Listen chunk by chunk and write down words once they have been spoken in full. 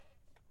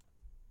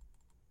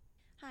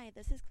Hi,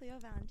 this is Cleo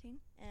Valentine,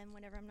 and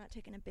whenever I'm not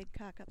taking a big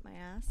cock up my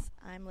ass,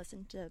 I'm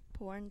listening to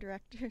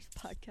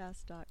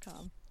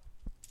PornDirectorsPodcast.com.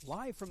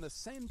 Live from the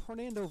San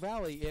Fernando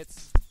Valley,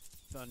 it's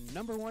the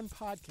 #1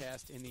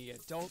 podcast in the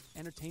adult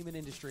entertainment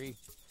industry,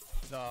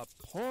 the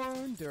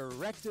Porn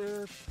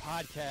Director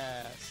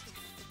Podcast.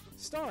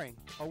 Starring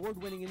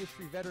award-winning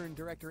industry veteran,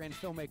 director, and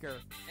filmmaker,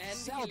 and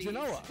Sal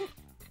Genoa.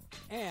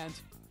 And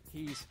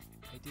he's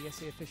a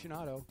DSA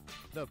aficionado,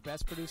 the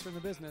best producer in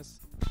the business,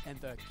 and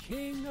the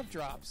king of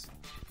drops,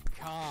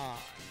 Khan.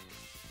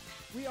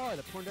 We are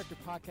the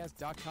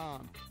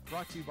PornDirectorPodcast.com,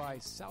 brought to you by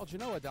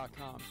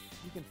SalGenoa.com.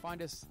 You can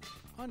find us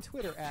on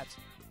Twitter at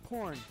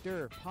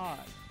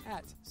PornDirPod,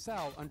 at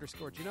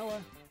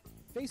Sal_Genoa,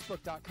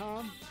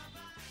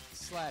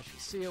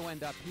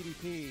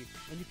 Facebook.com/con.pdp,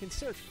 and you can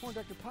search Porn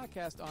Director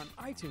Podcast on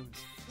iTunes,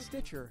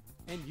 Stitcher,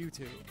 and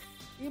YouTube.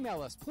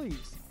 Email us,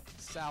 please,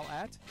 Sal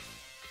at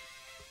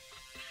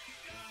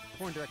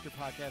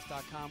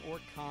PornDirectorPodcast.com or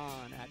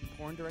Con at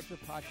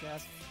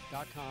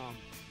PornDirectorPodcast.com.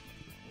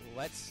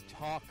 Let's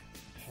talk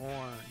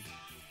porn.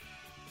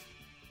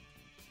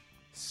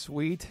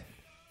 Sweet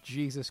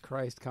Jesus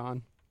Christ,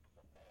 Con.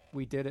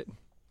 We did it.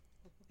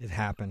 It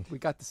happened. We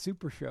got the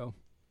Super Show.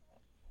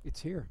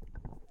 It's here.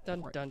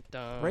 Dun, dun,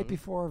 dun. Right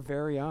before our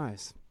very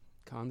eyes.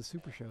 Con, the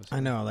Super Show.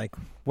 I know, like,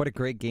 what a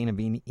great game of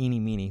eeny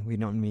meeny. We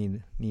don't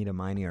need a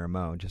miney or a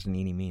mo, just an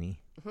eeny meeny.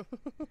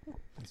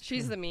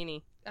 She's the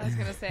meanie. I was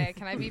going to say,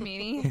 can I be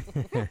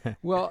meanie?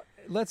 Well,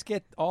 let's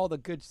get all the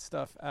good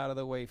stuff out of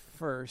the way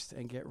first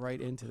and get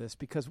right into this,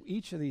 because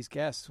each of these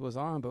guests was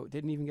on but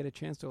didn't even get a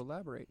chance to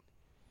elaborate.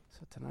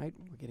 So tonight,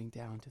 we're getting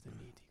down to the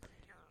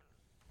nitty-gritty.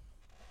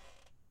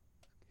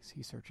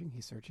 He's searching.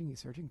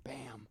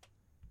 Bam.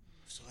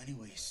 So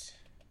anyways,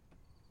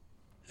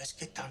 let's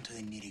get down to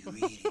the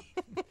nitty-gritty.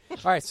 All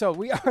right, so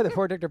we are the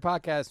Porn Director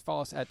Podcast.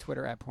 Follow us at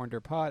Twitter at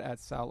PornDirPod, at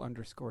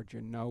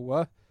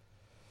Sal_Genoa.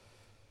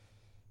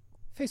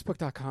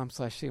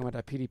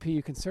 Facebook.com/CMY.PDP.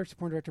 You can search the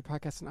Porn Director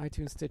Podcast on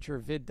iTunes, Stitcher,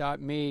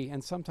 vid.me,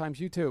 and sometimes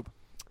YouTube.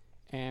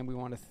 And we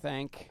want to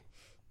thank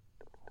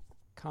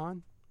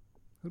Con.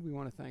 Who do we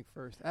want to thank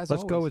first?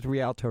 Let's go with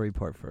Rialto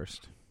Report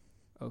first.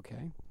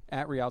 Okay.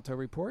 At Rialto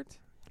Report.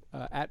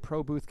 At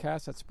Pro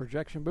Boothcast. That's the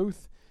projection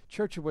booth.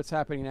 Church of What's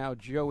Happening Now.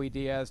 Joey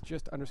Diaz.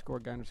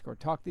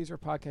 Just_guy_talk. These are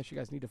podcasts you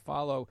guys need to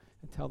follow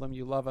and tell them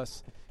you love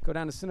us. Go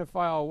down to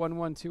Cinephile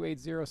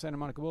 11280 Santa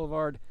Monica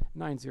Boulevard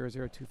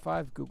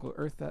 90025. Google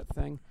Earth that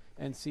thing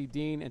and see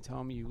Dean and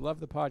tell him you love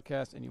the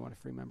podcast and you want a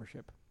free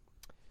membership.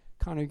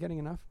 Con, are you getting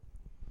enough?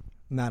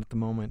 Not at the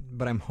moment,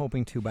 but I'm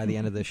hoping to by the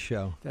end of this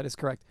show. That is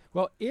correct.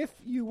 Well, if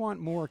you want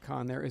more,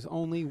 Con, there is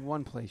only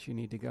one place you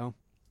need to go.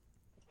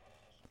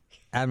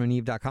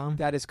 AdamandEve.com?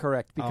 That is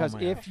correct. Because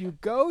if you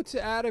go to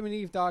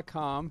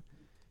AdamandEve.com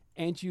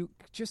and you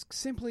just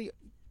simply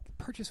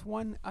purchase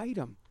one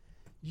item,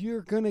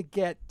 you're going to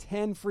get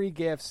 10 free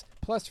gifts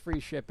plus free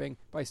shipping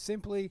by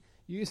simply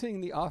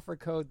using the offer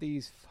code,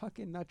 these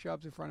fucking nut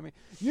jobs in front of me,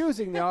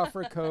 using the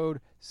offer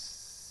code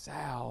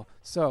SAL.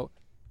 So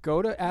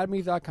go to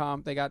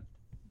AdamandEve.com. They got,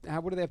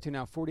 what do they have to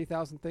now?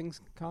 40,000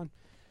 things, Con?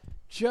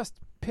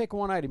 Just pick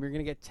one item. You're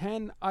going to get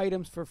 10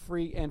 items for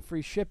free and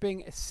free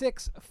shipping,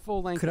 6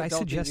 full-length Could I adult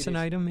suggest DVDs. an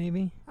item,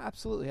 maybe?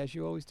 Absolutely, as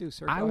you always do,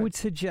 sir. I would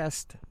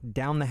suggest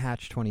Down the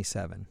Hatch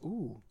 27.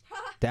 Ooh.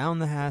 Down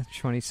the Hatch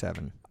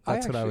 27.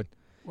 That's what I would...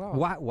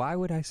 Wow. Why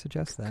would I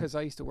suggest that? Because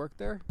I used to work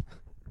there.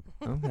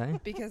 Okay.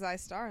 Because I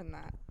star in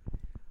that.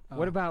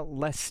 What about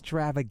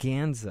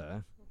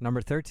Lestravaganza,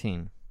 number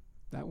 13?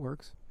 That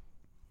works.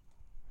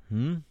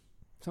 Hmm?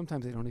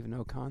 Sometimes they don't even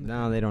know Con.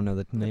 No, they don't know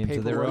the names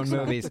of their own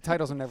movies. The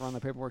titles are never on the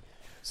paperwork.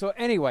 So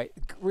anyway,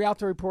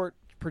 Rialto Report,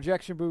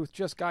 Projection Booth,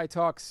 Just Guy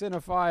Talk,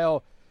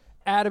 Cinephile,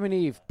 Adam and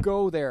Eve.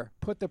 Go there.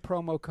 Put the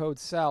promo code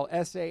SAL,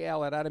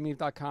 S-A-L, at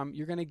AdamandEve.com.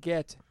 You're going to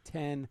get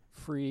 10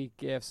 free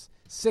gifts,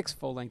 6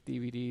 full-length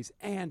DVDs,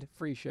 and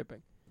free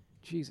shipping.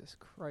 Jesus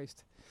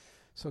Christ.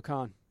 So,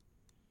 Con,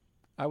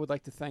 I would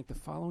like to thank the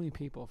following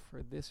people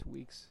for this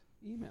week's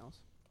emails.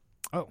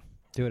 Oh,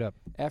 do it up.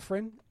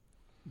 Efren,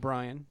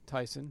 Brian,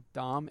 Tyson,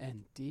 Dom,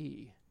 and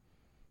D.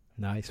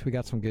 Nice. We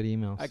got some good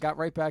emails. I got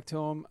right back to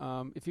them.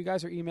 If you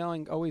guys are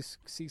emailing, always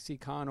CC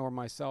Con or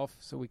myself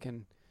so we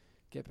can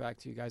get back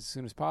to you guys as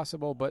soon as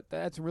possible. But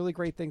that's really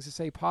great things to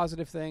say,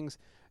 positive things.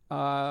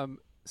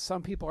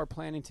 Some people are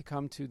planning to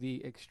come to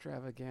the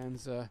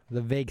extravaganza.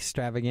 The Vegas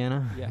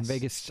extravaganza? Yes.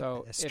 Vegas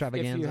so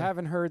extravaganza. If you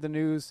haven't heard the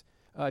news,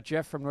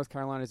 Jeff from North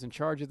Carolina is in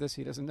charge of this.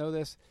 He doesn't know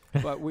this.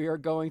 But we are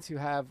going to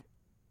have,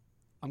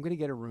 I'm going to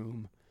get a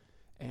room.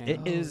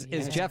 And is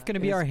Jeff going to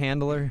be our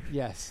handler?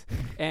 Yes.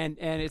 And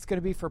it's going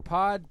to be for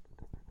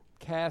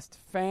podcast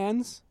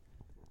fans.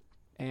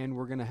 And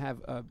we're going to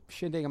have a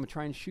shindig. I'm going to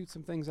try and shoot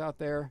some things out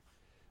there.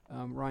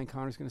 Ryan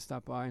Connor's going to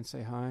stop by and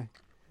say hi.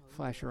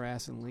 Flash your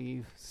ass and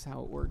leave. That's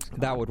how it works.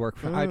 That would work.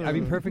 I'd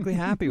be perfectly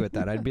happy with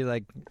that. I'd be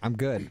like, I'm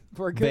good.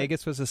 We're good.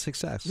 Vegas was a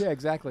success. Yeah,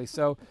 exactly.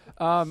 So,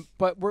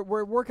 but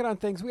we're working on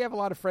things. We have a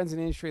lot of friends in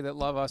the industry that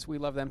love us. We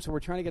love them. So we're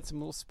trying to get some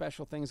little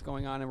special things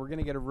going on, and we're going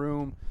to get a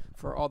room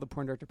for all the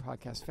Porn Director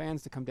Podcast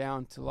fans to come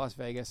down to Las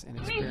Vegas and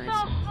experience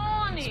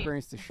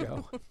experience the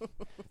show.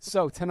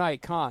 So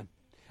tonight, Con,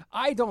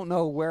 I don't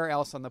know where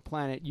else on the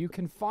planet you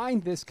can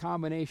find this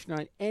combination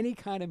on any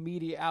kind of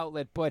media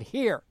outlet, but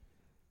here.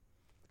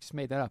 Just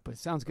made that up, but it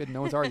sounds good.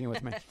 No one's arguing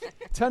with me.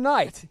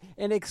 Tonight,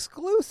 an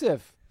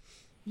exclusive.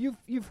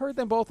 You've heard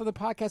them both on the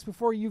podcast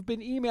before. You've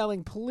been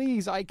emailing,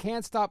 please, I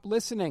can't stop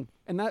listening.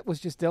 And that was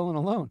just Dylan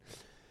alone.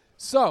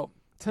 So,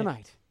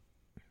 tonight,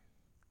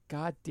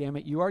 God damn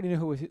it, you already know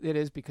who it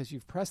is because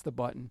you've pressed the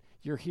button.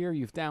 You're here,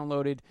 you've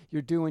downloaded,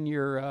 you're doing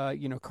your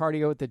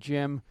cardio at the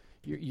gym,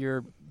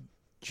 you're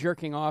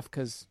jerking off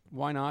because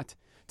why not?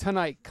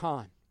 Tonight,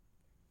 Con,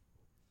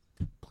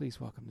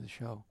 please welcome to the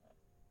show,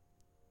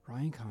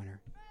 Ryan Connor.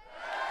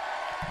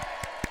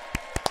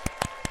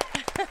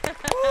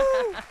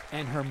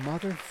 And her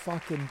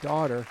motherfucking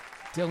daughter,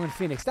 Dylan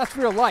Phoenix. That's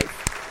real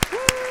life.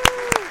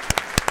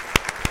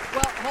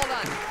 Well, hold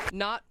on.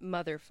 Not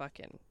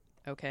motherfucking,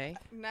 okay?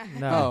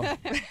 No.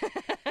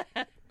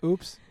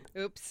 Oops.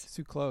 Oops. It's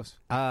too close.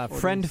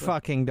 Friend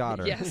fucking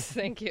daughter. Yes,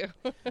 thank you.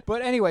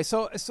 But anyway,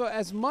 so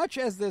as much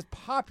as this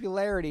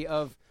popularity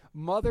of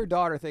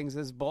mother-daughter things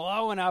is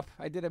blowing up,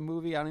 I did a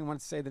movie, I don't even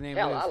want to say the name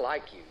Hell, of it. I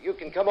like you. You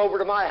can come over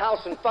to my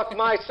house and fuck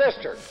my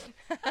sister.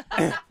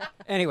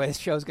 Anyway, this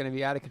show's going to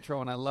be out of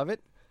control, and I love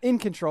it. In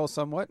control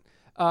somewhat.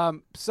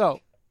 So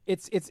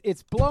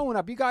it's blowing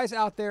up. You guys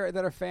out there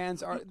that are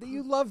fans,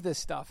 you love this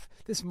stuff,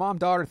 this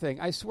mom-daughter thing.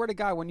 I swear to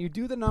God, when you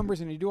do the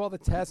numbers and you do all the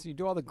tests and you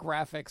do all the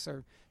graphics,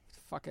 or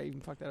fuck, I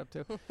even fucked that up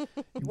too.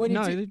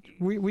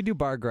 We do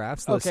bar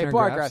graphs. Okay, listener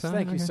bar graphs. graphs.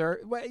 Thank you,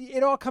 sir. Well,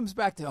 it all comes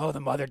back to, the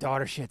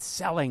mother-daughter shit,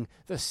 selling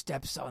the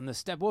stepson, the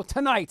step. Well,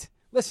 tonight,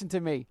 listen to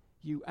me,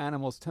 you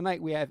animals.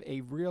 Tonight we have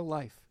a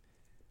real-life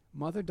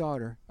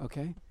mother-daughter,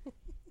 okay,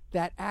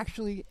 that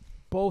actually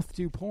both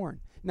do porn.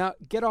 Now,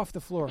 get off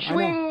the floor. I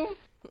know.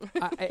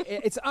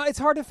 It's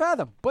hard to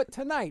fathom, but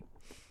tonight,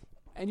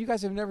 and you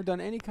guys have never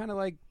done any kind of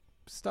like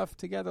stuff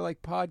together,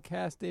 like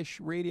podcast-ish,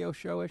 radio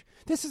show-ish.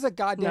 This is a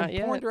goddamn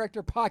porn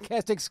director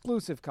podcast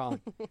exclusive,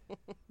 Con.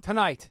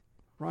 Tonight,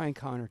 Ryan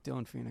Connor,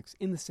 Dylan Phoenix,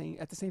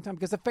 at the same time,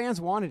 because the fans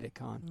wanted it,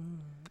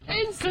 Con.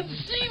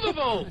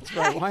 Inconceivable! That's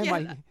right. Why am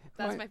I?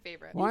 That's my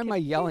favorite. Why am I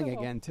yelling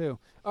again too?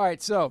 All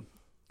right, so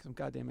because I'm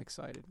goddamn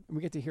excited, and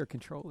we get to hear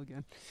Control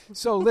again.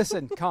 So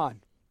listen,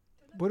 Con.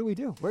 What do we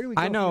do? Where do we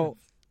go? I know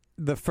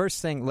the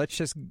first thing, let's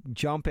just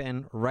jump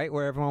in right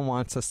where everyone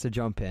wants us to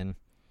jump in.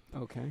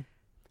 Okay.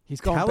 He's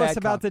going Tell bad us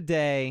about cop. the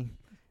day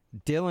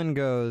Dylan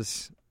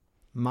goes,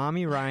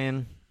 Mommy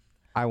Ryan,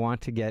 I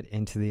want to get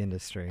into the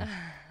industry.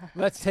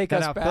 Let's take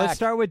us back. Let's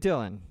start with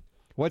Dylan.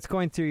 What's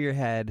going through your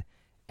head?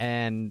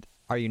 And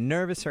are you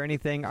nervous or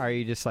anything? Are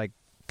you just like,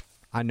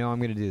 I know I'm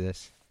going to do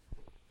this?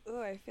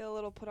 Oh, I feel a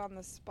little put on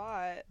the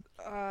spot.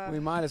 We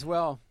might as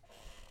well.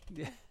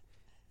 Yeah.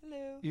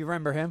 Hello. You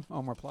remember him?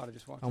 Omar Plata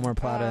just walked in. Omar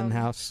Plata in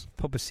house.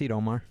 Pull a seat,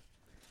 Omar.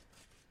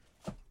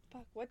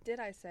 Fuck, what did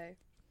I say?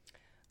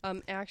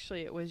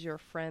 Actually, it was your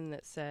friend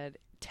that said,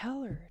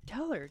 tell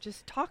her,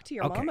 just talk to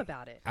your mom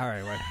about it. All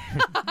right, wait.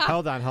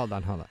 Hold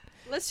on.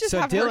 Let's just So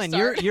have her Dylan,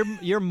 start.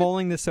 you're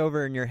mulling this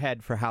over in your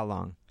head for how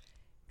long?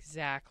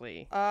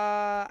 Exactly.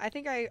 I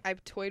think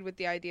I've toyed with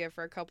the idea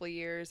for a couple of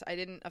years. I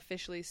didn't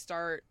officially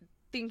start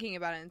thinking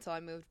about it until I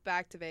moved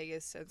back to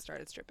Vegas and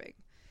started stripping.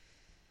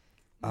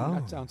 Oh.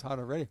 That sounds hot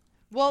already.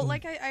 Well,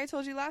 like I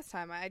told you last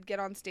time, I'd get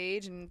on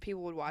stage and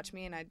people would watch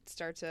me and I'd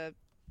start to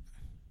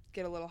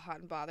get a little hot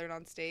and bothered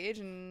on stage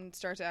and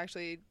start to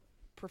actually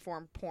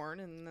perform porn,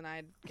 and then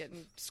I'd get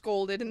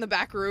scolded in the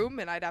back room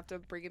and I'd have to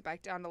bring it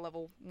back down to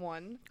level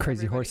 1.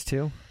 Crazy Horse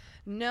 2?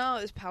 No,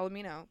 it was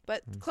Palomino,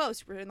 but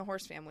close. We're in the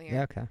horse family here.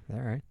 Yeah, okay. All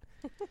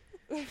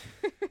right.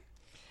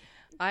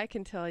 I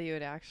can tell you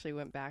it actually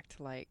went back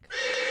to like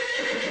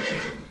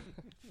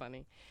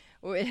funny.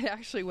 Well, it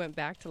actually went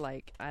back to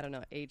like, I don't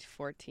know, age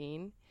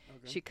 14. Okay.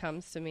 She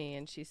comes to me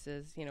and she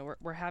says,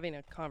 we're having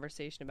a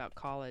conversation about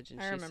college,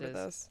 and I remember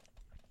this.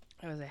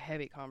 It was a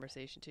heavy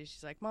conversation too.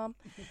 She's like, Mom,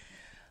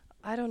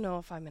 I don't know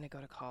if I'm going to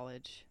go to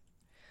college.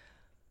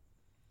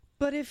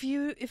 But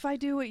if I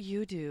do what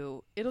you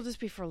do, it'll just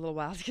be for a little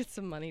while to get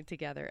some money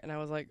together. And I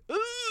was like,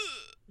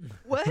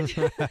 what?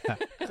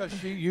 So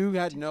you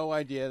had no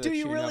idea that do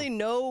you really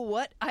know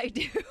what I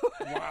do?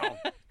 Wow.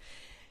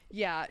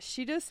 Yeah,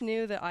 she just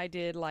knew that I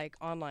did like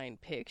online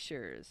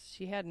pictures.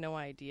 She had no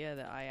idea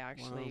that I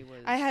actually was.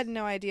 I had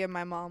no idea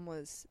my mom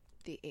was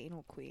the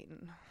anal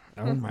queen.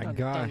 Oh my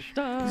gosh.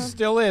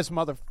 Still is,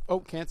 mother. Oh,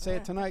 can't say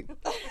it tonight.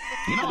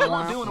 You know I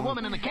love doing a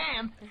woman in the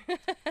can.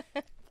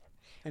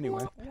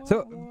 Anyway.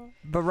 So,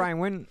 but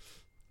Ryan,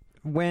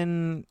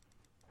 when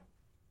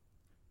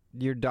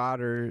your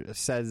daughter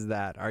says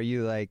that, are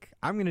you like,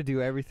 I'm going to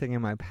do everything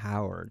in my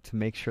power to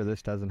make sure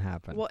this doesn't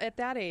happen? Well, at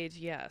that age,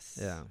 yes.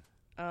 Yeah.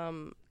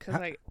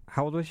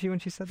 How old was she when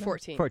she said that?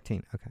 14.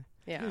 14, okay.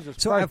 Yeah.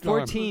 So at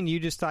 14, you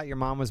just thought your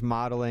mom was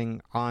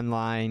modeling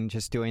online,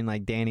 just doing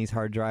like Danny's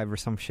hard drive or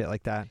some shit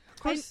like that? Of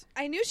course.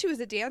 I knew she was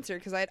a dancer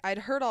because I'd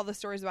heard all the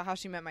stories about how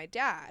she met my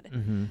dad.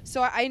 Mm-hmm.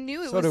 So I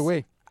knew it was... So do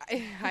we.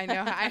 I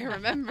know. I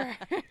remember.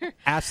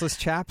 Assless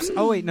chaps.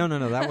 Oh wait, no.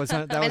 That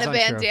wasn't. That was And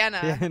a untrue. bandana.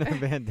 Yeah, and a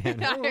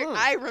bandana.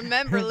 I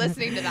remember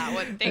listening to that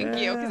one. Thank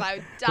you, because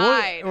I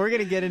died. We're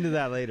gonna get into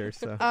that later.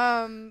 So.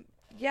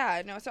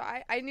 Yeah, no, so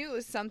I knew it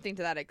was something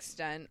to that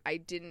extent. I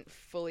didn't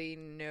fully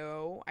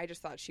know. I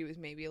just thought she was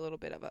maybe a little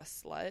bit of a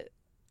slut.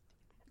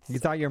 You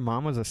thought your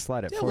mom was a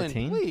slut at Dylan,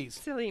 14? please.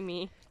 Silly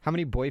me. How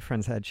many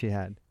boyfriends had she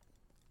had?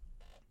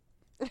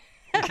 Do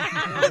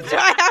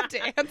I have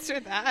to answer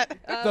that?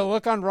 The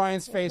look on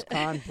Ryan's face,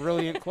 Con.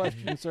 Brilliant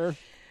question, sir.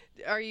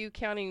 Are you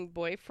counting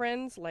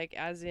boyfriends, like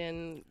as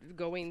in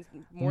going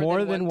more,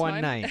 More than one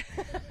time? night.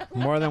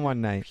 More than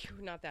one night.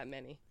 Phew, not that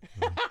many.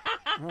 Oh,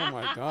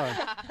 my God.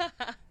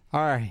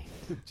 All right.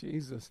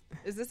 Jesus.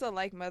 Is this a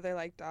like mother,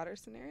 like daughter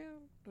scenario?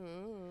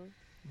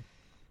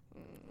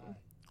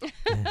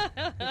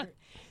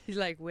 He's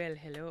like, well,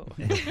 hello.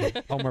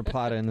 Omar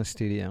Plata in the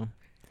studio.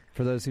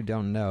 For those who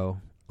don't know,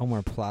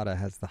 Omar Plata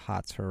has the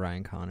hots for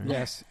Ryan Connor.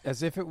 Yes,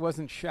 as if it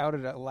wasn't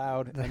shouted out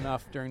loud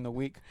enough during the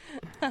week.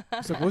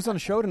 So who's on the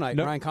show tonight,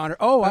 Nope. Ryan Connor?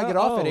 Oh, I get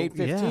off at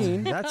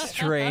 8:15. Yeah. That's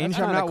strange.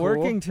 That's I'm kinda not cool.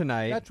 working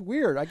tonight. That's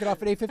weird. I get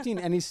off at 8:15,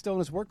 and he's still in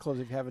his work clothes,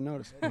 if you haven't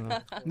noticed.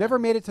 Never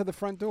made it to the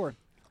front door.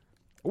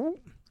 Ooh.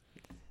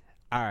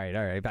 All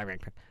right. Back.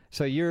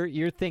 So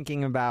you're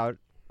thinking about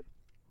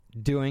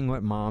doing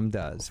what mom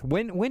does.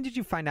 When did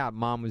you find out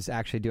mom was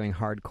actually doing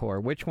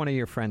hardcore? Which one of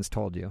your friends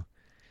told you?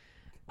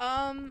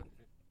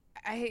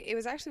 It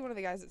was actually one of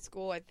the guys at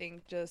school, I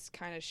think, just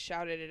kind of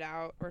shouted it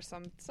out or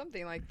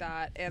something like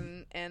that.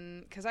 And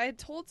because I had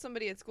told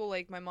somebody at school,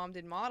 like, my mom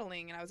did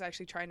modeling, and I was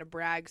actually trying to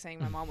brag, saying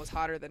my mom was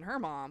hotter than her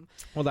mom.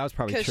 Well, that was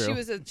probably true.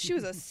 Because she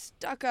was a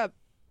stuck-up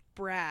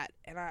brat.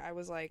 And I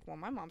was like, well,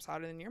 my mom's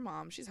hotter than your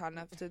mom. She's hot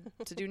enough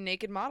to do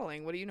naked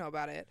modeling. What do you know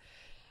about it?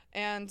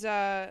 And,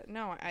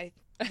 no,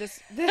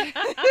 this one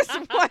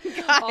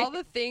guy. All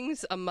the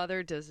things a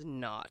mother does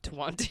not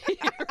want to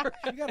hear.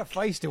 You got a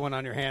feisty one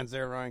on your hands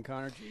there, Ryan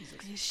Connor.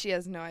 Jesus. She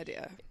has no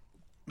idea.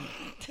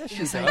 Yes, she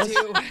Yes, I does.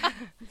 do.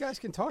 You guys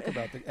can talk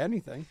about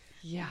anything.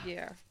 Yeah.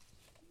 Yeah.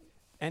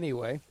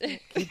 Anyway,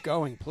 keep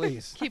going,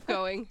 please. Keep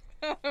going.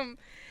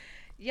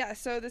 Yeah,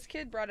 so this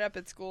kid brought it up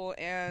at school,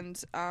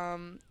 and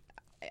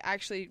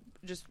actually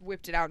just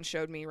whipped it out and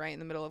showed me right in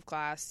the middle of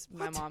class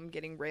my mom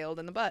getting railed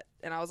in the butt.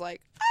 And I was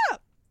like, ah!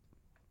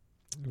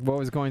 What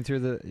was going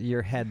through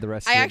your head the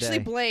rest of I the actually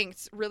day?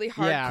 blanked really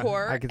Yeah,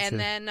 hardcore. I could see. And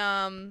then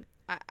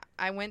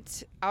I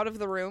went out of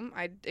the room.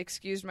 I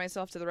excused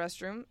myself to the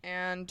restroom.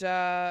 And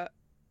I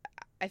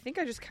think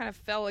I just kind of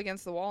fell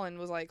against the wall and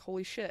was like,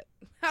 holy shit.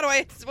 What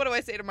do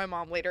I say to my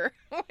mom later?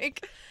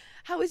 Like,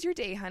 how was your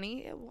day,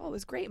 honey? Well, it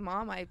was great,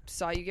 Mom. I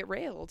saw you get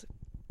railed.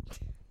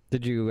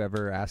 Did you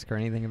ever ask her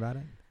anything about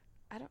it?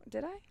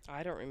 Did I?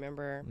 I don't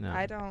remember. No.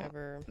 I don't.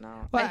 Ever.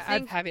 No. Well, I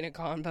think. Having a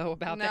convo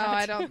about No, that.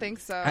 I don't think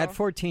so. At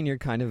 14, you're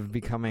kind of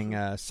becoming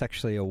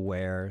sexually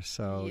aware,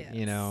 so, Yes,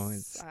 you know,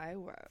 it's I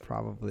was.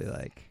 probably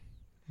like...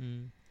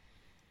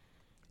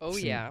 Oh,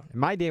 See, yeah. in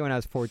my day when I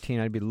was 14,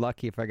 I'd be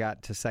lucky if I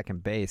got to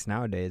second base.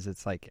 Nowadays,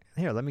 it's like,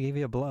 here, let me give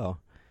you a blow.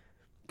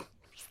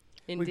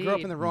 Indeed. We grew up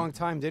in the wrong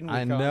time, didn't we? I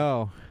Con?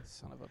 know.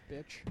 Son of a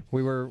bitch.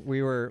 We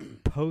were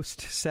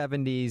post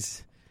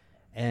 70s,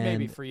 and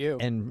Maybe for you.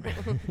 and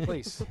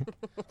Please.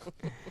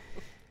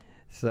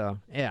 so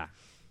yeah.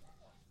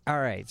 All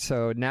right.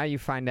 So now you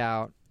find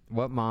out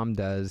what mom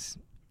does,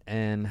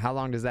 and how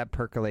long does that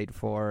percolate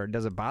for?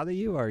 Does it bother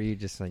you, or are you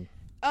just like?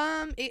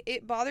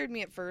 It bothered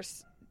me at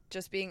first,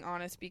 just being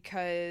honest,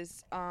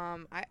 because I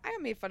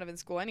got made fun of in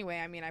school anyway.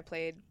 I mean, I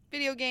played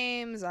video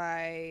games.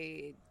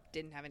 I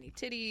didn't have any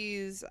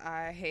titties.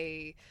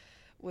 I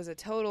was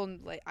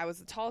I was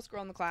the tallest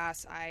girl in the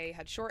class. I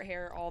had short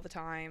hair all the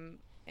time,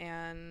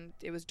 and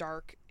it was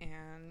dark.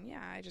 And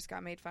yeah, I just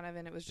got made fun of,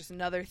 and it was just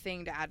another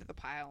thing to add to the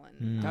pile.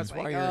 And I That's was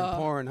why like, you're in "Ugh."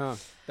 porn, huh?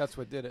 That's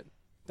what did it.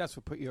 That's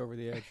what put you over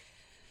the edge.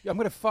 I'm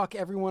going to fuck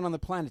everyone on the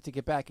planet to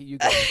get back at you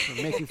guys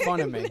for making fun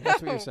of me.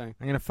 That's what you're saying.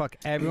 I'm gonna fuck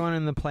everyone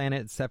on the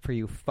planet except for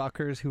you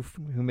fuckers who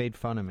made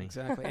fun of me.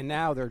 Exactly. And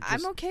now they're just...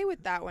 I'm okay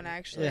with that one,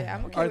 actually. Yeah.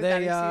 I'm okay Are with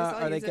they that.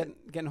 are they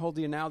getting hold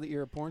of you now that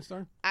you're a porn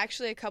star?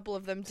 Actually, a couple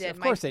of them did. Of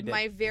course they did.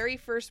 My very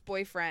first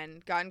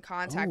boyfriend got in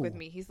contact with Oh.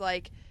 me. He's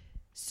like,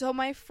 so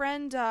my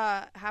friend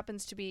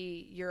happens to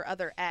be your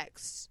other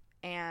ex,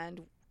 and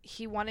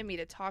he wanted me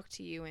to talk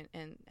to you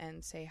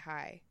and say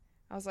hi.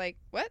 I was like,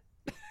 what?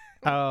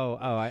 All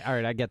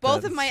right, I get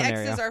Both the of my scenario.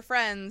 exes are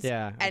friends,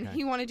 Yeah, and okay.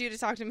 he wanted you to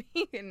talk to me.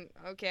 And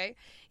okay,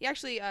 he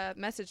actually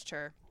messaged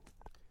her.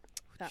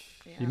 Yeah.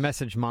 You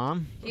messaged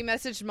mom? He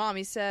messaged mom.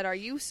 He said, "Are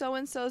you so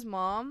and so's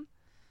mom?"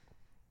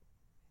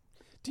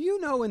 Do you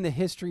know in the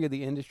history of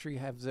the industry,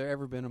 has there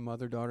ever been a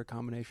mother-daughter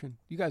combination?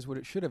 You guys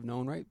should have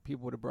known, right?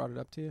 People would have brought it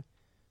up to you.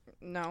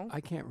 No,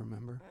 I can't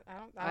remember.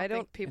 I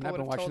don't think people And I've would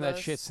been have watching told that us.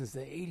 shit since the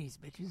 80s,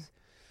 bitches.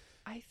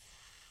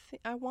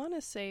 I want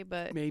to say,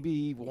 but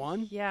Maybe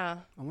one? yeah,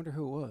 I wonder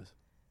who it was.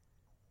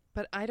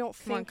 but I don't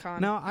Come on, think.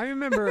 Con. No, I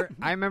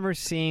remember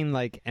seeing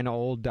like an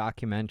old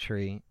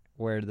documentary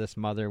where this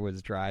mother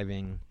was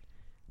driving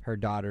her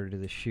daughter to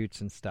the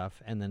shoots and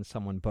stuff, and then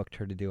someone booked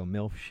her to do a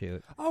MILF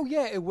shoot. Oh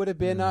yeah, it would have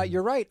been.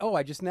 You're right. Oh,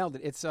 I just nailed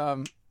it. It's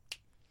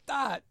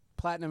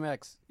Platinum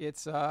X.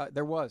 It's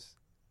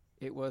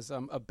It was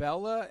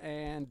Abella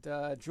and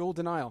Jewel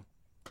Denial.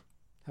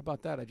 How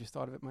about that? I just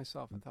thought of it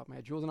myself. I thought,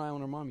 man, Jewel Denial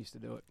and her mom used to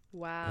do it.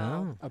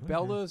 Wow. Oh,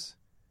 Abella's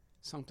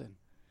something.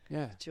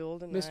 Yeah. Jewel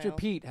Denial. Mr.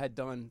 Pete had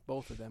done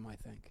both of them, I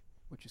think,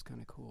 which is kind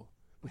of cool.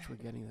 Which we're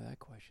getting to that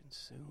question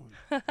soon.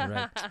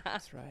 Right.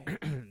 That's right.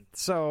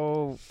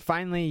 So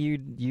finally, you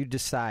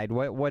decide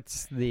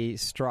what's the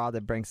straw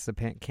that breaks the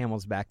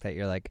camel's back that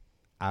you're like,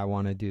 I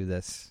want to do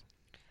this.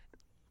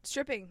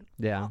 Stripping.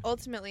 Yeah.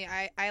 Ultimately,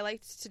 I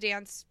liked to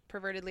dance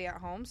pervertedly at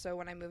home, so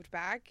when I moved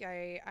back,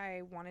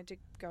 I wanted to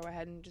go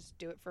ahead and just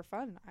do it for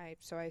fun.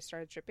 So I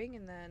started stripping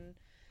and then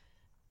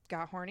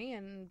got horny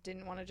and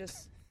didn't want to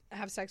just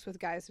have sex with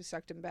guys who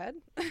sucked in bed.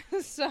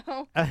 So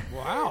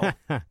Wow.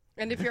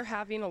 And if you're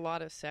having a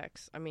lot of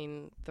sex, I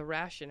mean, the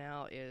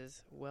rationale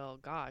is, well,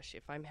 gosh,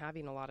 if I'm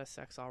having a lot of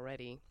sex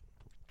already,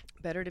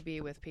 better to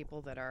be with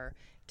people that are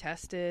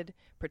tested,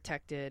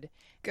 protected,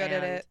 Good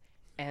at it.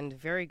 and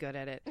very good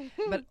at it.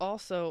 But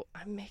also,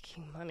 I'm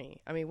making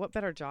money. I mean, what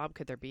better job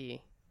could there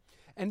be?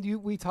 And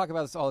we talk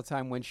about this all the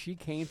time. When she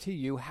came to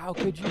you, how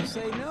could you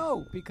say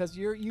no? Because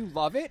you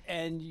love it,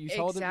 and you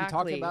told them. You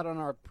talked Exactly. about it on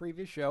our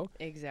previous show.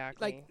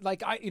 Exactly.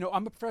 Like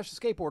I'm a professional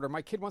skateboarder.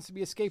 My kid wants to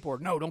be a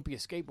skateboarder. No, don't be a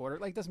skateboarder.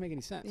 Like, it doesn't make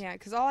any sense. Yeah,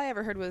 because all I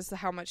ever heard was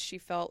how much she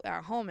felt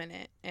at home in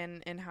it,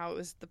 and how it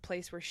was the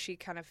place where she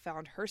kind of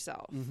found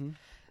herself. Mm-hmm.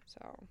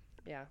 So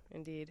Yeah,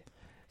 indeed.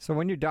 So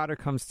when your daughter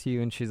comes to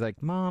you and she's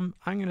like, Mom,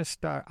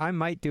 I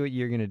might do what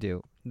you're going to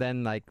do.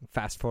 Then, like,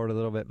 fast forward a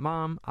little bit.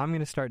 Mom, I'm going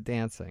to start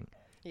dancing.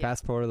 Yeah.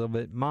 Fast forward a little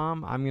bit.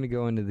 Mom, I'm going to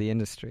go into the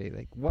industry.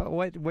 Like,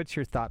 what's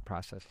your thought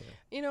process here?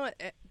 You know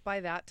what?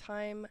 By that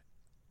time,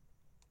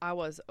 I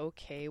was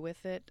okay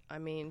with it. I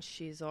mean,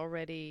 she's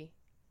already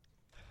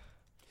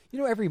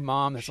Every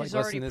mom that's she's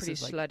like already listening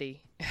to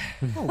pretty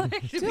this is slutty.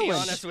 like, oh, To be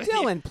honest with you.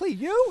 Dylan, please,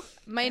 you?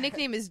 my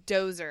nickname is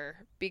Dozer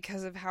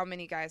because of how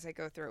many guys I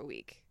go through a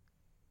week.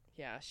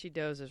 Yeah, she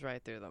dozes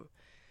right through them.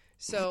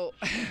 So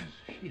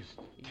She's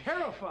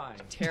terrifying.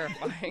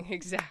 terrifying,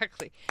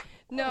 exactly.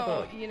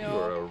 No,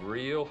 You're a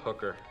real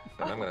hooker,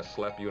 and I'm going to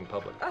slap you in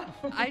public.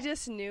 I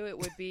just knew it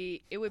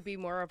would be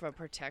more of a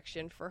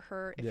protection for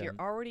her if Yeah. you're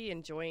already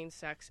enjoying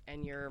sex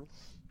and you're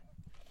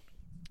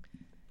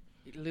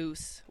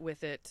loose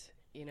with it.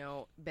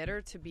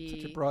 Better to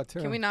be Such a broad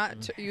term. Can we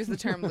not use the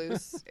term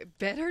loose?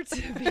 better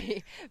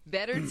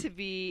to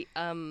be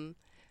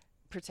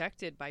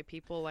protected by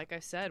people, like I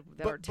said,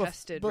 that are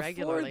tested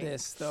regularly. Before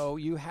this, though,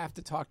 you have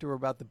to talk to her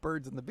about the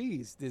birds and the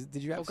bees. Did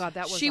you have? Oh God,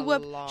 that was She a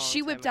whipped long she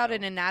time whipped out ago.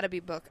 an anatomy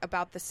book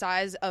about the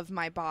size of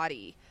my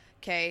body.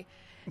 Okay,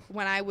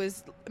 when I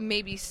was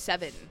maybe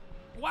 7.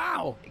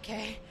 Wow.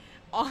 Okay,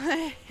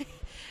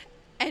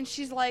 and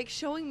she's like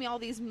showing me all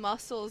these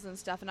muscles and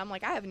stuff, and I'm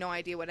like, I have no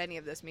idea what any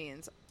of this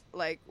means.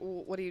 Like,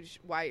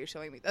 why are you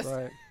showing me this?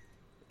 Right.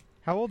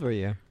 How old were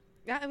you?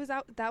 Yeah, it was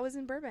out. That was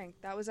in Burbank.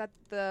 That was at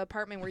the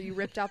apartment where you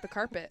ripped out the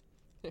carpet.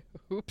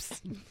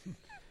 Oops.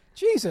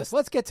 Jesus,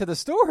 let's get to the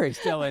stories,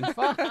 Dylan.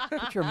 Fuck.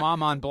 Put your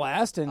mom on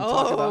blast and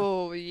talk about.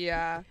 Oh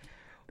yeah.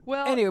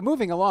 Well, Anyway,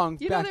 moving along.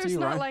 Back to there's you,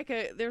 not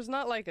Ryan. there's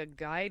not like a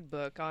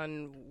guidebook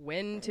on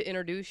when to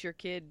introduce your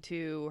kid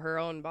to her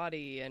own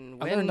body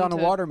and I when learned on a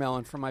to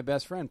watermelon from my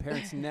best friend.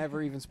 Parents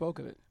never even spoke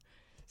of it.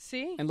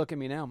 see. And look at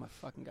me now, I'm a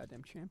fucking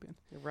goddamn champion.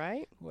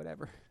 Right?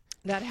 Whatever.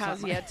 That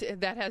has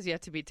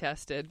yet to be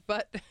tested,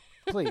 but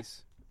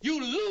Please. You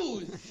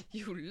lose.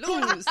 you Good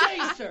lose. day,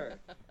 sir.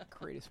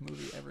 Greatest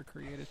movie ever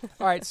created.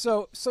 All right,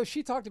 so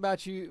she talked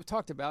about you.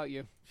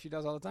 She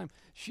does all the time.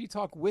 She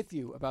talked with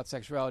you about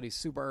sexuality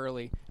super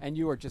early, and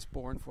you were just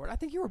born for it. I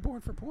think you were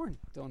born for porn,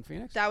 Dylan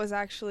Phoenix. That was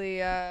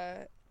actually.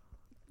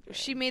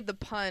 She made the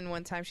pun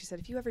one time. She said,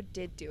 "If you ever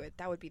did do it,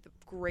 that would be the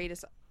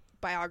greatest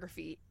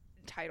biography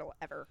title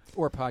ever."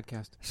 Or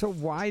podcast. So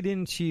why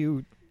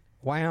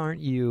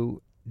aren't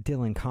you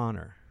Dylan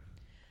Connor?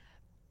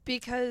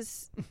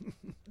 Because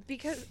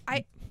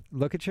I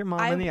Look at your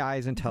mom in the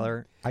eyes and tell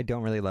her, I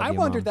don't really love you, I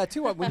wondered Mom. that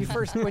too when you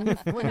first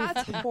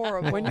that's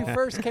horrible. when you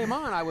first came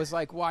on. I was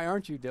like, "Why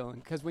aren't you Dylan?"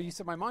 Because when you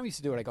said my mom used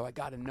to do it, I go, "I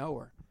got to know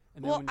her."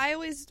 And then Well, when- I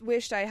always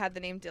wished I had the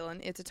name Dylan.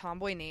 It's a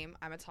tomboy name.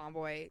 I'm a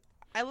tomboy.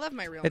 I love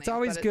my real It's name.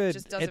 always but good. It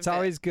just doesn't It's fit.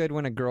 always good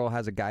when a girl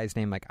has a guy's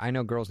name. Like, I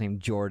know girls named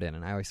Jordan,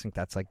 and I always think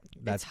that's good.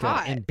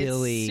 hot. And It's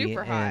Billy,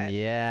 super hot. and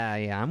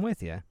yeah, I'm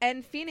with you.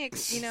 And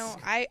Phoenix,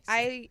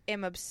 I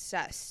am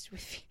obsessed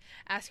with.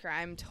 Ask her.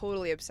 I'm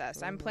totally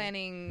obsessed. I'm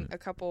planning a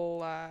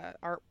couple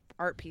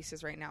art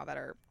pieces right now that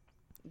are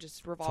just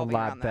It's a revolving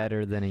lot around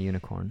better than a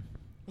unicorn.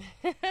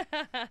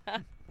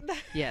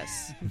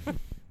 Yes.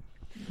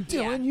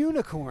 Dylan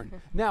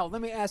Unicorn. Now,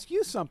 let me ask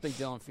you something,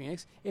 Dylan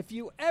Phoenix. If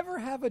you ever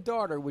have a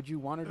daughter, would you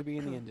want her to be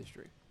in the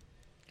industry?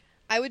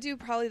 that. I would do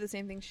probably the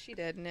same thing she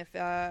did, and if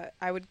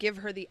I would give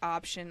her the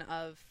option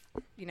of,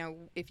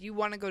 if you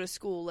want to go to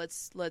school,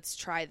 let's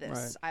try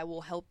this. Right. I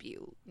will help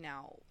you.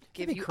 Now, Could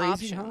give be you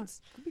crazy, huh?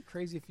 options. Could be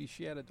crazy if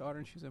she had a daughter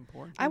and she was in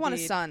porn. I want a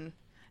Indeed. son,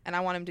 and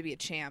I want him to be a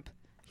champ.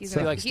 He's So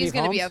gonna, like he's Steve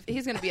gonna be a Holmes?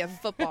 he's gonna be a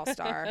football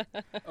star.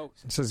 Oh,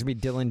 So it's gonna be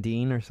Dylan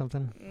Dean or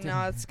something.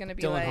 No, it's gonna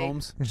be Dylan like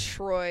Holmes.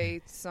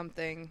 Troy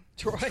something.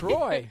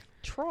 Troy.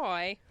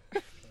 Troy.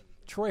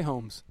 Troy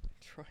Holmes.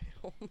 Troy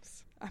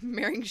Holmes. I'm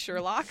marrying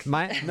Sherlock.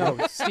 No,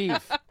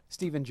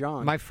 Steve and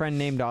John. My friend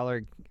named all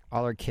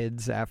her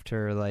kids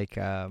after like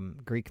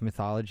Greek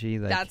mythology.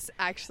 Like, That's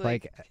actually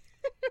like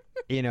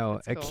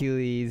That's cool.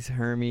 Achilles,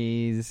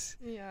 Hermes.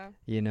 yeah,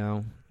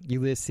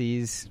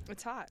 Ulysses.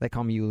 it's hot. They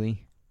call him Yuli.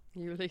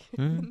 Yuli.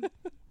 Mhm.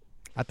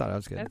 I thought that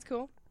was good. That's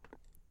cool.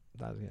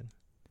 That was good.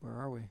 Where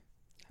are we?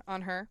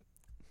 On her.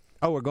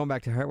 Oh, we're going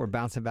back to her. We're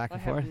bouncing back I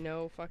and have forth.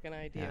 no fucking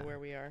idea Yeah. where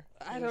we are.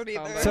 I in don't this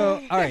either. combo. So,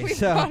 all right, We've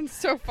so- gone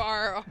so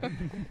far.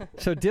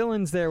 So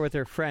Dylan's there with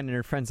her friend, and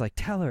her friend's like,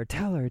 "Tell her,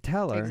 tell her,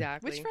 tell her."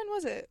 Exactly. Which friend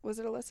was it? Was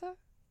it Alyssa?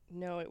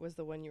 No, it was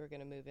the one you were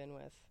going to move in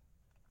with.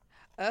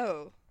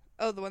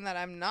 Oh, the one that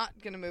I'm not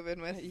gonna move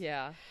in with.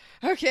 Yeah.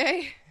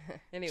 Okay,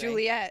 Anyway.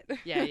 Juliet.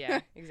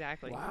 Yeah,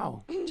 exactly.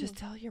 Wow. Just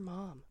tell your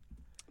mom.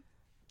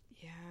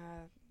 Yeah,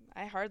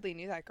 I hardly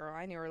knew that girl.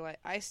 I knew her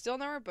I still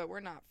know her, but we're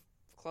not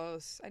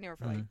close. I knew her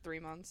for like 3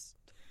 months.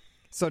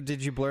 So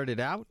did you blurt it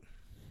out?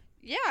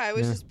 Yeah, it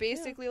was Yeah. just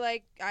basically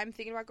like, I'm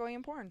thinking about going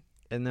in porn.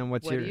 And then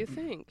what's What your? do you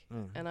think?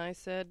 Oh. And I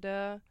said,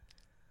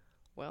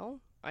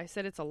 I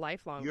said it's a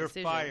lifelong You're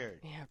decision. fired.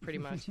 Yeah, pretty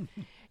much.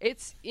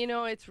 It's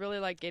really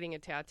like getting a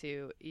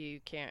tattoo. You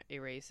can't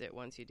erase it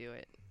once you do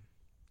it.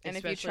 And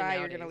if you Especially try,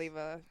 you're gonna nowadays. leave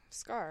a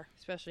scar.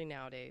 Especially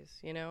nowadays,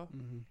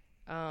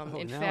 Mm-hmm.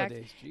 in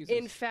nowadays,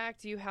 Jesus.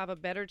 fact, you have a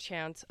better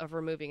chance of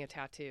removing a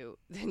tattoo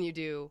than you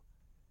do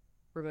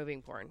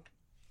removing porn.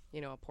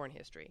 A porn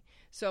history.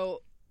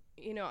 So,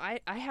 I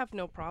have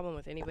no problem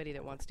with anybody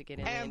that wants to get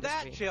in the And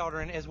industry. that,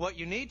 children, is what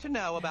you need to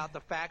know about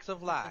the facts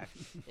of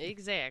life.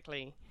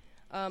 Exactly.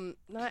 No,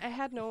 I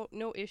had no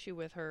issue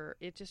with her.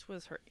 It just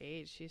was her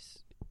age.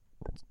 She's,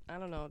 I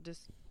don't know,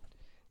 just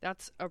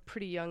that's a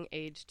pretty young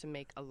age to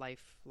make a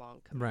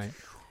lifelong commitment. Right.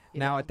 you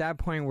Now, know? at that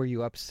point, were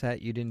you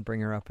upset you didn't bring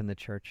her up in the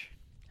church?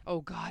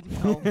 Oh God,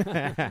 no.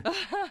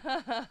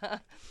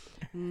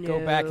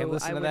 Go back and No,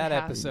 listen I to would that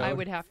have- episode. I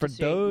would have For to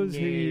say those no.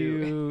 of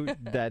you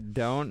that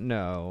don't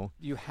know,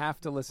 You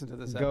have to listen to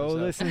this go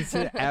episode.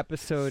 listen to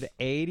episode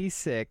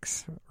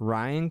 86.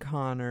 Ryan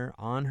Connor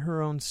on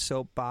her own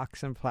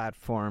soapbox and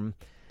platform.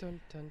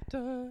 Dun, dun,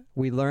 dun.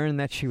 We learned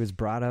that she was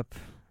brought up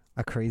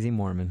a crazy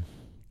Mormon.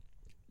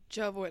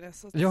 Jehovah's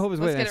Witness. Jehovah's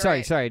let's Witness. get it Sorry,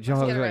 right. sorry. Let's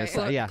Jehovah's get it Witness.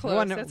 right. Yeah, Close,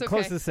 one that's close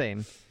okay. to the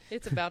same.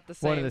 It's about the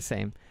same. One of the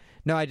same.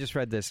 No, I just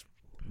read this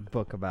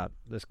book about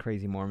this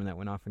crazy Mormon that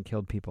went off and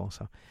killed people,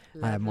 so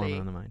I have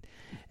Mormon on the mind.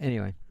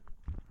 Anyway.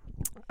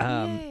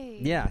 Yay.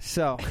 Yeah,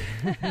 so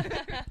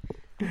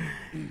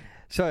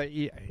so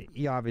you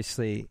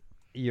obviously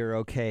you're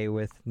okay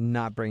with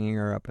not bringing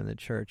her up in the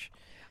church.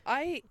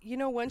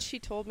 Once she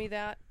told me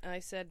that, I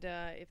said,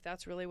 if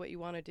that's really what you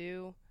want to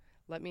do,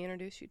 let me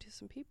introduce you to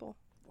some people.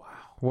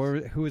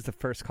 Who was the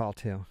first call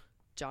to?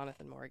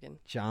 Jonathan Morgan.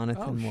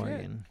 Jonathan Oh, shit.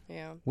 Morgan.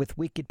 Yeah. With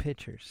Wicked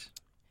Pictures.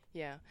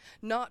 Yeah.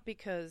 Not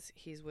because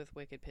he's with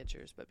Wicked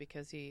Pictures, but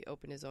because he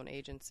opened his own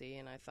agency,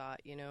 and I thought,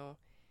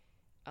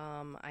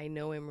 I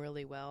know him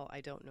really well.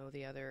 I don't know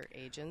the other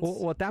agents.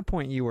 Well, at that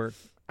point, you were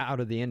out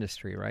of the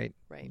industry, right?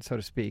 Right. So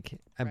to speak.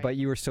 Right. But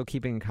you were still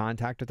keeping in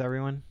contact with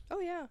everyone?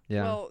 Oh, yeah.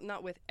 Yeah. Well,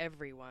 not with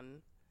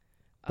everyone.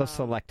 The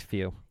select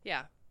few.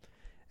 Yeah,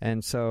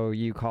 And so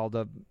you called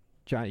up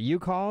John. You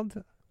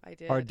called? I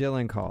did. Or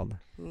Dylan called?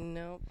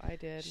 Nope, I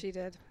did. She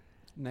did.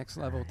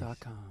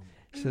 Nextlevel.com.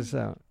 Says,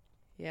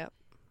 Yep.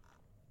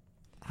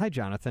 hi,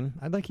 Jonathan.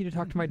 I'd like you to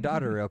talk to my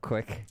daughter real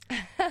quick.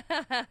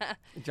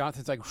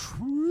 Jonathan's like,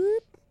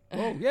 "Whoop."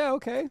 Oh, yeah,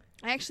 okay.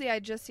 Actually, I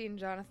just seen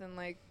Jonathan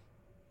like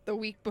the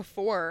week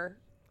before.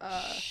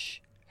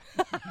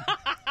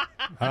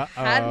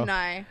 Hadn't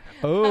I?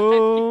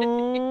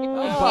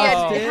 Oh, He had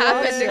busted.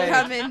 happened to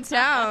come in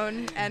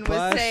town and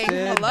was saying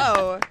Busted.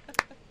 hello.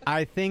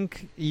 I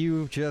think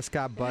you just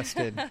got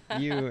busted.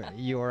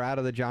 you are out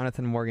of the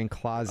Jonathan Morgan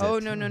closet. Oh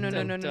no. Dun,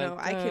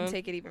 I can dun.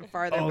 take it even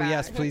farther Oh, back.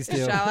 yes, please do.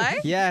 Shall I?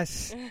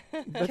 Yes.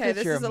 Look Okay, at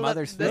this your is a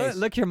mother's this- face.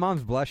 Look, your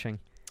mom's blushing.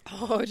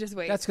 Oh, just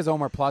wait. That's because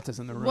Omar Plata's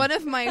in the room. One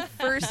of my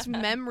first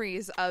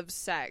memories of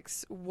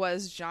sex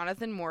was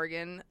Jonathan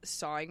Morgan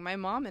sawing my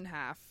mom in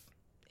half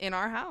in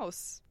our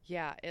house.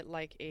 Yeah, at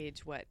like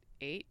age,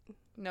 8?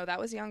 No, that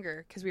was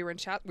younger because we were in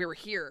we were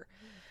here.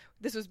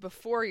 This was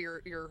before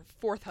your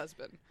fourth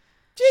husband.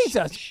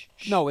 Jesus!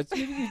 No, it's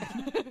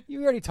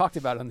you already talked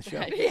about it on the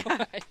show.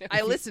 Yeah,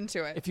 I listened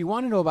to it. If you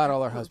want to know about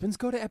all our husbands,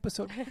 go to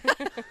episode.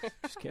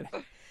 Just kidding.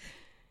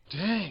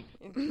 Dang.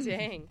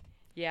 Dang.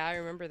 Yeah, I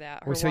remember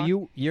that. Well,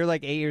 so you're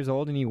like 8 years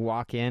old and you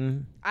walk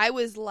in I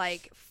was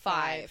like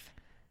 5.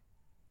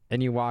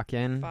 And you walk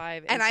in.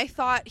 5. And I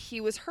thought he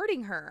was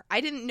hurting her.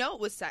 I didn't know it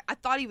was sex. I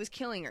thought he was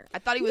killing her. I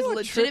thought he was know what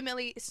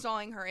legitimately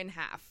sawing her in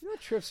half. You know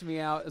what trips me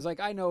out is like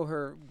I know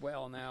her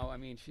well now. I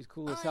mean, she's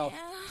cool as hell.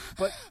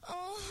 But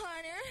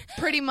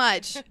Pretty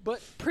much.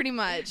 but Pretty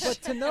much. but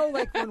to know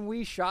like when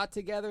we shot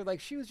together, like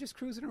she was just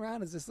cruising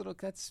around as this little.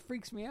 That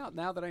freaks me out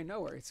now that I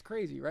know her. It's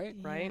crazy, right?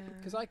 Right.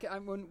 Because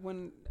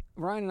when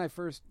Ryan and I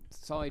first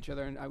saw each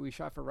other and we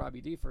shot for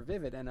Robbie D for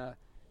Vivid, and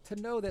to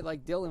know that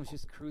like Dylan was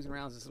just cruising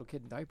around as this little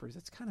kid in diapers,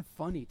 it's kind of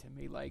funny to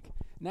me. Like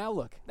now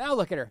look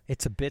at her.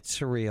 It's a bit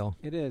surreal.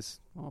 It is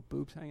all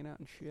boobs hanging out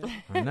and shit.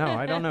 I know.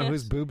 I don't know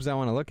whose boobs I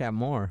want to look at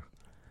more.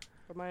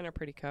 But mine are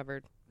pretty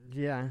covered.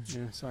 Yeah.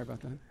 Yeah, sorry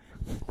about that.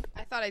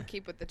 I thought I'd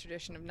keep with the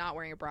tradition of not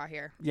wearing a bra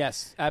here.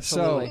 Yes,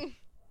 absolutely.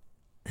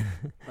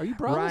 Are you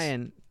braless?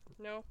 Ryan.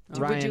 No. Oh. Would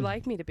you Ryan.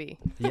 like me to be?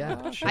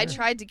 Yeah. Sure. I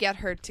tried to get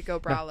her to go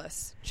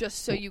braless,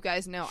 just so you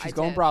guys know. She's I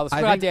going did. braless.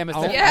 I God think damn it!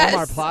 Yes.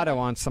 Omar Plata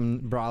wants some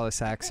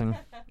braless action.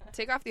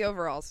 Take off the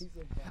overalls.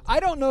 I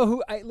don't know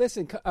who.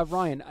 Listen,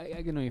 Ryan.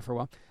 I know you for a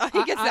while.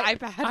 He gets the I-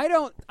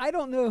 iPad. I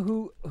don't know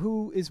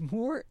who is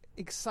more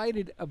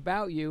excited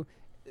about you.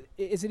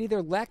 Is it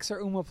either Lex or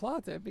Uma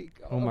Plata?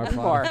 Omar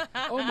Omar.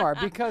 Omar,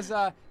 because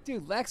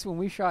dude, Lex, when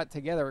we shot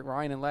together,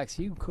 Ryan and Lex,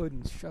 you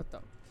couldn't shut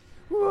them.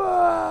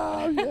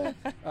 Whoa!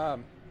 Yeah.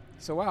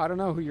 So wow, I don't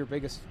know who your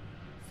biggest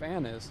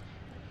fan is.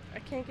 I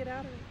can't get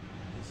out of it.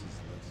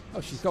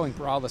 Oh, she's going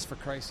braless for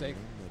Christ's sake.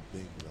 I'm not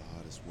being the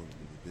hottest woman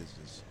in the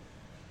business.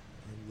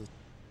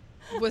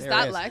 Was There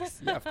that it is.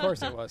 Lex? Yeah, of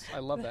course it was. I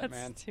love that, That's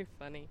man. too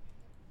funny.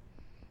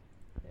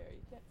 There,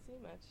 you can't see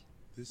much.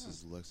 This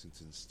is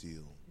Lexington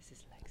Steele. This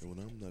is And when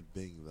I'm not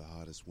banging the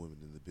hottest women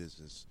in the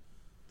business,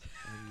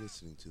 I'm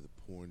listening to the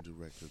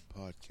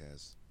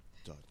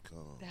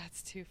PornDirectorPodcast.com.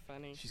 That's too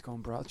funny. She's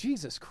going braless.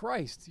 Jesus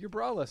Christ, you're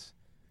braless.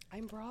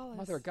 I'm braless.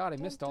 Mother of God, I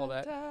missed all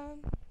that.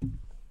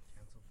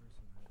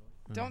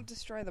 Don't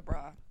destroy the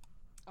bra.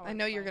 Oh, I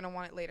know you're going to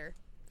want it later.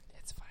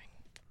 It's fine.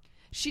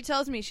 She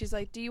tells me, she's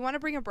like, do you want to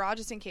bring a bra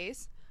just in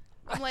case?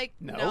 I'm like,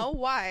 No. no,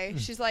 why?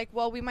 She's like,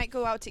 well, we might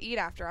go out to eat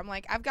after. I'm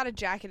like, I've got a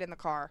jacket in the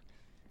car.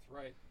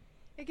 That's right.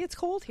 It gets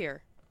cold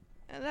here.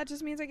 And that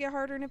just means I get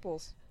harder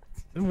nipples.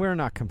 We're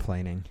not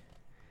complaining.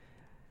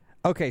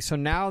 Okay, so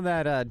now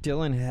that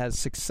Dylan has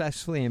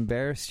successfully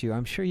embarrassed you,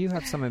 I'm sure you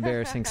have some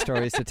embarrassing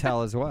stories to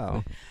tell as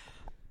well.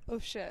 Oh,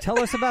 shit. Tell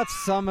us about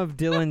some of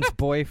Dylan's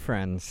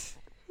boyfriends.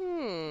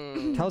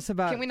 Tell us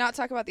about... Can we not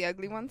talk about the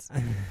ugly ones?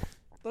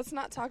 Let's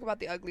not talk about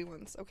the ugly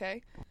ones,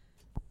 okay?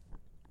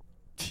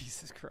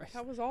 Jesus Christ.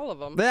 That was all of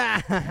them.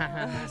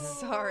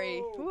 Sorry.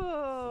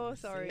 Whoa,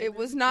 sorry. It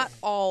was not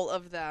all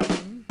of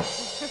them.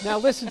 Now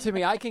listen to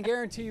me. I can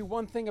guarantee you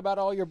one thing about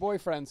all your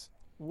boyfriends.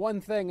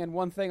 One thing and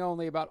one thing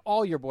only about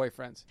all your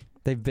boyfriends.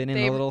 They've been in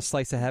a little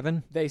slice of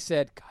heaven? They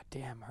said, God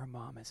damn, her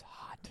mom is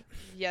hot.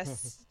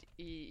 Yes.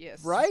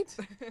 Yes. Right?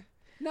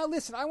 Now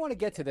listen, I want to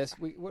get to this.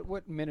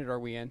 What minute are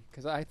we in?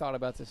 Because I thought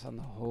about this on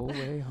the whole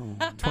way home.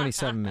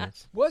 27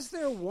 minutes. Was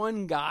there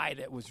one guy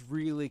that was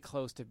really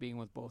close to being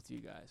with both of you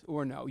guys?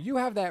 Or no? You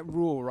have that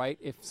rule, right?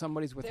 If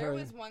somebody's with There her...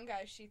 was one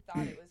guy, she thought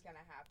it was going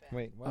to happen.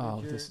 Wait, what Oh,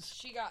 did your... this is...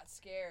 She got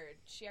scared.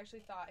 She actually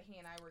thought he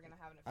and I were going to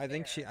have an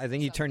affair. I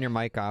think you turned your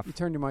mic off. You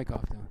turned your mic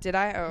off now. Did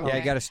I? Oh, Yeah, okay.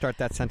 you got to start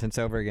that sentence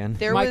over again.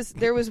 There Mike-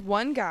 was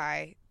one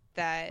guy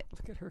that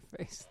Look at her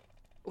face.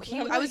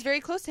 I was very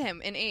close to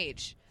him in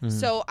age,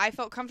 so I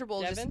felt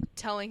comfortable just Devin?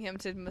 telling him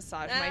to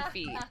massage my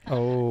feet.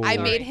 Oh. I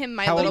made him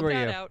my How little. old were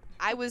you? Out.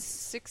 I was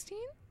 16,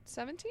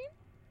 17,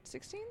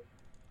 16,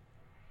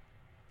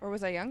 or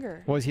was I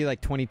younger? Was he like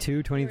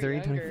 22, 23,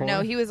 younger. 24?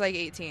 No, he was like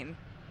 18.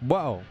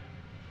 Whoa.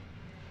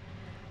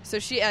 So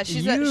she's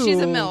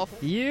a milf.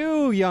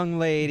 You, young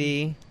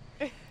lady.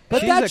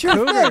 But She's that's a your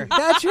cougar. thing.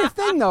 That's your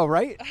thing, though,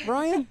 right,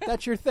 Brian?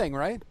 That's your thing,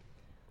 right?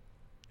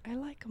 I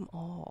like them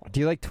all. Do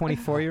you like Oh,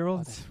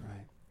 24-year-olds? that's right.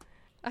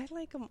 I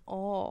like them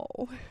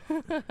all.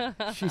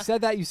 She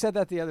said that. You said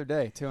that the other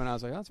day, too, and I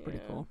was like, oh, that's pretty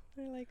Yeah, cool.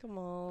 I like them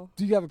all.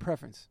 Do you have a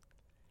preference?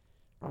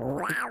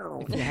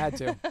 If you had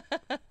to.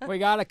 We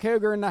got a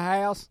cougar in the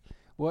house.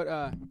 What,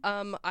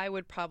 I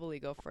would probably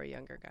go for a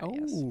younger guy.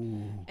 Yes.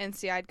 Oh, And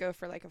see, I'd go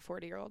for like a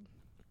 40-year-old.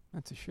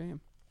 that's a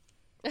shame.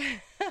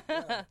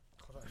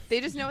 They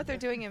just know what they're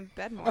doing in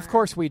bed more. Of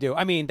course we do.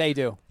 I mean, they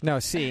do. No,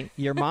 see,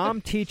 your mom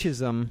teaches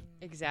them,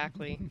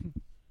 Exactly.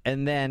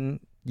 and then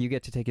you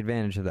get to take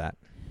advantage of that.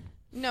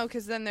 No,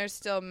 because then they're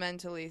still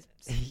mentally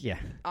Yeah.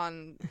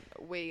 on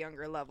a way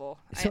younger level.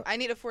 So- I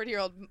need a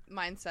 40-year-old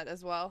mindset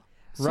as well.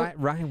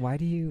 Ryan, why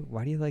do you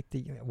like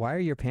why are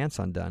your pants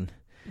undone?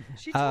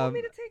 She told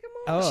me to take them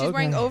off. Oh, She's okay.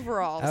 wearing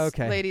overalls,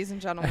 Okay. ladies and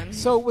gentlemen.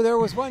 So there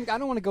was one. I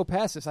don't want to go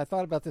past this. I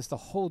thought about this the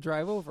whole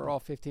drive over, all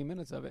 15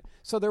 minutes of it.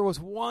 So there was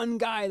one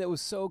guy that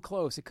was so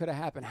close it could have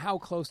happened. How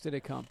close did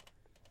it come?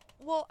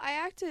 Well, I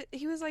acted.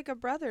 He was like a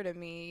brother to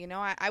me. You know,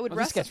 I would Well,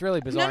 wrestle. this gets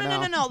really bizarre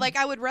now. No. Like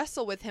I would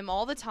wrestle with him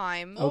all the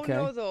time. Okay.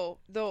 Oh no,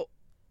 though.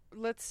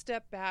 Let's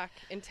step back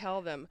and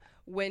tell them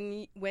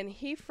when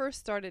he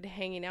first started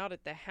hanging out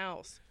at the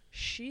house,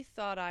 she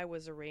thought I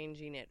was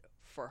arranging it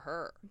for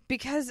her.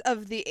 Because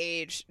of the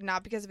age,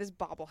 not because of his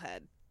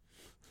bobblehead.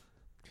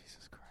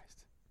 Jesus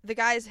Christ. the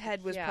guy's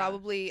head was Yeah.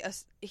 probably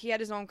he had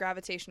his own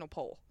gravitational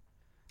pull,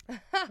 You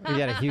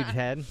got a huge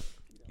head.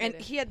 and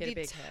He he had had a the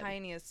big head.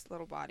 tiniest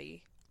little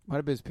body. What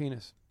about his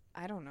penis?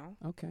 I don't know.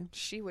 Okay.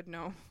 She would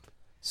know.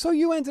 So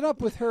you ended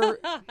up with her.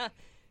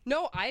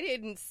 No, I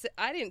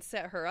didn't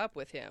set her up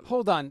with him.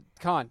 Hold on,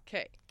 Con.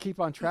 Okay. Keep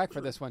on track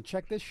for this one.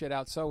 Check this shit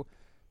out. So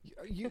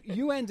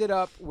you ended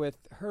up with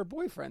her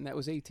boyfriend that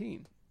was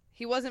 18.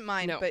 He wasn't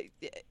mine, No. but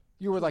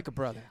You were like a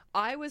brother.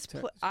 I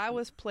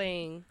was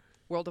playing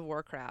World of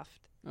Warcraft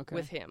Okay.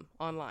 with him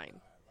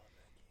online.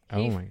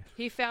 Oh my.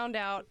 He found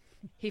out.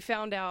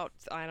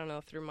 I don't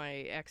know, through my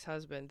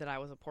ex-husband that I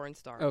was a porn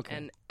star. Okay.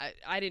 And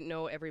I didn't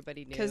know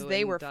everybody knew 'Cause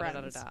they and were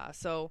da-da-da-da-da.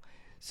 friends.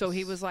 So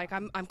he was like,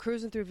 I'm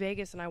cruising through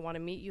Vegas and I want to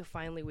meet you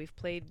finally. We've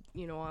played,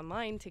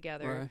 online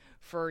together Right.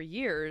 for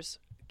years.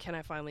 Can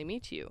I finally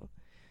meet you?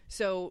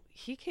 So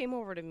he came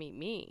over to meet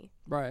me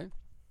Right.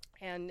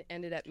 and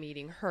ended up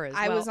meeting her as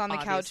I well. was on the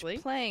obviously.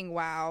 couch playing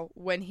WoW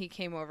when he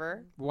came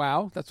over.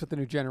 Wow. That's what the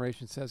new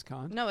generation says,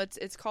 Con. No,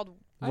 it's called.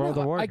 I World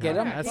know, of Warcraft. I get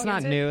it. That's Yeah, not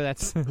is it? new.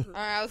 That's I was like,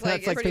 That's like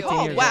it's pretty 15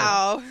 old. years Oh,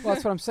 wow. Well,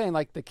 that's what I'm saying.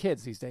 Like the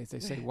kids these days, they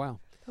say, wow.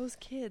 Those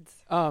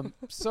kids.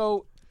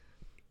 So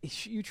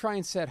you try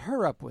and set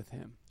her up with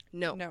him.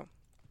 No.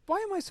 Why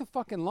am I so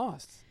fucking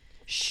lost?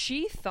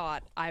 She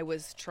thought I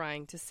was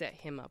trying to set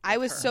him up. I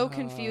with was her. so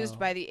confused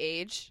by the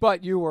age.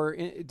 But you were.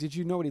 Did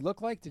you know what he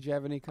looked like? Did you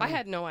have any? I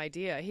had no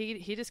idea.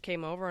 He just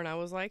came over and I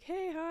was like,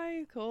 "Hey,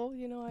 hi, cool."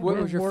 I What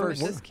work was your with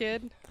first- this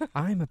kid?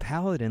 I'm a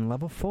paladin,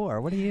 level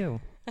 4. What are you?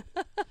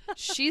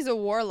 She's a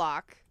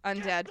warlock,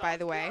 undead, by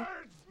the way.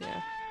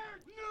 Yeah.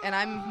 And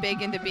I'm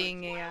big into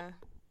being a.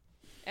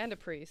 And a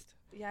priest.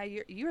 Yeah,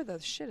 you're the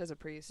shit as a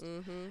priest.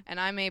 Mm-hmm. And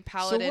I'm a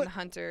paladin what-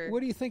 hunter.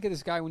 What do you think of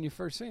this guy when you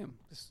first see him?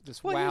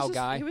 This Well, wow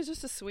guy. He was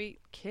just a sweet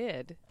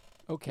kid.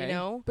 Okay. You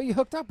know? But you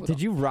hooked up with him.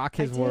 Did you rock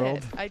his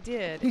world? I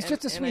did. He's and-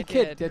 just a and sweet I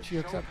kid did. that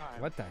you hooked up.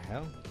 What the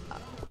hell?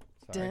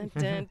 Dun,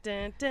 dun,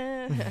 dun,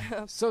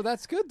 dun. So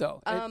that's good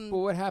though. Um, but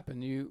what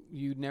happened? You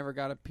never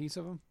got a piece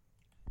of him,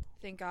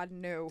 Thank God,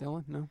 no.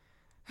 Dylan? No.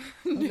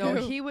 No,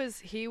 he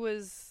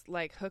was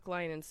like hook,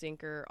 line, and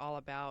sinker, all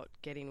about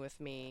getting with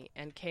me,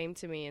 and came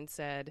to me and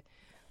said,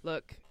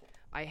 "Look,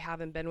 I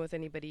haven't been with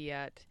anybody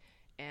yet,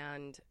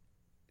 and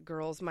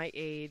girls my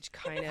age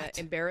kind of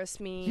embarrass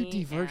me." You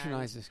de-virginized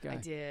and this guy. I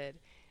did,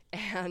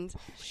 and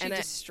She and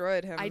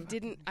destroyed him. I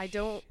didn't. I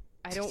don't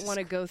want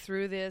to go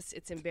through this.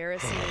 It's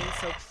embarrassing.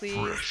 So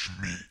please.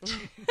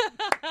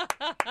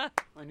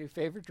 My new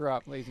favorite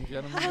drop, ladies and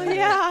gentlemen. Oh,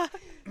 yeah.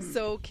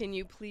 So can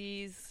you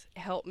please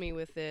help me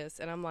with this?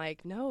 And I'm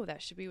like, no,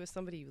 that should be with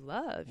somebody you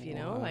love. You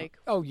know, Wow. like.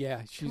 Oh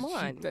yeah, Come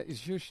on.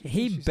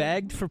 He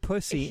begged for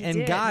pussy He and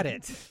did. got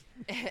it.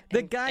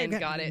 The guy and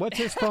got it. What's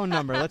his phone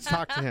number? Let's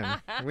talk to him.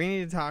 We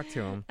need to talk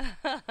to him.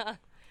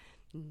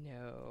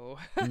 No.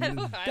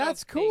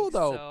 That's cool think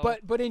though. so.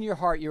 But in your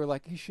heart, you were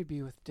like, he should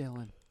be with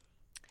Dylan.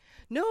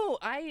 No,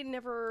 I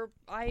never.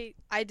 I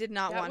did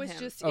not That want was him.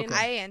 just Okay.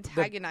 I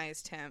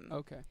antagonized him.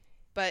 Okay.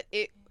 But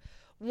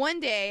one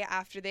day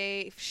after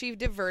she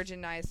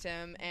de-virginized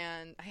him,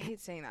 and I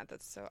hate saying that.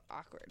 That's so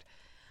awkward.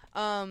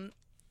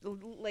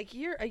 Like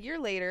a year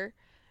later,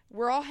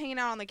 we're all hanging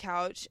out on the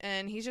couch,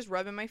 and he's just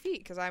rubbing my feet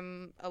because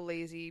I'm a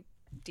lazy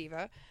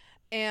diva,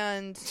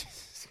 and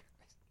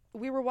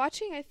we were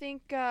watching, I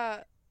think,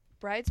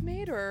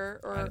 Bridesmaid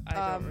or I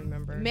don't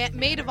remember.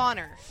 Maid of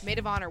Honor,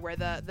 where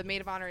the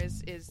Maid of Honor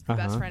is the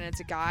best friend, and it's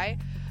a guy.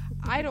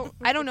 I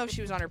don't know if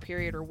she was on her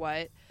period or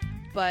what,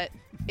 but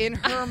in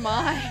her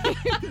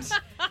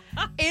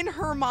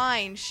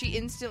mind, she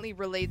instantly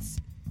relates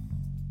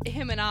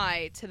him and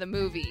I to the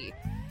movie.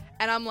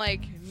 And I'm like,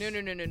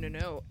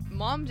 no.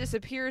 Mom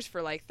disappears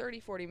for like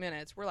 30-40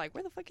 minutes. We're like,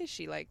 where the fuck is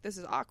she? Like, this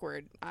is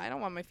awkward. I don't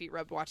want my feet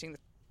rubbed watching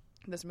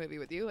this movie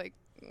with you. Like,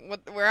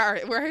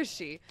 where is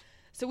she?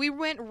 So we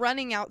went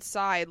running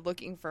outside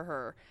looking for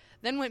her.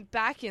 Then went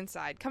back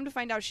inside. Come to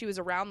find out she was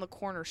around the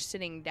corner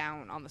sitting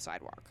down on the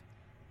sidewalk.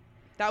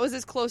 That was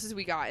as close as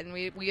we got, and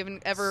we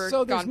haven't ever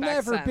So there's gone back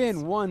never since.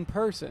 been one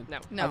person.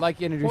 No. I'd like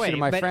to introduce you to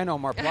my but- friend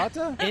Omar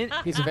Plata.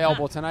 He's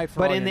available tonight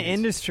for But all in your the needs.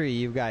 industry,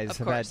 you guys Of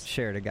have had course.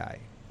 shared a guy.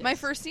 My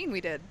first scene we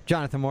did.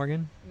 Jonathan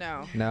Morgan?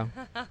 No. No.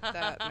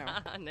 No.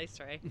 Nice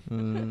try.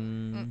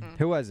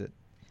 Who was it?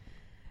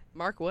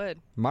 Mark Wood.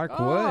 Mark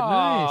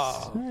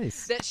Oh. Wood.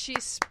 Nice. That she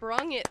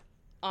sprung it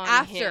on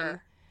After. him.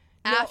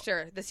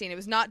 After the scene. It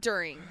was not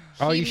during.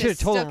 Oh, He you should have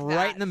told him mistook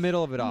right that. in the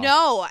middle of it all.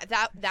 No,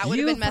 that would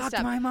You have been messed fucked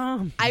up. my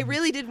mom. I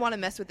really did want to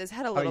mess with his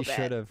head a Oh, little you bit.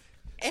 should have.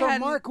 So And-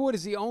 Mark Wood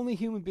is the only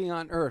human being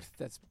on Earth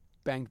that's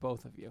banged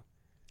both of you.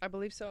 I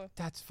believe so.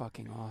 That's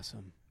fucking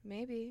awesome.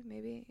 Maybe.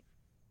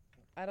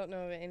 I don't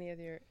know of any of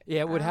your.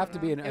 Yeah, it would I have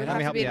don't to be an, know. it It would would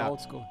have have to to be be an-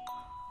 old school.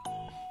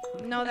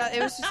 No,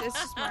 it's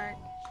just Mark.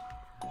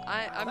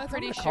 I'm I'm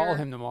pretty gonna sure. call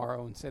him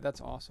tomorrow and say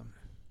that's awesome.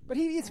 But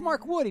it's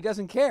Mark Wood. He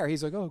doesn't care.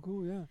 He's like, oh,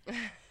 cool, yeah.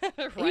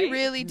 Right? He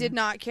really did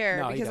not care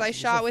No, he because I doesn't.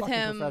 He's shot a with fucking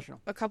him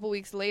professional. a couple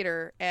weeks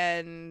later,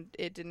 and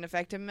it didn't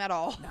affect him at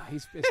all. No,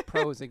 he's as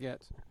pro as it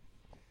gets.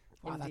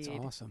 Wow, that's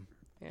Indeed. awesome.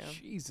 Yeah.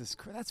 Jesus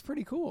Christ, that's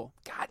pretty cool.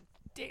 God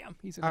damn,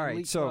 he's in All an right,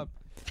 elite so club.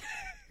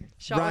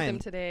 Shot with Ryan. him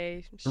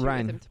today. Shoot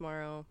Ryan. with him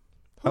tomorrow.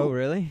 Oh,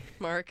 really?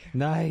 Mark.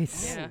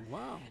 Nice. Yeah. Oh,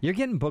 wow. You're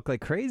getting booked like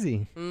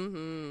crazy.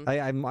 Mm-hmm.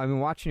 I've been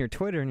watching your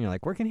Twitter, and you're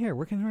like, working here,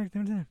 working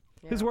there.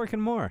 Who's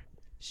working more?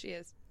 She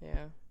is.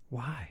 Yeah.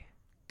 Why?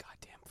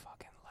 Goddamn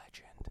fucking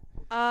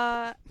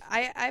legend.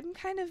 I'm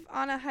kind of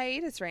on a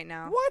hiatus right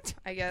now. What?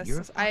 I guess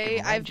You're a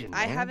fucking I legend,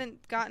 man.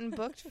 haven't gotten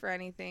booked for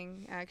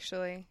anything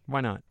actually.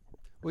 Why not?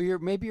 Well,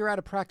 maybe you're out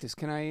of practice.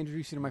 Can I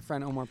introduce you to my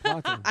friend Omar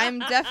Plata? I'm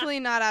definitely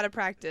not out of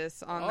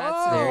practice on that.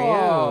 Oh, There you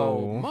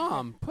go.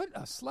 Mom, put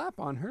a slap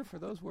on her for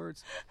those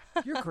words.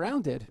 You're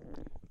grounded.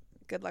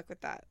 Good luck with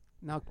that.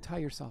 Now tie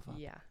yourself up.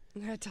 Yeah.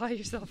 Tie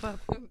yourself up.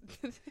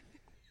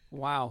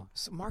 Wow.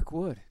 So Mark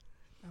Wood.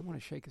 I want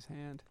to shake his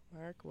hand.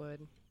 Mark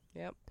Wood.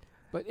 Yep.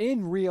 But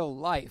in real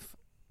life,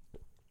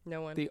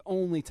 No one. the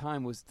only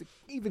time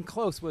even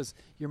close was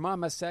your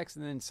mom has sex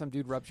and then some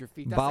dude rubs your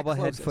feet. That's the Bobblehead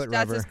closest. foot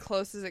That's rubber. as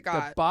close as it The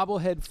got.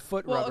 bobblehead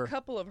foot well, rubber. a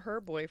couple of her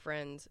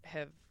boyfriends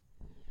have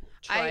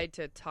tried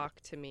to talk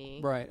to me.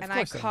 Right. of And I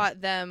course they have.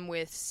 caught them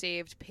with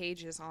saved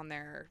pages on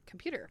their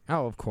computer.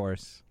 Oh, of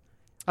course.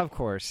 Of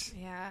course.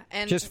 Yeah,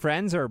 and Just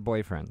friends or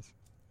boyfriends?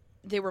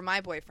 they were my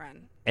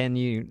boyfriend. And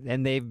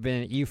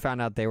you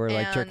found out they were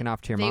like And jerking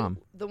off to your mom.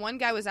 The one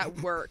guy was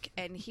at work,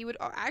 and he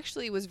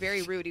was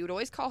very rude. He would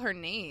always call her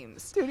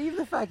names. Dude, even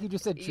the fact you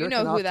just said jerking You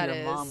know off who that to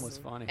your is. mom was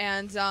funny.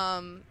 And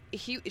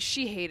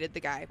she hated the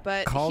guy,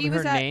 but Called he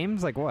was her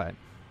names? Like what?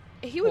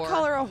 He would Whore.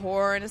 call her a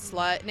whore and a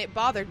slut, and it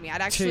bothered me. I'd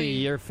To actually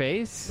your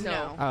face?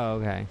 no Oh,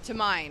 okay. to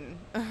mine.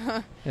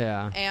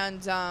 Yeah.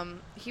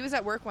 And he was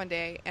at work one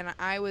day, and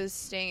I was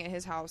staying at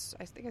his house.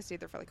 I think I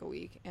stayed there for like a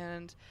week,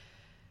 and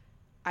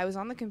I was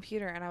on the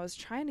computer, and I was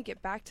trying to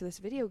get back to this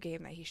video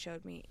game that he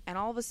showed me, and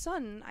all of a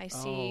sudden, I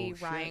see Oh,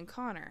 shit. Ryan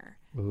Connor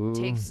Ooh.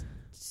 takes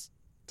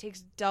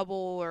double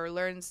or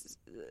learns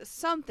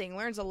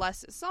a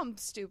lesson, some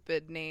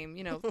stupid name,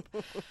 you know.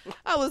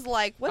 I was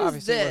like, "What is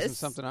Obviously, it this?" wasn't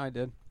something I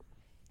did.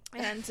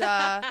 And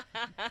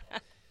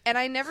and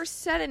I never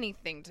said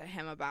anything to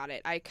him about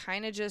it. I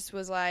kind of just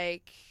was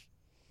like,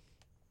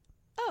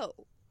 "Oh,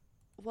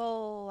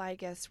 well, I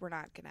guess we're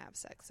not gonna have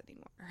sex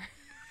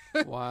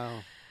anymore."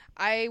 Wow.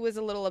 I was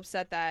a little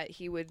upset that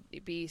he would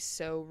be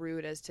so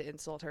rude as to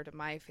insult her to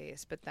my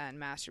face, but then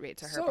masturbate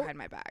to her So, behind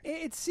my back.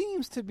 It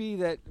seems to be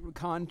that,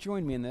 Con,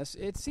 join me in this.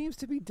 It seems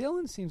to be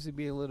Dylan seems to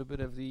be a little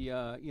bit of the,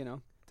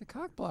 the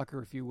cock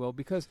blocker, if you will,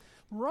 because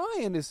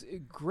Ryan is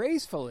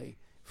gracefully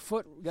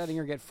letting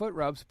her get foot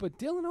rubs, but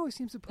Dylan always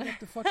seems to put up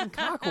the fucking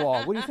cock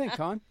wall. What do you think,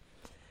 Con?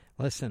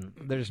 Listen,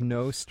 there's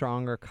no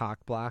stronger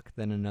cock block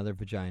than another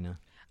vagina.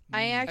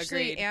 I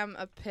actually Agreed. am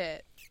a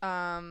pit.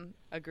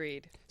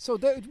 Agreed. So,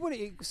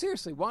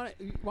 seriously, why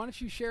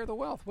don't you share the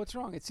wealth? What's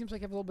wrong? It seems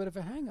like you have a little bit of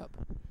a hang-up.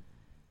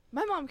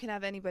 My mom can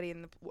have anybody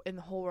in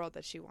the whole world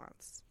that she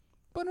wants.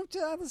 But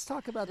let's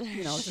talk about, it's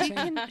the She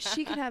same.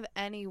 she can have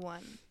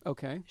anyone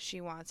Okay,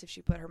 she wants if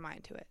she put her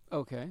mind to it.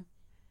 okay.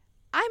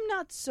 I'm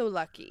not so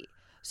lucky.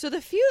 So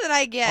the few that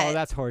I get, Oh,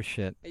 that's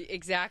horseshit.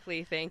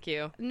 Exactly. Thank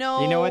you.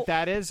 no, You know what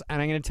that is?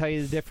 And I'm going to tell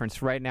you the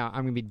difference right now.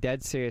 I'm going to be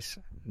dead serious.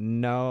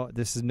 No,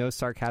 this is no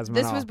sarcasm at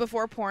This all. was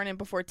before porn and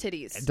before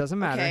titties. It doesn't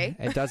matter. Okay?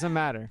 It doesn't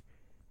matter.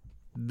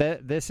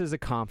 This is a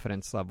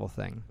confidence level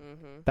thing.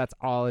 Mm-hmm. That's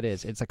all it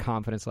is. It's a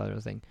confidence level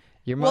thing.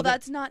 Your mother. Well,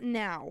 that's not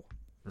now.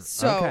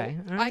 So Okay.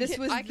 All right. this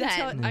was I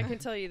then. can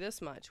tell you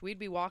this much. We'd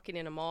be walking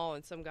in a mall,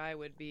 and some guy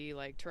would be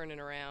like turning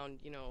around,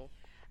 and doing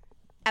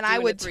I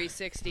would a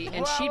 360,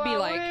 and she'd be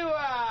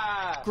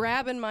like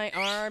grabbing my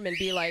arm and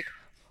be like,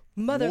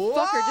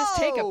 "Motherfucker, just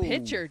take a Whoa!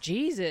 picture,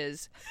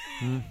 Jesus,"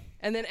 Hmm.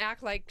 and then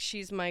act like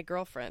she's my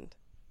girlfriend.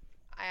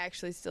 I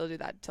actually still do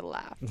that to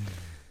laugh.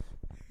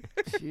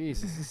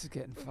 Jesus, this is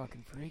getting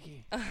fucking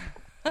freaky. I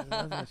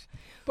love this.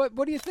 But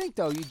what do you think,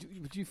 though?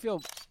 Would you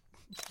feel...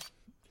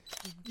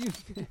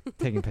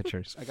 Taking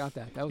pictures. I got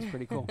that. That was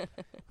pretty cool.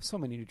 So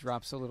many to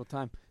drop so little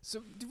time.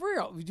 So, for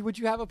real, would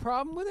you have a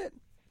problem with it?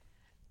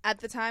 At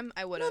the time,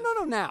 I would No, have.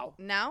 no, now.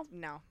 Now,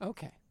 no.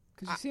 Okay.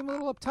 Because you seem a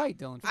little uptight,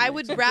 Dylan. I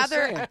would Just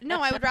rather saying.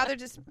 no. I would rather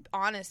just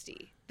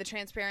honesty, the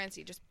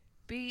transparency. Just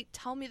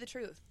tell me the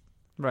truth.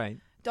 Right.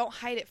 Don't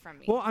hide it from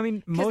me. Well, I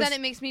mean, Because most. then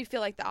it makes me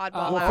feel like the oddball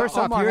well, well, out. first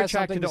off, Omar you're has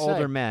something attracted to to say.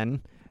 older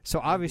men, so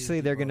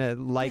obviously they're going to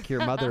like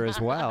your mother as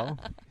well.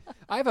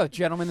 I have a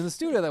gentleman in the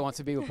studio that wants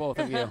to be with both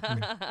of you.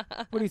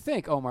 What do you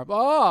think, Omar?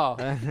 Oh,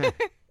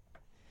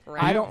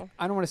 I don't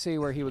want to say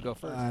where he would go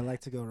first. I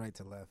like to go right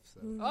to left. So.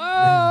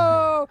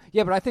 Oh,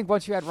 yeah, but I think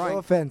once you had Ryan, No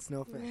offense.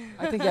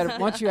 I think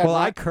once you had Well,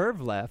 I Ryan,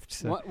 curve left.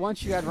 So.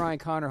 once you had Ryan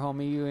Connor,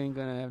 homie, you ain't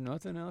gonna have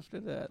nothing else to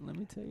that. Let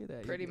me tell you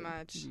that. Pretty You'd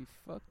much. be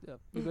fucked up.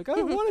 You'd be like, I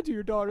don't want to do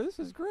your daughter. This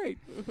is great.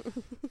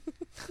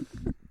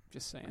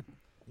 Just saying.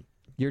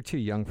 You're too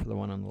young for the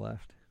one on the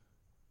left.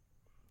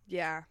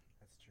 Yeah.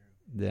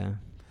 Yeah.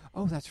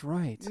 Oh, that's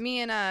right.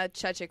 Me and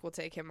Chechik will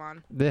take him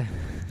on.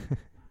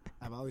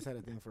 I've always had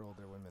a thing for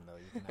older women, though.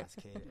 You can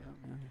ask Kate.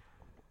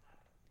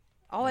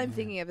 All I'm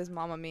thinking of is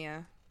Mamma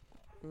Mia.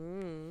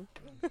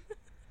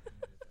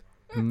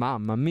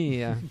 Mamma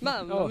mia.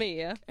 Mamma Oh.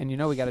 mia. And you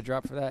know we got a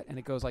drop for that, and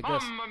it goes like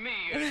this. Mamma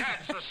mia,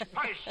 that's a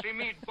spicy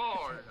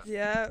meatball.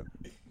 Yeah.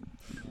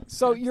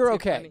 So you're too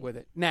okay funny. with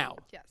it now?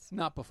 Yes.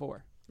 Not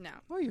before. No.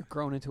 Well, you're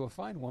grown into a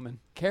fine woman.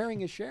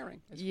 Caring is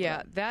sharing. That's Yeah,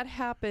 what that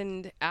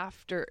happened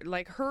after.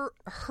 Like her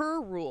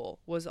rule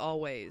was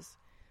always,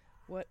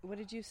 what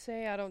did you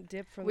say? I don't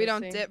dip from. We the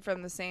don't same... dip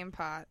from the same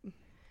pot.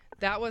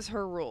 That was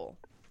her rule.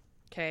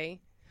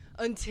 Okay,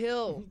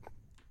 until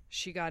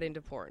she got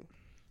into porn.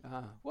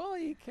 well,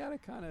 you kind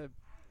of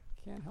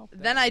can't help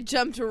that. Then I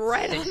jumped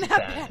right on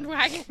that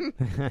bandwagon.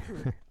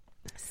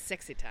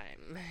 Sexy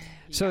time.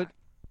 So,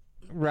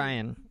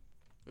 Ryan,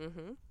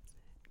 Mm-hmm.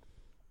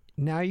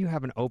 now you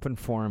have an open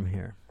forum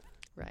here.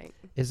 Right.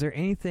 Is there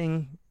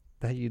anything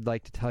that you'd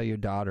like to tell your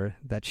daughter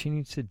that she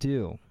needs to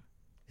do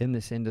in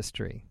this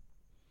industry?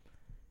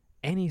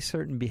 Any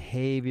certain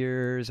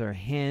behaviors or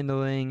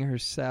handling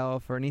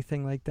herself or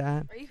anything like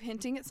that? Are you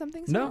hinting at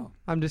something? No,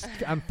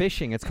 I'm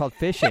fishing. It's called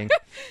fishing.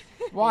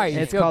 Why? You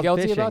It's feel called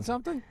guilty fishing. about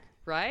something?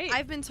 Right.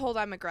 I've been told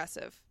I'm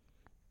aggressive.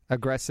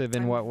 Aggressive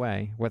in what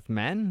way? With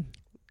men?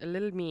 A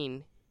little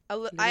mean. A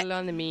little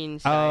on the mean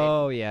side.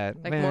 Oh, yeah.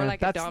 Like Well, more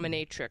like a that's-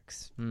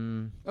 dominatrix.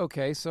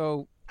 Okay,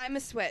 so I'm a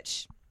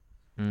switch,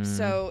 Mm.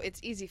 so it's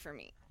easy for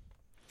me.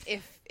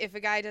 If a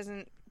guy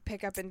doesn't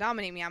pick up and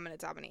dominate me, I'm going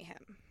to dominate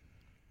him.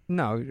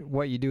 No,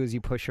 what you do is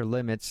you push your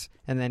limits,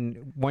 and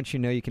then once you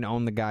know you can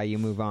own the guy, you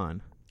move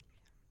on.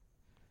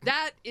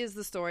 That is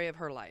the story of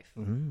her life.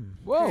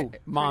 Whoa,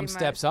 Mom Pretty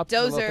steps much. up.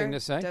 Little Dozer. thing to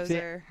say.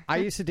 Dozer. I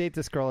used to date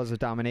this girl as a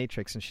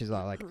dominatrix, and she's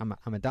all like,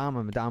 I'm a dom,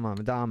 I'm a dom, I'm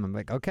a dom. I'm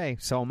like, okay,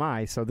 so am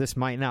I, so this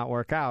might not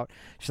work out.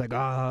 She's like,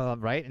 oh,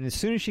 right? And as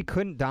soon as she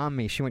couldn't dom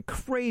me, she went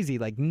crazy,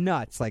 like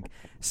nuts, like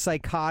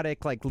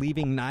psychotic, like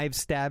leaving knives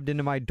stabbed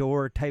into my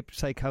door type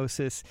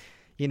psychosis.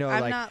 You know,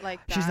 I'm like, not like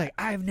she's that. like,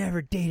 I've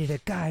never dated a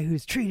guy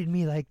who's treated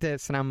me like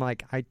this. And I'm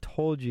like, I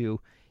told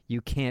you,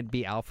 you can't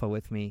be alpha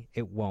with me.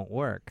 It won't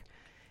work.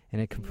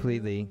 And it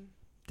completely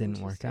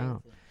didn't work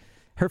out.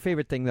 Her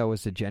favorite thing, though,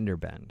 was the gender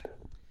bend.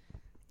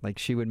 Like,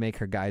 she would make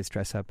her guys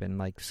dress up in,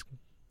 like,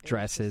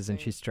 dresses, and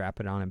she'd strap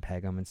it on and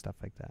peg them and stuff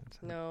like that.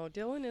 So. No,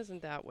 Dylan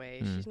isn't that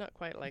way. She's not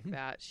quite like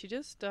that. She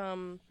just,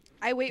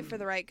 I wait for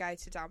the right guy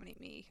to dominate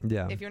me.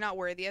 Yeah. If you're not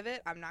worthy of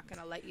it, I'm not going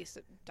to let you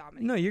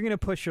dominate. No, you're going to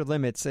push your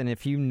limits, and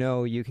if you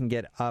know you can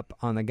get up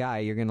on the guy,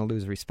 you're going to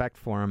lose respect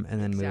for him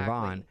and then move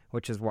on,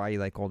 which is why you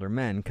like older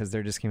men, because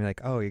they're just going to be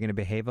like, oh, you're going to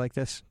behave like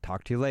this?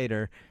 Talk to you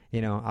later.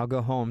 You know, I'll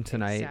go home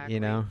tonight, you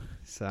know?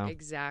 So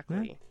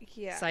Exactly.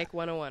 Yeah. Psych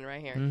 101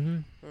 right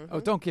here. Oh,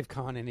 don't give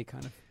Con any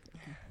kind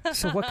of.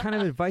 So what kind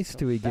of advice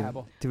do we give?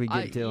 babble. Do we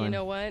give Dylan? You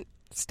know what?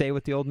 Stay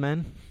with the old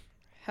men.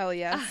 Hell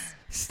yes.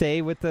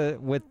 Stay with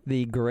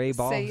the gray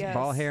ball Say yes.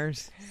 ball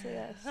hairs. Say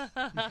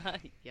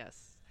yes.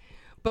 Yes.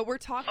 But we're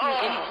talking.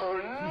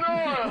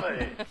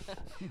 gnarly!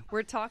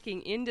 We're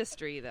talking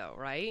industry, though,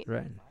 right?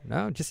 Right.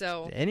 No, just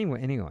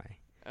anyway.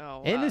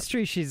 Oh,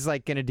 Industry, she's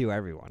like gonna do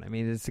everyone. I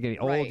mean, it's gonna be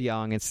old, Right.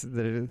 young. It's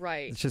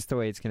Right. It's just the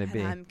way it's gonna And be.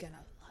 I'm going to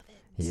love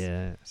it.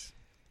 Yes.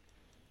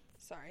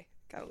 Sorry.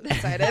 Got a little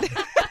excited.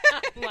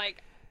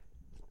 like.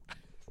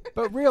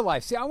 But real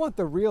life. See, I want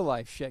the real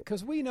life shit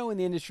because we know in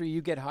the industry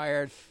you get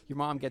hired, your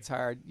mom gets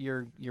hired,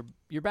 you're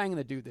banging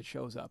the dude that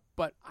shows up.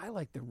 But I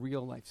like the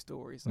real life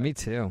stories. Like, Me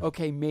too.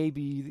 Okay,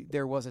 maybe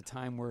there was a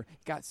time where it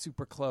got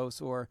super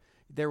close, or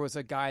there was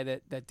a guy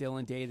that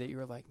Dylan dated that you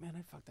were like, man,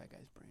 I fucked that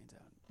guy's brains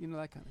out. You know,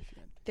 that kind of shit.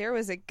 There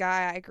was a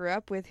guy I grew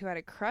up with who had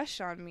a crush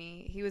on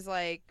me. He was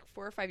like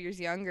 4 or 5 years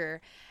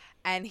younger,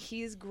 and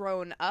he's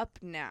grown up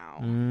now.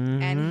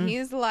 And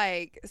he's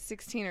like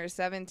 16 or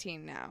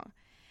 17 now.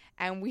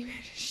 And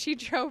she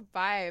drove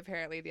by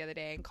apparently the other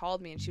day and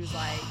called me, and she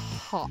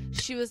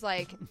was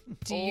like,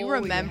 do you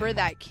remember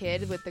that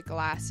kid with the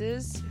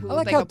glasses who I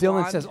like looked how like a Dylan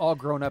blonde? says all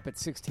grown up at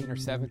 16 or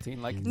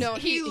 17. Like, No,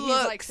 he's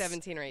looks like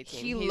 17 or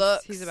 18.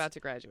 He's about to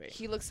graduate.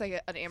 He looks like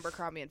an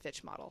Abercrombie and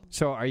Fitch model.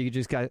 So are you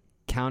just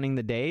counting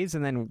the days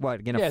and then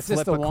what? Gonna Yeah, is this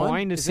flip the a one?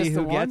 coin to Is see this the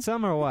who one? gets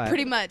them or what?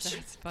 Pretty much.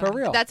 for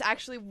real. That's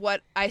actually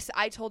what I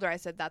told her. I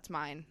said, that's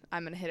mine.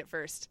 I'm going to hit it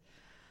first.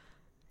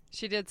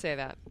 She did say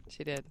that.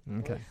 She did.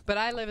 Okay. But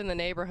I live in the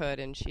neighborhood,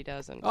 and she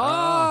doesn't.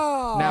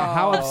 Oh. Now,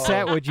 how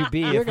upset would you be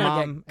You're if gonna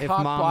mom get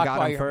cock got blocked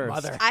by him your first?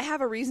 mother. I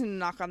have a reason to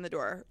knock on the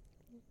door.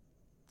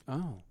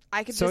 Oh.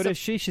 I could So just does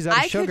she. She's out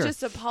of I sugar. could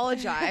just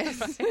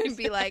apologize and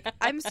be like,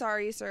 I'm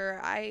sorry, sir.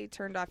 I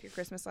turned off your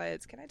Christmas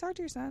lights. Can I talk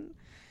to your son?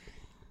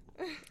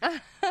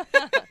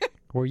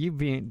 Were you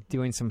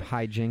doing some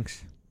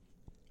hijinks?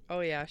 Oh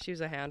yeah, she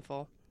was a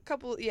handful.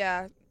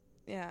 Yeah,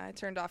 I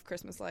turned off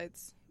Christmas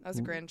lights. I was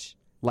a Grinch.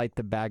 Light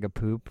the bag of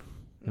poop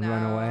and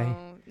run away?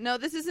 No,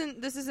 this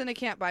isn't a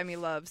Can't Buy Me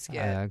Love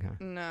skit. Okay.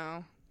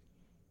 No.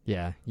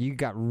 Yeah, you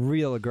got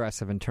real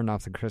aggressive and turned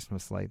off the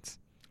Christmas lights.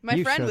 My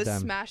You friend showed was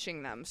them.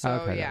 smashing them, so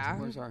Okay, yeah.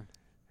 Where's our?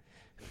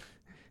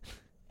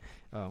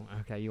 Oh,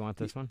 okay. You want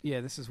this one?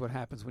 Yeah, this is what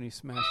happens when you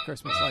smash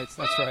Christmas lights.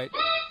 That's right.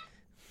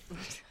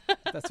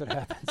 That's what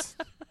happens.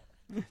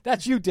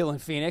 That's you,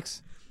 Dylan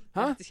Phoenix.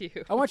 Huh? That's you.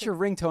 I want your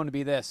ringtone to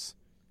be this.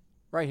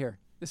 Right here.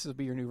 This will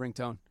be your new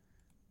ringtone.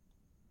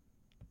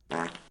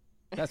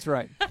 That's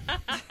right.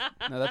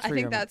 No, that's I for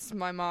think your that's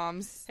my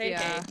mom's. Hey,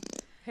 yeah.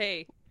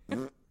 hey.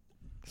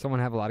 Someone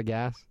have a lot of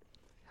gas?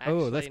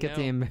 let's get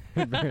the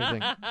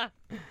embarrassing.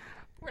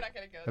 We're not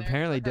going to go there.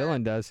 Apparently For her.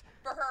 Dylan does.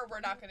 For her,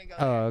 we're not going to go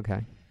Oh, there.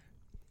 okay.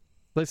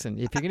 Listen,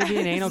 if you're going to be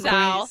an anal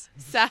Sal, queen...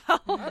 Sal.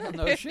 I don't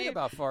know shit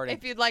about farting.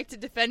 If you'd like to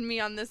defend me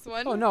on this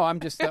one. Oh, no,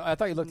 I'm just... I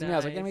thought you looked at me. I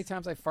was like, how many Nice.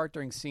 times I fart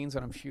during scenes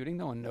when I'm shooting?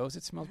 No one knows.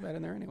 It smells bad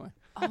in there anyway.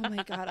 Oh,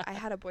 my God. I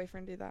had a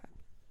boyfriend do that.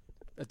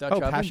 A Dutch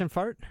oven? passion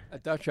fart? A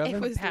Dutch oven? It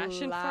was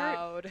Passion fart?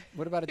 loud.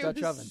 What about a It Dutch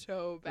was oven?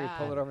 so Where you bad.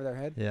 pull it over their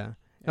head? Yeah.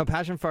 No,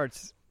 passion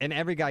farts, and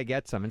every guy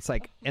gets them. It's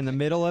like, in the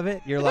middle of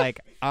it, you're like,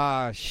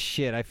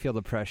 shit, I feel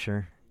the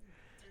pressure.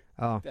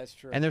 Oh. That's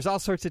true. And there's all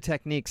sorts of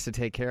techniques to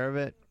take care of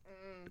it,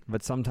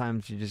 but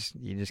sometimes you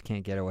just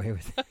can't get away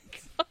with it.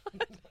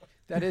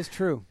 That is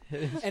true.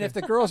 And if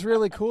the girl's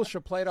really cool,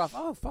 she'll play it off.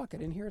 Oh, fuck, I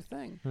didn't hear a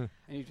thing. And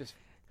you just...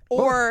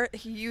 Or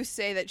you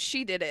say that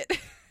she did it.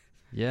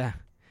 Yeah.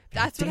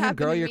 That's Damn, what happened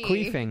girl, to you're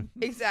me. queefing.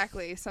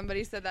 Exactly.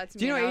 Somebody said that to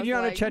Do me. you know and I was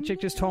Adriana like, Chechik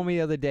just told me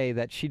the other day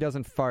that she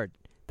doesn't fart,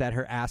 that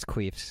her ass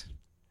queefs.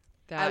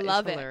 That I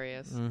love is it.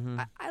 hilarious. Mm-hmm.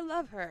 I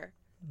love her.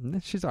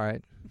 She's all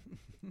right.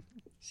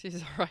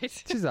 She's all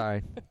right. She's all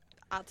right.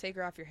 I'll take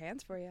her off your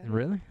hands for you.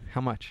 Really?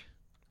 How much?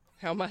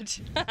 How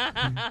much?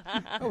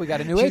 Oh, we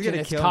got a new She's agent. gonna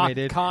It's kill me,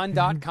 dude.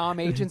 con.com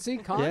agency.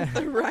 Con. Yeah.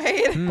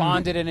 Right?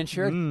 Bonded and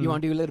insured. You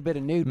want to do a little bit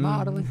of nude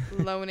modeling?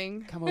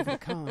 Loaning. Come over to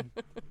Con.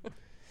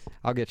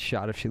 I'll get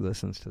shot if she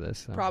listens to this.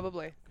 So.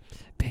 Probably.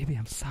 Baby,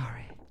 I'm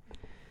sorry.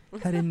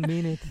 I didn't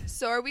mean it.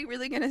 So are we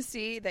really going to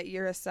see that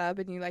you're a sub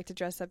and you like to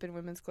dress up in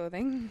women's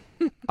clothing?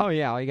 Oh,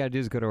 yeah. All you got to do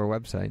is go to our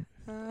website.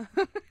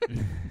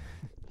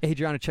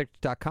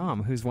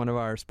 AdrianaCheck.com, who's one of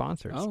our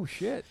sponsors. Oh,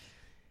 shit.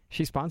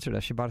 She sponsored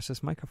us. She bought us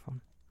this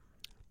microphone.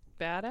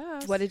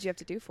 Badass. What did you have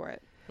to do for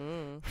it?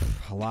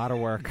 A lot of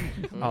work.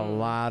 A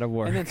lot of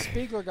work. And then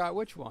Spiegler got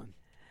which one?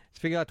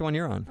 Spiegler got the one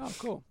you're on. Oh,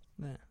 cool.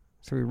 Yeah.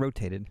 So we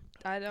rotated.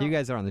 I don't. You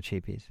guys are on the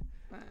cheapies.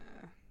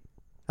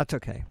 That's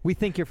okay. We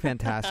think you're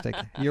fantastic.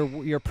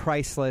 You're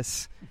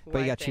priceless, but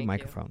you got cheap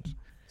microphones.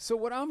 So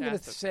what I'm going to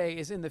That's say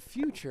is in the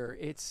future,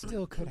 it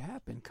still could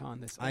happen, Con.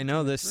 This I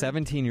know this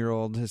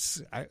 17-year-old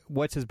is.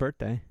 What's his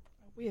birthday?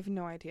 We have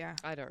no idea.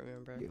 I don't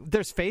remember.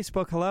 There's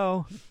Facebook.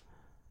 Hello.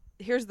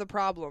 Here's the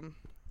problem.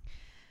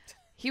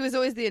 He was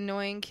always the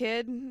annoying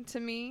kid to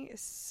me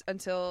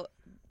until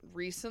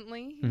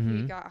recently. He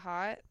Mhm. got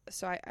hot,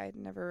 so I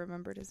never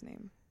remembered his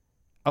name.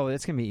 Oh,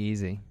 that's gonna be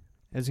easy.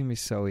 It's gonna be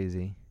so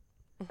easy.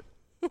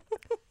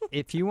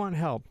 If you want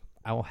help,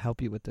 I will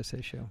help you with this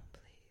issue.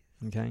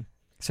 Please. Okay.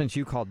 Since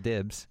you called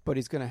dibs. But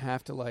he's going to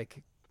have to,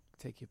 like,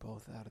 take you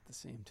both out at the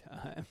same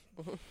time.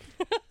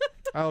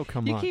 Oh,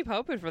 come You on. keep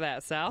hoping for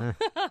that, Sal. Worry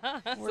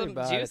Some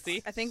about it.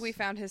 juicy. I think we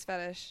found his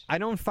fetish. I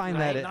don't find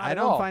Right, that. not I at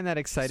don't all. find that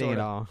exciting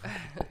Sorta. at all.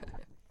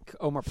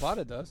 Omar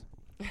Plata does.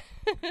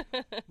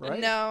 Right?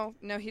 No,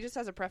 he just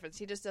has a preference.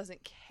 He just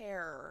doesn't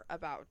care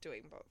about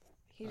doing both.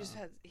 He just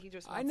has. He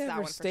just. Wants I that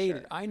never one for stated.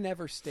 sure. I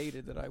never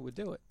stated that I would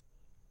do it.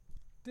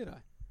 Did I?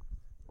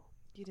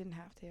 You didn't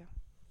have to.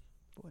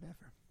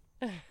 Whatever.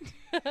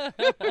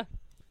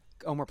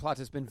 Omar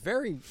Plata's been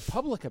very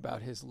public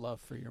about his love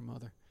for your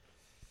mother.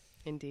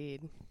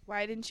 Indeed.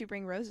 Why didn't you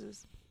bring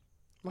roses?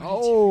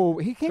 Oh,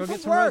 he came Go from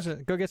get some work.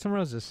 roses. Go get some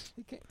roses.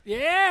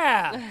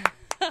 Yeah,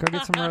 Go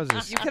get some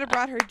roses. You could have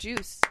brought her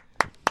juice.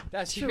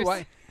 that's true.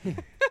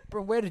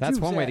 Bro, where did That's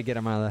you one way at? to get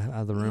him out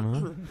of the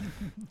room,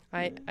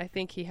 huh? I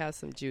think he has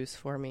some juice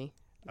for me.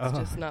 It's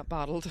Oh. just not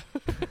bottled.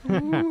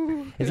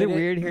 Is it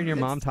weird hearing your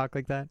mom talk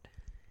like that?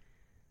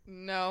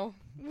 No,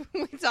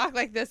 we talk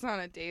like this on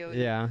a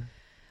daily. Yeah.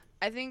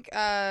 I think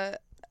I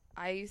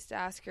used to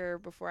ask her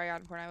before I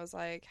got in porn. I was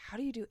like, "How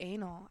do you do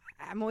anal?"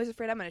 I'm always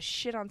afraid I'm gonna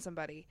shit on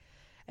somebody,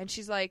 and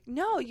she's like,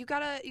 "No, you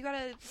gotta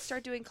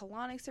start doing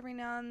colonics every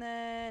now and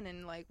then."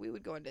 And like we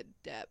would go into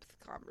depth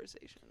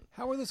conversation.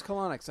 How are those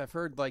colonics? I've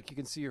heard like you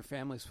can see your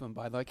family swim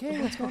by, like,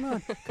 hey, what's going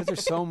on? Because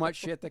there's so much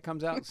shit that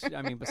comes out.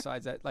 I mean,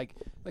 besides that, like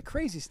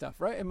crazy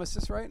stuff, right? Am I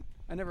this right?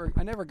 I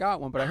never got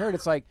one, but I heard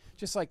it's like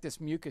just like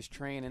this mucus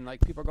train, and like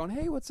people are going,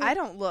 hey, what's up? I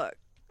don't look,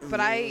 but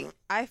I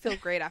feel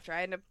great after.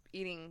 I end up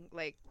eating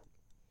like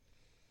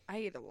I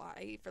eat a lot.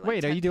 I eat for like Wait,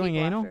 are 10 you doing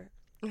people anal?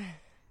 after.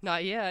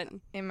 Not yet.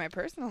 In my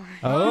personal life.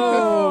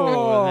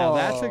 Oh, now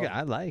that's a good.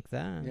 I like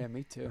that. Yeah,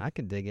 me too. I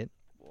can dig it.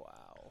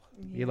 Wow.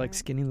 You like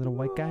skinny little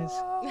white guys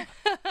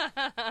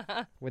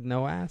with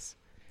no ass?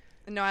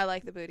 No, I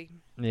like the booty.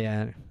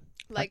 Yeah.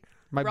 Like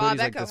My Rob booty's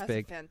like Echo this has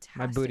big. fantastic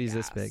My booty's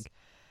this ass. big.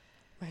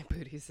 My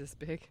booty's this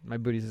big. My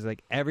booty's is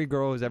like every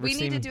girl who's ever We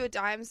seen need to do a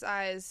dime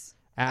size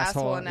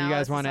asshole. You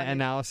guys want an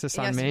analysis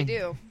analysis on me? Yes, we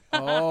do.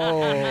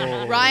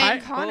 Oh.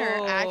 Ryan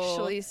Connor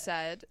actually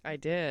said I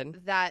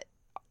did. that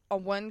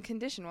on one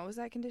condition. What was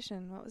that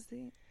condition? What was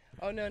the?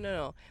 Oh,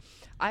 no.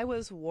 I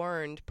was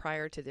warned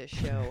prior to this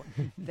show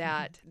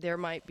that there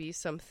might be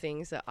some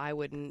things that I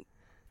wouldn't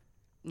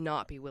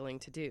not be willing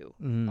to do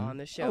on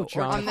the show. Oh, or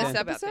Jonathan. to On this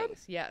talk about episode?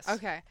 things. Yes.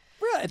 Okay.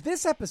 Really?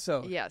 This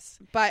episode? Yes.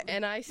 But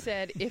And I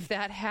said, if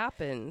that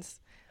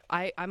happens,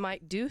 I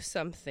might do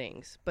some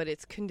things, but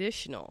it's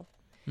conditional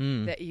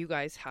that you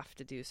guys have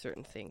to do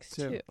certain things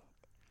too.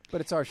 But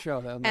it's our show.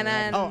 And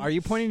then Oh, are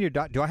you pointing to your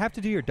daughter? Do I have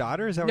to do your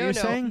daughter? Is that what No, you're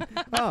no. saying?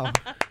 Oh.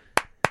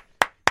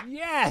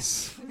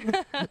 Yes.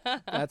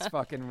 That's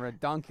fucking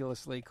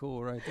redonkulously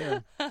cool right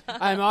there.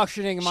 I'm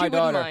auctioning my She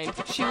daughter. wouldn't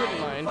mind. She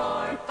wouldn't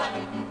mind.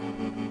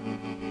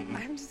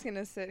 I'm just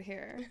gonna sit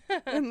here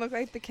and look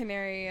like the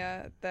canary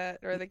or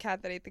the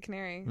cat that ate the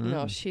canary.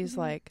 No, she's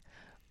like,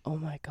 oh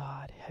my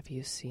God, have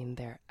you seen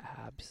their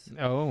abs?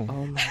 Oh.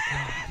 Oh my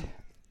God.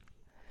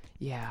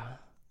 Yeah,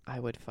 I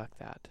would fuck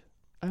that.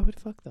 I would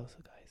fuck those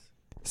guys.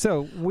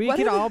 So we What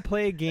could are the- all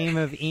play a game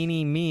of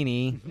eeny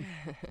meeny,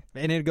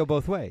 and it'd go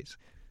both ways.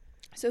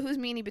 So who's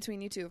meanie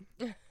between you two?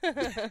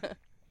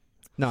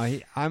 No,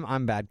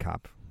 I'm bad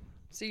cop.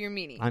 So you're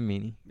meanie. I'm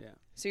meanie. Yeah.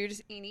 So you're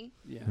just eenie.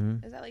 Yeah.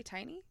 Mhm. Is that like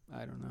tiny? I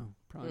don't know.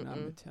 Probably not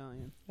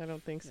Italian. I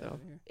don't think so.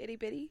 Itty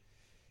bitty.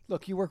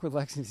 Look, you work with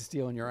Lexington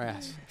Steel in your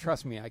ass.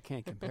 Trust me, I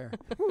can't compare.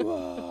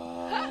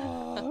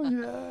 Whoa,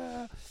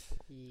 yeah.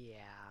 Yeah.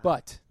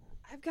 But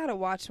I've got to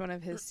watch one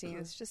of his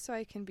scenes just so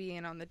I can be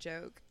in on the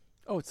joke.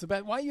 it's the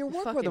best. Why you work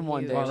with Fucking him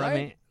one huge. day, Well,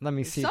 right? let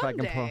me see if I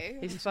can pull. Someday.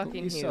 He's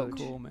fucking He's huge. so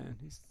cool, man.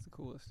 He's the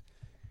coolest.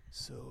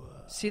 So.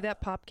 See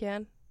that pop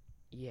can?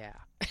 Yeah.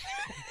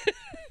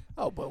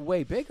 Oh, but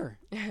way bigger.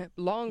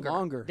 Longer.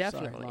 Longer. Sorry,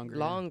 Definitely. longer,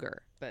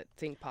 Longer, yeah. but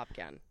think pop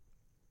can.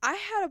 I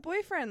had a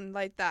boyfriend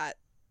like that.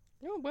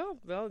 Oh, well,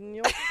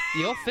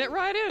 you'll fit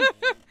right in.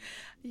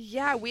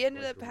 Yeah, we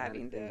ended up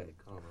having to.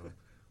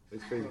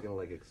 It's crazy, gonna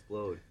like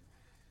explode.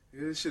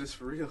 Yeah, this shit is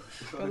for real.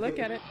 Go look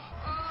at it.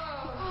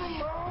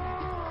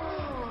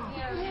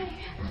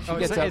 Oh,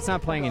 it's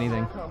not playing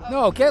anything.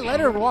 No, let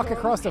her walk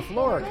across the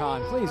floor,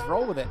 Con. Please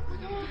roll with it.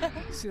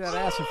 See that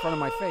ass in front of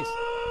my face.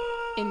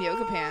 In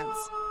yoga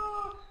pants.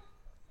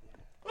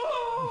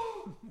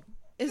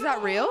 Is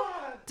that real?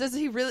 Does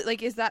he really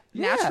like? Is that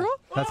Yeah. natural?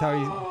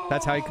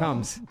 That's how he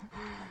comes.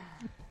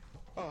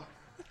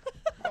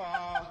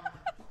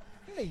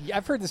 Hey,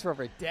 I've heard this for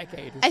over a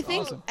decade. It's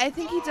awesome. I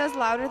think he does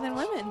louder than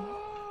women.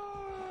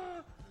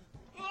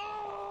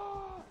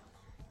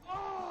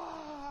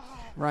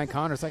 Ryan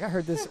Connor's like, I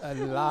heard this a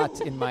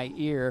lot in my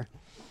ear.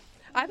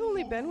 I've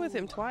only been with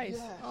him twice.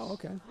 Oh,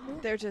 okay.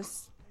 They're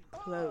just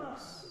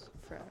close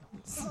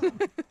friends.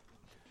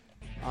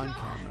 On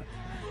camera.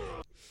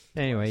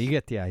 Anyway, you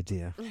get the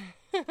idea.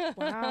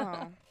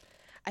 Wow.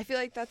 I feel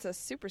like that's a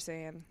Super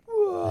Saiyan.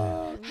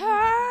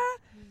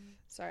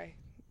 Sorry.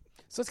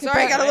 So let's get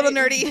Sorry, I back, got a little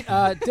nerdy.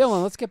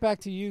 Dylan, let's get back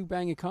to you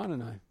banging Con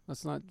and I.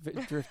 Let's not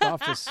drift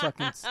off this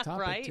fucking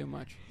topic Right? too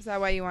much. Is that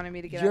why you wanted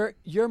me to get up?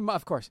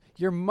 Of course,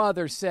 your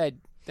mother said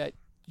that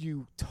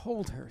you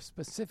told her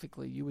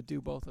specifically you would do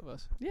both of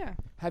us. Yeah.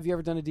 Have you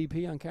ever done a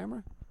DP on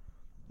camera?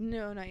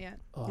 No, not yet.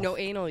 No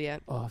anal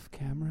yet. Off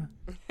camera?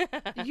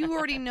 You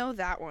already know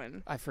that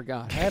one. I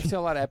forgot. I have to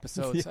a lot of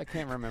episodes. I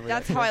can't remember.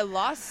 That's that. how I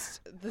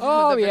lost the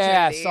Oh, the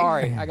yeah. virginity.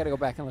 Sorry. I got to go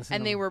back and listen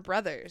And to they them. were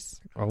brothers.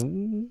 Oh.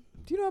 Do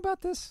you know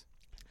about this?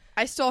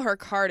 I stole her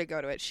car to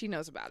go to it. She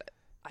knows about it.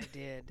 I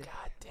did. God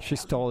damn. She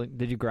stole it.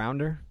 Did you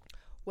ground her?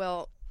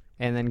 Well,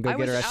 And then go I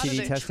get her was out of STD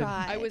the tested?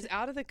 I was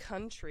out of the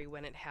country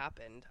when it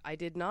happened. I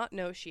did not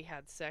know she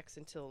had sex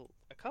until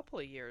a couple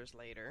of years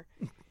later.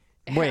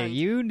 Wait, And-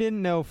 you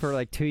didn't know for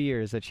like 2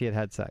 years that she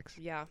had sex?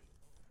 Yeah.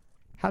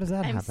 How does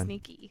that I'm happen?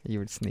 sneaky. You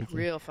were sneaky.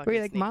 Real Were fucking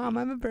you like, sneaky. Mom,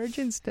 I'm a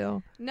virgin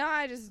still? No,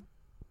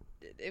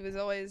 it was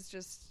always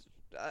just,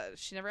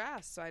 she never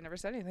asked, so I never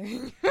said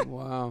anything.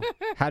 Wow.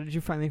 How did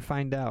you finally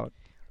find out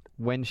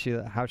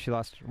how she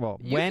lost? Well,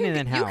 You when can and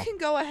then g- how? You can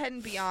go ahead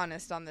and be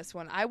honest on this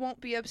one. I won't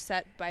be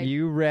upset by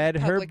You read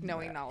her. public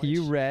knowing knowledge.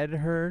 You read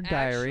her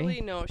diary.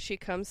 Actually, no. She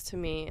comes to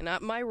me, and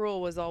my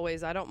rule was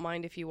always, I don't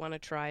mind if you want to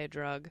try a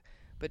drug,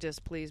 but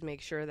just please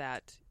make sure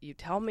that you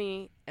tell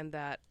me and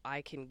that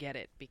I can get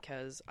it,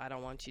 because I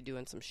don't want you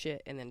doing some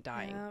shit and then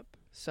dying. Yep.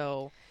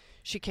 So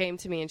she came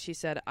to me and she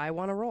said, I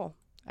want to roll.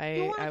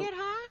 You want to get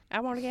high? I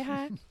want to get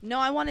high. No,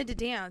 I wanted to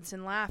dance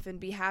and laugh and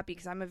be happy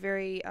because I'm a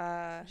very,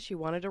 She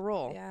wanted to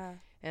roll. yeah.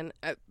 And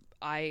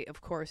I,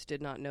 of course,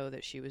 did not know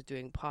that she was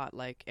doing pot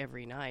like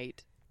every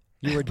night.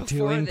 You were Before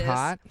doing this.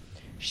 pot?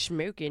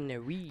 Smoking the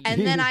weed.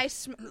 And then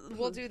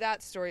we'll do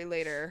that story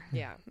later.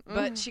 Yeah.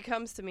 But she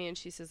comes to me and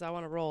she says, I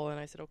want to roll. And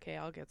I said, okay,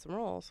 I'll get some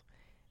rolls.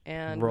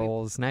 And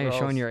Rolls. Now you're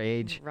showing your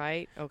age.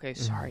 Right? Okay,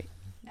 sorry.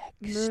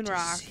 Moon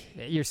rock.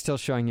 You're still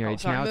showing your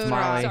age. sorry, Now it's Moon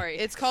rock. Molly. Sorry,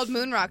 it's called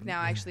moon rock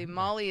now. Actually,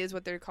 Molly is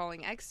what they're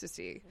calling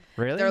ecstasy.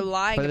 Really? They're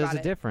lying but about there's a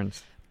it.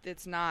 difference.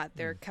 It's not.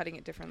 They're cutting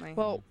it differently.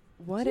 Well,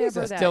 whatever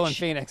Jesus, that Dylan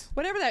Phoenix.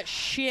 whatever that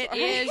shit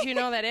is, you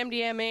know, that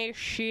MDMA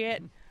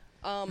shit.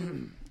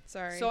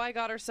 Sorry. So I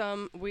got her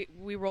some.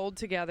 We rolled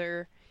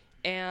together,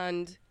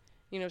 and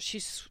you know,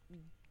 she's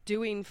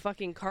doing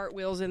fucking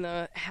cartwheels in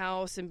the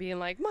house and being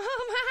like, "Mom,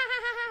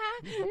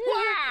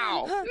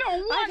 Wow! No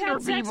I've had wonder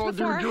sex people do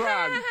before."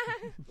 drugs.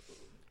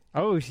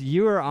 Oh,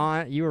 you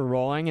were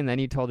rolling, and then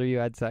you told her you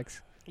had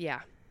sex. Yeah.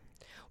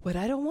 But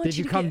I don't want Did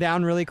you to come get,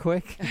 down really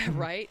quick?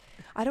 right?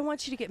 I don't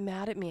want you to get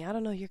mad at me. I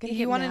don't know. You're gonna. you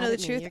get want to mad know the at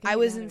me. truth? You're gonna I get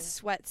was mad in at me.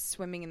 sweats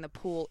swimming in the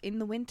pool in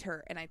the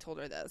winter, and I told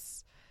her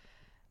this.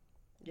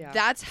 Yeah.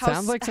 That's how.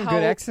 Sounds like some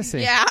good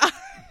ecstasy. Yeah.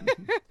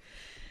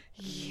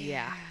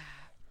 Yeah.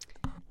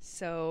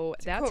 So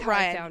that's quote how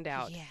Ryan, I found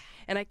out. yeah.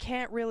 And I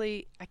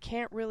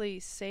can't really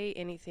say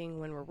anything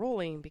when we're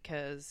rolling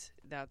because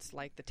that's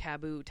like the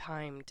taboo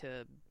time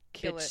to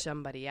Kill bitch it.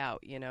 somebody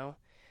out, you know?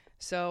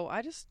 So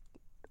I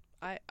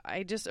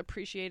just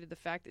appreciated the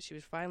fact that she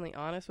was finally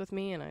honest with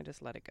me, and I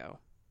just let it go.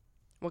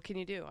 What can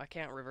you do? I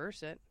can't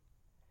reverse it.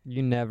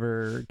 You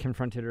never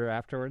confronted her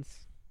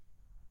afterwards?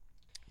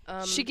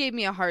 She gave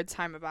me a hard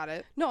time about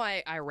it. No,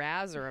 I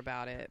razz her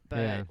about it, but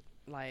Yeah.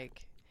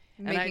 like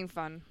Making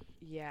fun.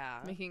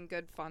 Yeah. Making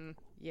good fun.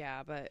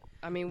 Yeah, but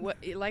I mean,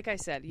 like I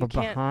said, you But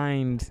can't.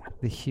 behind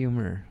the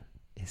humor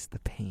is the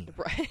pain.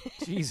 Right.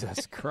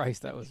 Jesus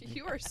Christ, that was.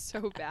 You are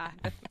so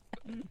bad.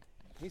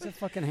 He's a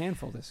fucking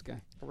handful, this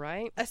guy.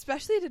 Right?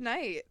 Especially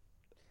tonight.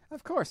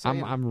 Of course.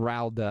 I'm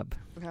riled up.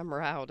 I'm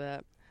riled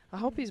up. I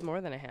hope he's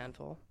more than a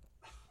handful.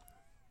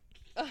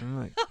 I'm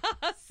like,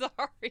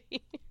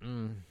 Sorry.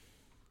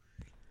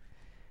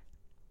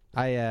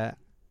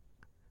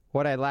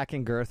 what I lack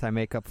in girth, I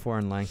make up for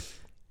in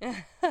length.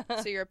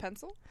 So you're a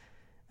pencil?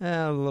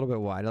 A little bit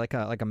wide, like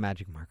a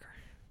magic marker,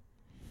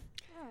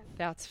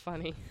 That's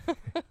funny.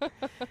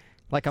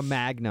 like a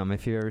Magnum.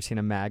 If you've ever seen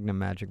a Magnum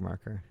magic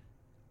marker.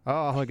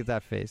 Oh, look at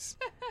that face.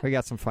 We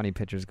got some funny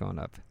pictures going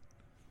up.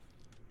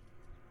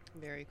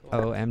 Very cool.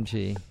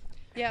 OMG.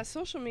 Yeah,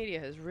 social media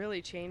has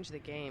really changed the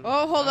game.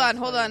 Oh, hold That's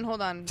on.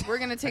 funny. We're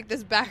going to take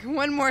this back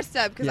one more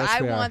step because Yes,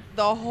 I we are. want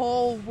the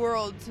whole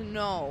world to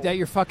know. That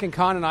you're fucking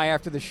Con and I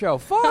after the show.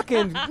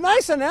 Fucking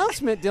nice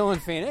announcement,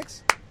 Dylan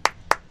Phoenix.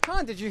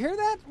 Con, did you hear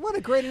that? What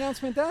a great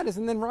announcement that is.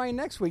 And then Ryan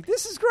next week.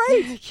 This is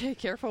great. Okay,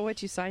 careful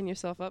what you sign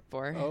yourself up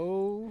for.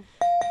 Oh,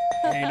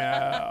 hey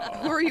now.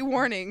 Who are you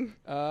warning?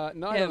 No,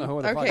 I don't know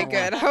who the fuck Okay, I'm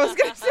good. warning. I was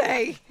going to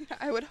say,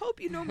 I would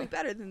hope you know me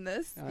better than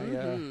this.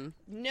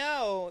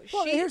 No,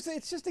 Well,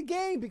 it's just a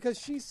game because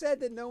she said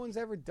that no one's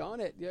ever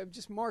done it. Yeah,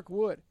 just Mark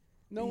Wood.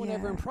 No one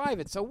ever in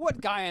private. So what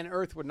guy on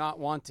earth would not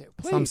want to?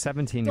 Please, Some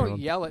 17-year-old. don't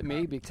yell at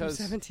me because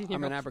Some I'm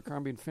 17-year-old. an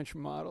Abercrombie & Fitch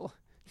model.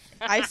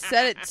 I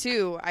said it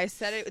too. I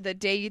said it the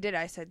day you did.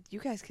 I said you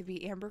guys could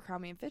be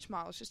Abercrombie and Fitch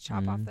models. Just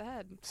chop off the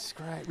head. That's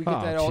great. We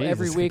get that all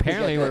every Jesus. week.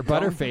 Apparently we we're get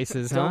that,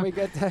 butterfaces, don't huh? we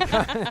get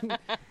that?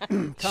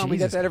 Con, we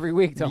get Jesus. that every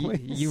week, don't we?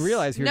 You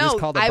realize you're No, just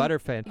called a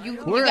butterface.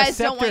 You We're a guys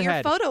don't want your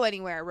scepterhead. photo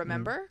anywhere.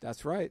 Remember?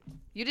 That's right.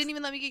 You didn't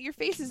even let me get your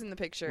faces in the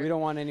picture. We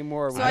don't want any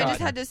more. So I just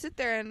had to sit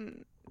there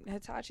and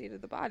Hitachi to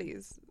the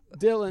bodies.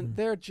 Dylan,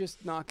 they're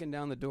just knocking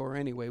down the door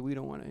anyway. We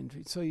don't want to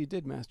injury. So you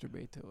did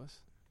masturbate to us.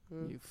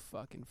 You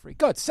fucking freak.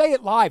 Good. Say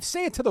it live.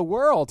 Say it to the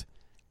world.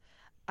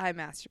 I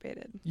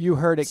masturbated. You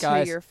heard it,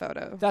 guys. To your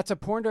photo. That's a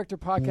Porn Director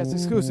Podcast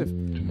exclusive.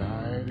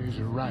 Tonight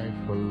is right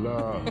for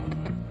love.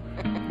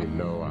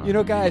 You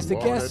know, guys, the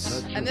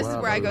guests. And this is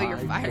where I go, you're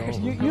fired.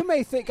 You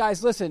may think,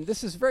 guys, listen,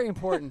 this is very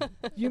important.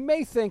 You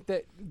may think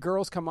that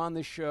girls come on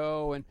this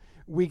show and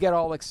we get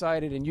all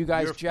excited and you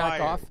guys You're jack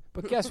fired. off.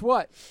 But guess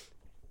what?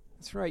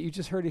 That's right. You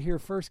just heard it here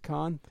first,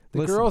 Con. The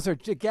Listen. girls are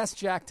guest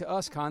jack to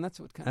us, Con. That's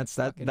what kind That's of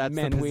that. fucking That's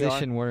the men we are.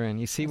 position we're in.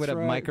 You see That's what a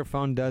right.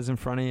 microphone does in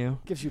front of you.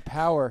 Gives you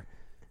power.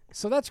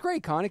 So that's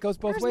great, Con. It goes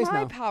both Where's ways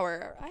my now.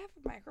 power? I have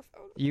a microphone.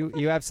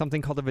 You have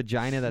something called a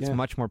vagina that's Yeah.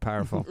 much more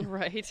powerful.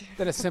 Right.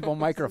 Than a simple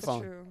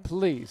microphone. true.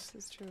 Please.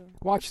 This is true.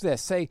 Watch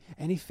this. Say,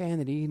 any fan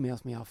that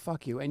emails me, I'll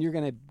fuck you. And you're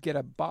going to get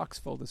a box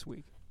full this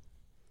week.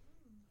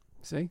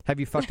 See? Have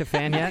you fucked a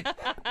fan yet?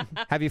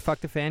 Have you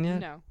fucked a fan yet?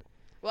 No.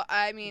 Well,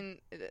 I mean,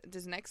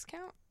 does an ex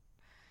count?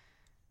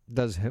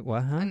 Does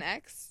what? Huh? An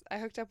ex? I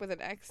hooked up with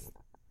an ex,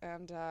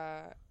 and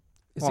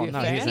Is Well, he a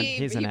no, fan?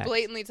 he's an he ex.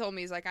 blatantly told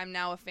me, he's like, I'm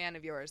now a fan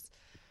of yours.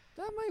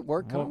 That might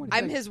work, Con. What do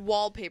you I'm think? his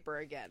wallpaper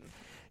again.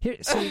 Here,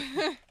 so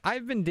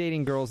I've been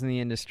dating girls in the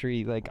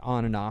industry like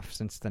on and off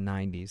since the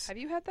 90s. Have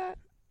you had that?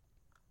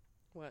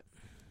 What?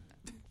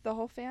 The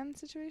whole fan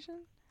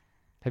situation?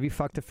 Have you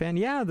fucked a fan?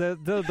 Yeah,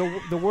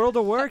 the World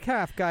of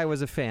Warcraft guy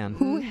was a fan.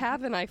 Who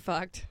haven't I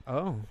fucked?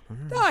 Oh,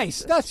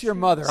 Nice. That's your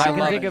mother. I I can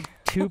love think it. of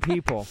 2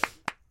 people.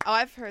 Oh,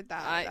 I've heard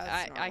that. I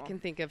That's normal. can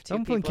think of 2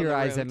 Don't people blink in your the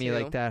eyes room, at me too.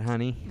 like that,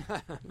 honey.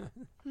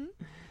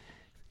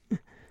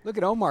 Look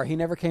at Omar. He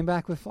never came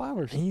back with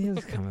flowers. He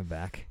is coming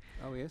back.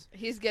 Oh, he is?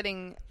 He's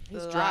getting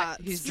He's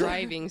lots.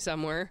 driving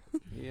somewhere.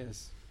 He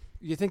is.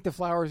 You think the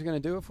flowers are going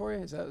to do it for you?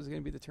 Is that going to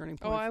be the turning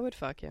point? Oh, I would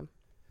fuck him.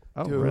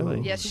 Oh, Dude.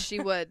 really? Yes,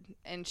 she would,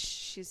 and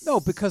she's No,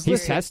 because He's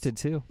listen, tested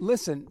too.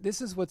 Listen, this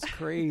is what's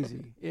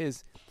crazy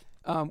is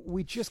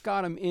we just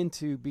got him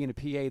into being a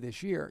PA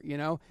this year, you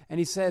know, and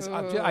he says,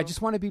 I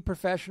just want to be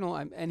professional.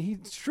 And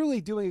he's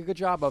truly doing a good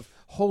job of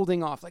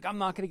holding off. Like, I'm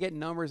not going to get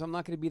numbers. I'm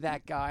not going to be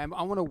that guy.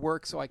 I want to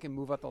work so I can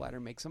move up the ladder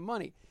and make some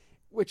money,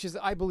 which is,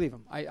 I believe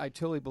him. I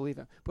totally believe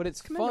him. But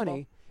it's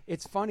funny.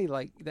 It's funny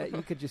like that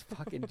you could just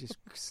fucking just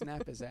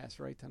snap his ass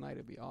right tonight.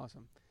 It'd be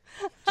awesome.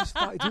 Just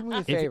do me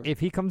a favor. If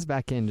he comes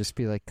back in, just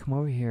be like, come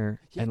over here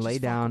Yeah, and just lay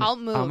fuck down him. I'll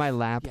move. on my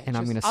lap, Yeah, and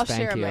I'm just- going to I'll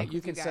spank share a you. mic.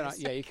 You can sit on.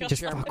 Yeah, you can Just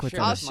share. fuck with share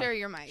him. I'll this share mic.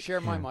 your mic.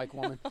 Share my mic,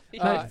 woman.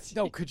 That's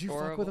No, could you fuck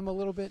with horrible. him a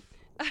little bit?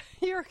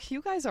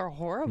 You guys are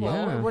horrible.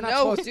 Yeah. We're not No,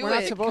 supposed. do We're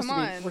not it. supposed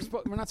Come to on.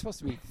 be. We're not supposed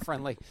to be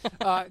friendly.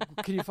 Can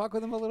you fuck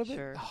with him a little bit?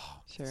 Sure. Oh,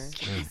 Sure.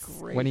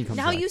 great. When he comes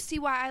Now back. you see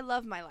why I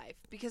love my life,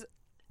 because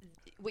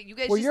Wait, you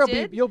guys Well, just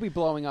did? you'll be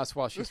blowing us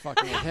while she's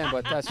fucking with him,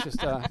 but that's just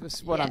this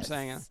is what I'm Yes.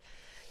 saying.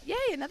 Yay,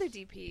 another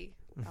DP.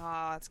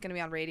 It's going to be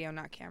on radio,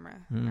 not camera.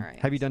 Mm. All right.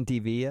 Have you done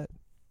DV yet?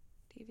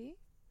 TV?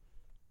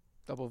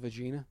 Double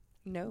vagina.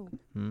 No.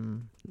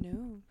 Mm.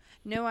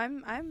 No,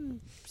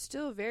 I'm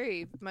still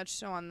very much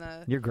so on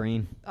the You're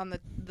green. on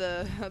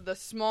the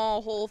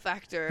small hole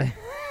factor.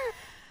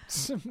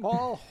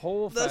 Small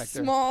hole The factor.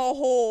 small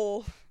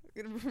hole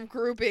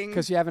grouping.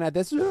 Because you haven't had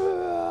this. Yeah,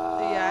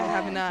 I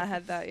have not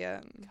had that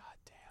yet.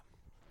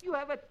 You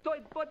have a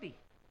tight body.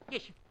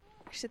 Yes.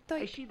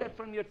 I see that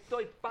from your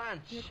tight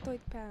pants. Your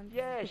tight pants.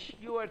 Yes,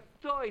 you are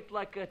tight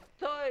like a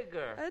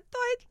tiger.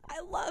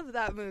 I love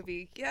that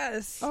movie.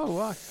 Yes. Oh,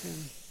 look.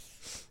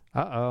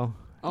 Uh-oh.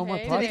 Omar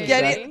Hey, Plata's did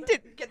Get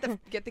got- it.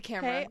 Get the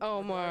camera. Hey,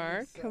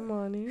 Omar, come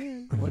on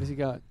in. What has he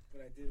got?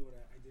 But I did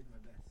my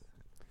best.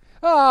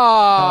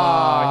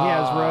 Oh, he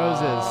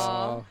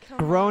has roses.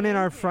 Grown in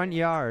our front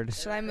yard.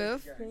 Should I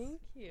move? Thank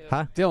you.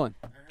 Huh? Dylan.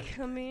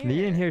 Come here.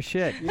 You didn't hear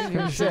shit. You didn't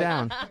hear Sit shit.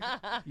 down.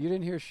 You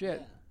didn't hear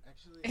shit.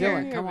 Here,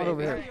 Dylan, come on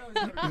over baby.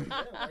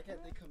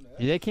 here.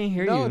 They can't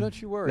hear No, you.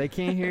 don't you worry. They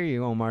can't hear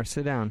you, Omar.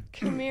 Sit down.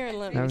 Come here and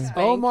let me Um, spank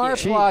Omar you.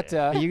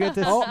 Plata. You get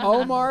this.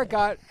 Omar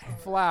got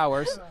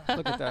flowers.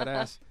 Look at that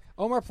ass.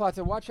 Omar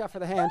Plata, watch out for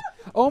the hand.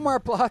 Omar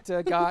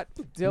Plata got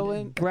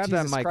Dylan. Grab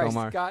that Jesus mic, Christ,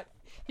 Omar. Got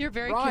You're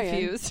very Ryan.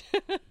 confused.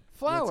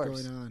 flowers.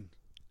 What's going on?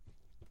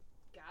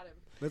 Got him.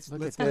 Let's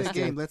Look let's at play this, a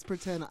game. dude. Let's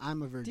pretend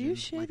I'm a virgin. Do you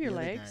shave like your the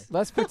other legs? guy.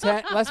 Let's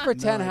pretend. Let's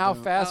pretend I how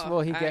don't. fast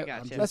will he I get.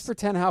 gotcha. Let's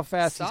pretend how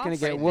fast Soft he's going to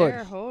get right wood.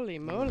 there. Holy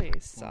moly,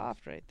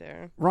 soft right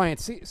there. Ryan,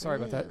 sorry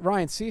about that.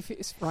 Ryan, see if you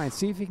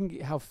can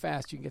get how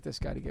fast you can get this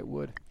guy to get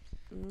wood.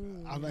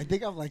 I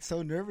think I'm like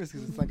so nervous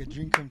because it's like a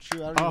dream come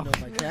true. I don't even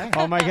know if I can.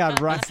 Oh my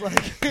God, Ryan!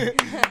 It's like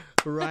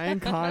Ryan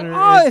Connor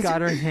Oh, has it's-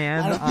 got her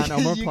hand on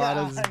Omar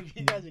Plata's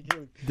you guys are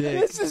killing me. dick.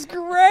 This is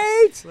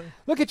great.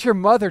 Look at your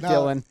mother, No,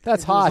 Dylan.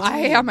 That's it was- hot. I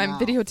am. I'm Wow.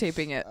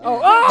 videotaping it. Oh!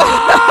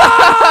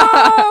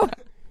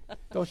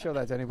 Don't show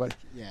that to anybody.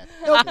 Yeah.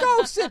 No,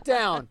 go sit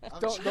down.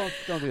 Don't do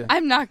that.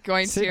 I'm not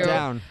going Sit to.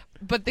 down.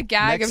 But the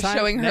gag Next of time-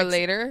 showing her next-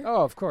 later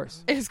Oh, of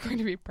course. is going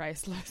to be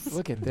priceless.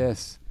 Look at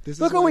this. This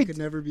Look is what why we I could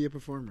never be a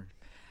performer.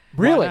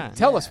 really not?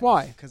 tell Yeah. us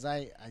why. Because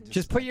I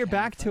Just put your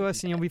back to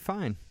us and you'll be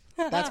fine.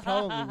 That's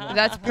probably why.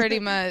 That's pretty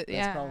much. That's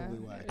Yeah. probably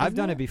why. I've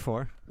done it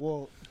before.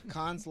 Well,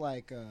 Khan's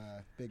like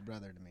a big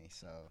brother to me,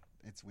 so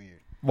it's weird.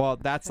 Well,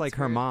 that's like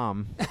her weird.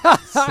 mom.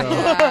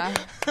 Yeah.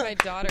 My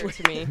daughter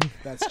to me.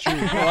 That's true.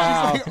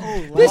 Wow. She's like,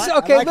 oh, This I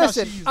okay? like how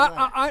Listen. she used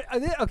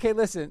that. Okay,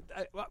 listen.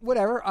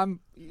 Whatever. I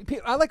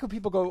like when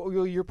people go,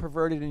 oh, "You're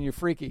perverted and you're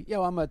freaky."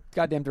 Yo, I'm a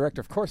goddamn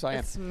director. Of course I am.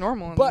 It's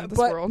normal in But this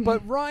world.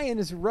 but Ryan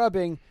is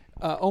rubbing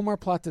Omar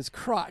Plata's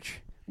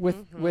crotch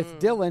with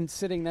Dylan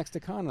sitting next to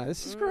Conrad.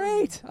 This is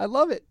great. I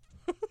love it.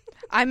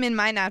 I'm in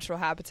my natural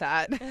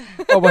habitat.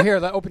 Oh well, here,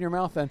 open your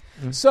mouth then.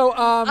 So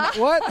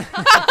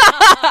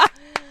what?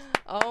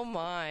 Oh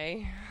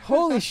my.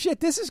 Holy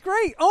shit, this is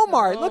great,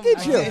 Omar. Look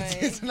at you.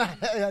 It's not,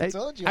 I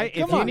told you. If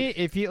Come you on. need,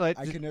 if you like,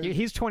 I can never-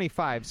 he's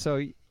 25, so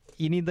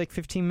you need like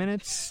 15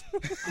 minutes.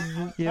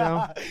 You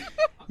know,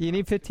 you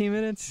need 15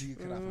 minutes You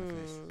cut off my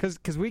face.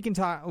 because we can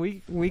talk.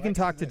 We can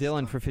talk to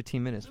Dylan for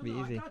 15 minutes. It'd be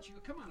easy. you.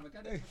 Come on, I'm a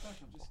goddamn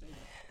professional. Just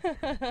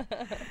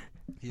stay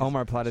there.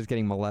 Omar Plata's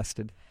getting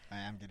molested. I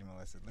am getting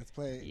molested. Let's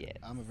play. Yes.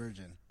 I'm a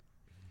virgin.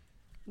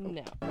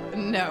 No.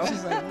 No.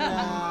 She's like,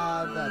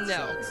 nah, that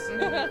No. sucks.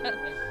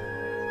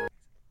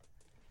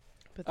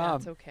 But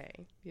that's okay.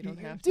 You don't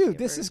have to. Dude, be a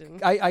this is virgin.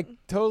 I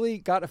totally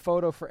got a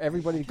photo for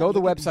everybody to go to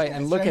the website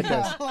and look at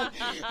this.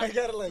 I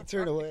gotta like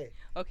turn away.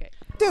 Okay.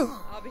 Dude,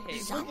 I'll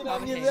behave. Looking I'll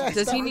at me, behave. that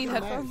Does he stuff need is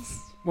headphones? nice.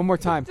 one more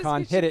time, Just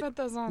Con, get hit your it. put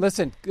those on.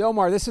 Listen,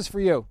 Omar, this is for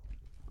you.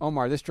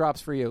 Omar, this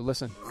drops for you.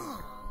 Listen.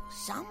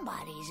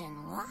 Somebody's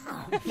in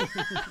love.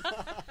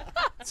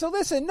 So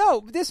listen,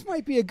 no, this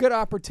might be a good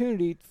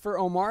opportunity for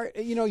Omar.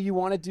 You know, you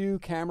want to do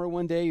camera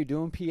one day. You're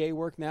doing PA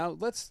work now.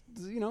 Let's,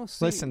 see.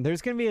 Listen,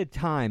 there's going to be a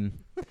time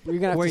You're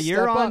gonna have where to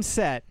you're step on up.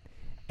 set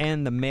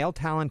and the male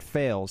talent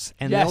fails,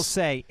 and Yes. they'll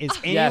say, "Is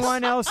Yes.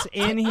 anyone else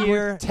in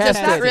here Tested. Does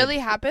that Tested. really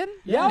happen?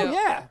 Yeah, No.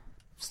 yeah.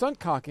 Stunt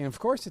cocking, of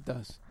course it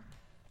does.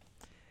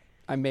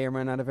 I may or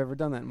may not have ever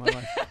done that in my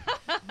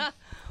life.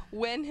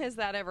 When has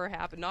that ever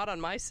happened? Not on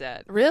my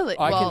set. Really?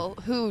 I Well,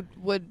 who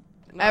would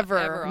Not ever?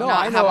 ever on No, my not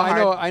I have know, a I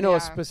know, hard- I know yeah.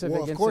 a specific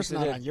Well, of course instance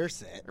not it on did. your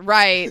set.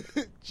 Right.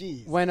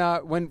 Jeez.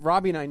 When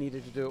Robbie and I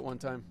needed to do it one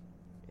time.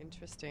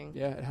 Interesting.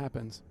 Yeah, it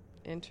happens.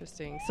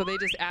 Interesting. So they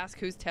just ask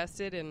who's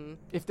tested and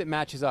If it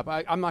matches up,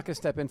 I'm not going to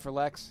step in for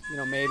Lex.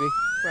 Maybe.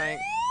 right.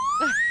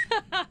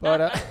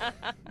 But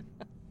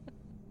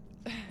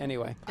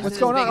anyway, This what's is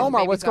going as on, big as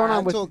Omar? baby What's going doll. on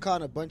I've with? told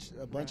Khan a bunch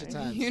of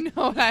times. You know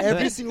what I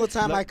Every mean? single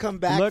time I come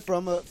back look-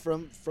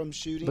 from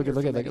shooting, Look or at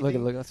from look at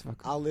anything, that's fucking.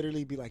 I'll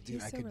literally be like, dude,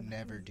 He's I so could relaxed.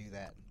 never do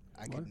that.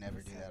 I could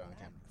never do that on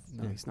camera.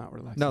 No, he's not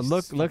relaxed. No,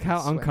 He's look how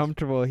fucking sweating.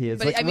 uncomfortable he is.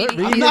 But Look, I mean, read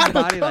I'm his not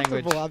body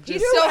language. uncomfortable. I'm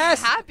He's just, so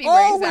asked happy all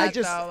where he's week. at,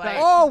 just- though. Like,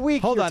 All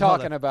week Hold you're on, hold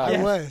talking on. about I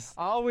it. was.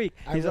 All week.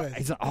 I was.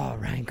 He's like, oh,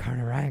 Ryan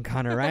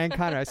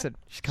Connor. She's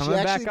She coming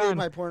actually back made on.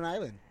 my porn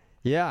island.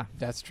 Yeah,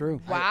 that's true.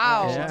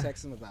 Wow. I Yeah. should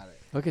text him about it.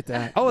 Look at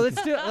that. Oh,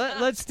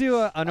 let's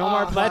do an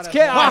Omar Plata. Let's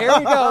get here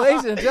we go,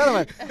 ladies and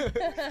gentlemen.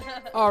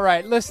 All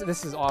right, listen,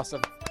 this is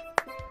awesome.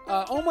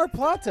 Omar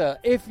Plata,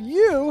 if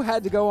you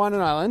had to go on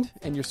an island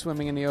and you're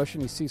swimming in the ocean,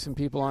 you see some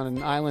people on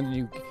an island,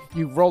 and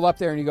you roll up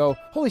there and you go,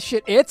 holy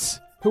shit,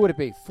 who would it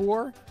be?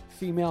 4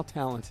 female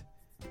talent.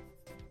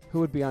 Who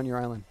would be on your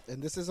island?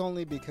 And this is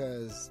only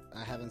because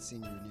I haven't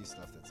seen your new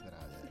stuff that's been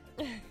out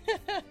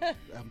yet.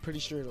 I'm pretty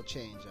sure it'll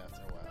change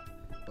after a while.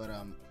 But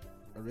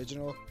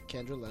original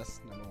Kendra Les,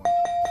 number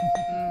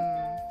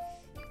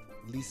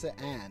 1. Lisa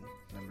Ann,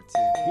 number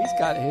 2. He's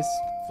got his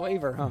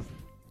flavor, huh?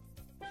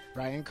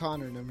 Ryan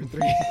Connor, number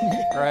 3.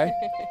 Right.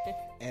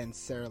 And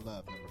Sarah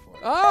Love, number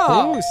 4.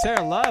 Oh! Ooh,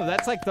 Sarah Love.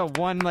 That's like the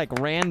one, like,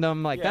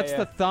 random, like, that's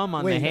the thumb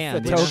on the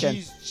hand. the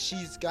token.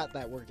 She's got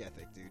that work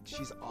ethic, dude.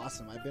 She's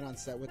awesome. I've been on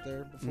set with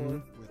her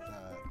before. With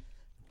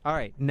All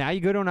right, now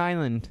you go to an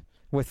island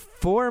with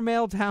 4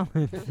 male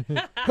talent.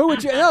 Who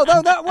would you? No.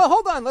 Well,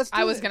 hold on. Let's.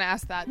 I was going to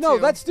ask that, No,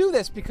 too. let's do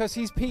this because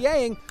he's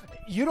PAing.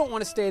 You don't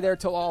want to stay there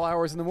till all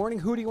hours in the morning.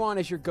 Who do you want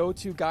as your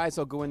go-to guys?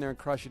 I'll go in there and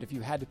crush it. If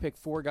you had to pick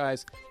 4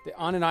 guys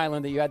on an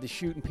island that you had to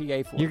shoot and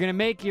PA for, You're going to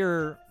make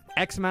your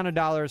X amount of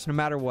dollars no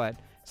matter what.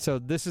 So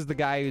this is the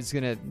guy who's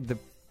going to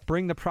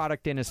bring the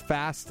product in as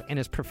fast and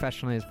as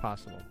professionally as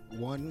possible.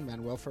 1,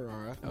 Manuel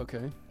Ferrara.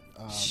 Okay.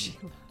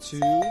 2,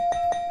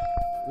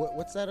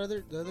 what's that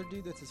other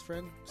dude that's his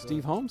friend?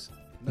 Steve Holmes?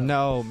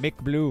 No, Mick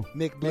Blue.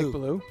 Mick Blue. Mick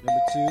Blue.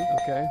 Number 2.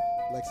 Okay.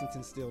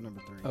 Lexington Steele,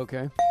 number 3.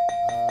 Okay.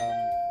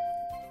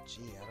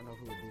 I don't know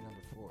who would be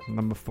number 4.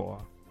 Number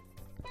 4.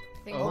 I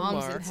think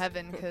Mom's in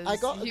heaven because I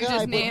got a you guy, just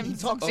but named he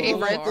talks a little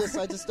like favorites. this.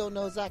 I just don't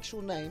know his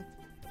actual name.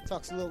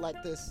 Talks a little like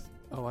this.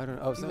 Oh, I don't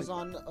know. Oh, He was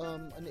on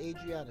an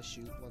Adriana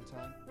shoot one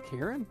time.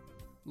 Kieran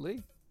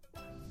Lee.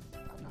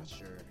 I'm not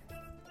sure.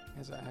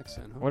 Has an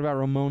accent. Huh? What about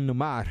Ramon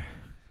Numar?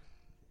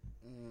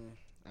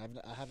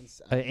 I haven't.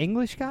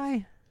 English guy?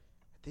 I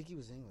think he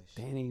was English.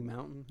 Danny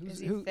Mountain. Is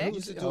he Who thick?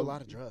 used to do a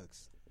lot of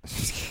drugs.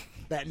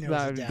 That No,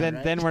 narrows it down, then,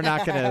 right? then we're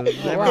not gonna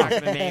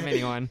name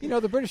anyone. You know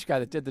the British guy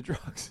that did the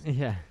drugs.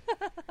 Yeah.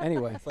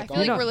 Anyway, I feel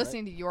like we're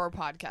listening to your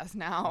podcast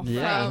now.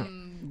 Yeah.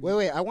 From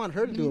Wait. I want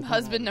her to do a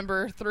husband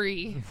number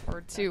 3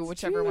 or 2,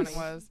 whichever one it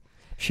was.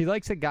 She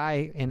likes a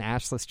guy in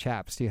assless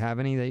chaps. Do you have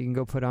any that you can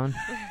go put on?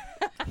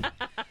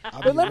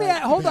 But let me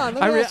hold on.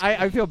 Let me ask-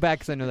 I feel bad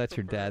because I know that's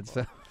your dad.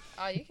 So.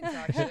 Oh, you can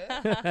talk shit.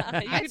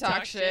 You I can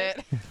talk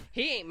shit.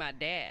 He ain't my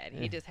dad.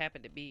 He just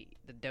happened to be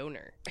the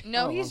donor.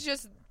 No, he's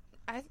just.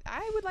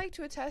 I would like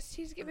to attest.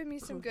 He's given me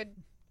some good,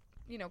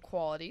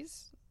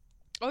 qualities.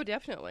 Oh,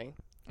 definitely.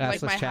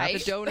 Like my height.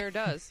 The donor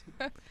does.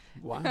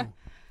 Wow.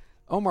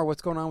 Omar,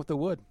 what's going on with the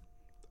wood?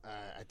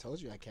 I told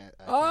you I can't.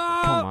 Come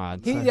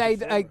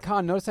on.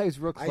 Con, notice how he's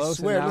real close.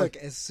 I swear, and now look,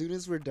 as soon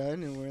as we're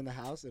done and we're in the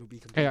house, it'll be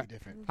completely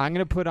different. I'm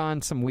gonna put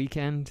on some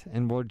Weekend,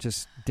 and we'll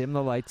just dim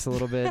the lights a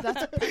little bit.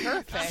 That's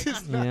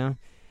perfect. You know.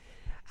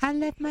 I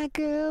let my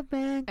girl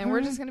back. And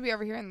we're just gonna be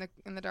over here in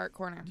the dark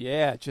corner.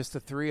 Yeah, just the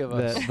 3 of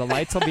us. The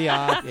lights will be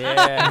off.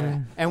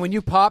 Yeah. And when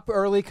you pop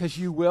early, because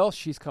you will,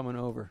 she's coming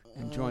over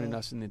and joining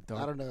us in the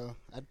dark. I don't know.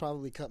 I'd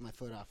probably cut my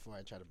foot off before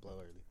I try to blow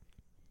early.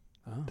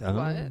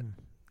 Oh.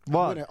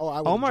 What? Well,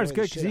 I would Omar's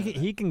enjoy the good shit because out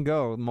of he can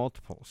go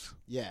multiples.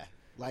 Yeah,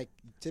 like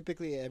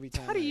typically every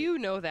time. How do you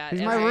know that?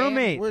 He's my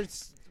roommate. We're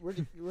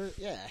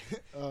yeah.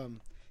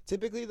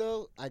 Typically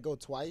though, I go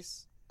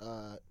twice.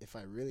 If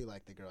I really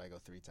like the girl, I go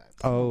 3 times.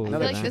 Oh, I feel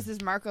like this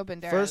is Marco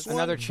Banderas. First one,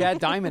 Another Chad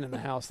Diamond in the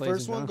house.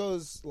 First one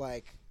goes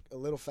like a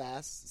little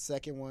fast.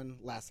 Second one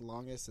lasts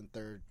longest, and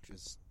third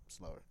just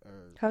slower.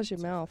 How's your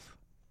mouth?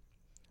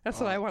 That's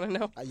what I want to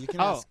know. You can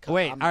Oh, ask,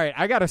 wait. All right.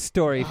 I got a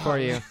story for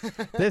you.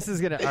 This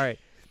is going to. All right.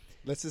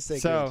 Let's just say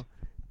so.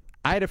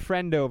 I had a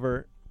friend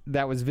over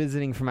that was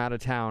visiting from out of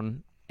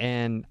town,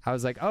 and I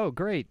was like, oh,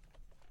 great.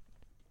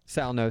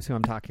 Sal knows who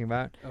I'm talking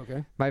about.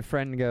 Okay. My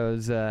friend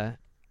goes, oh,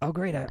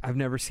 great. I've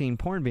never seen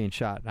porn being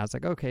shot. And I was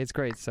like, okay, it's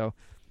great. So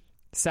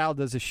Sal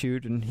does a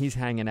shoot, and he's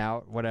hanging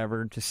out,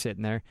 whatever, just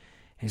sitting there.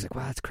 And he's like,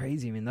 wow, that's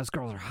crazy. I mean, those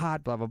girls are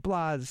hot, blah, blah,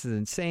 blah. This is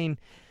insane.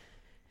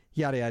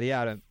 Yada, yada,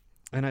 yada.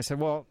 And I said,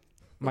 well,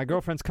 my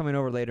girlfriend's coming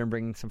over later and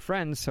bringing some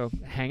friends, so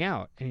hang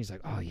out. And he's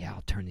like, oh, yeah,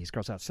 I'll turn these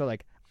girls out. So,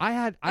 like, I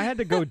had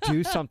to go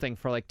do something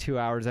for, like, 2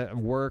 hours at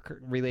work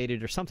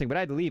related or something, but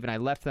I had to leave, and I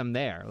left them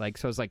there. Like,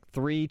 so it was, like,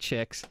 3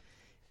 chicks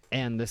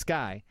and this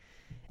guy.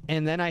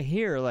 And then I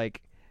hear,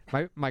 like,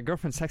 my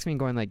girlfriend's texting me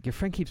going, like, your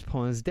friend keeps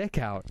pulling his dick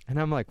out. And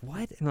I'm like,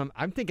 what? And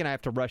I'm thinking I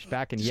have to rush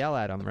back and yell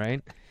at him,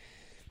 right?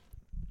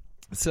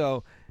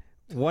 So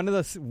one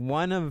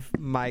of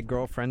my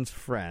girlfriend's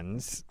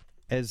friends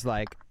is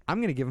like, I'm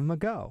going to give him a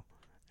go.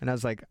 And I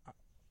was like,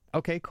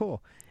 okay,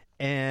 cool.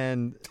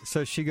 And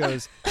so she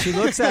goes, she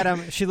looks at him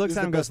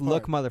and goes,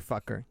 look,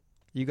 motherfucker,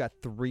 you got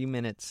 3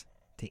 minutes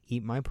to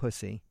eat my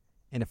pussy.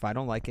 And if I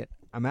don't like it,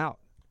 I'm out.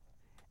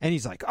 And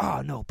he's like,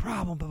 oh, no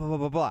problem, blah, blah, blah,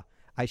 blah, blah.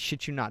 I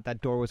shit you not.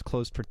 That door was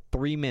closed for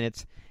 3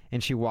 minutes.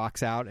 And she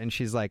walks out and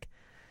she's like,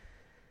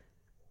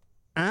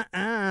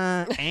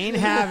 ain't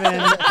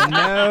having,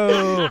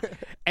 no.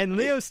 And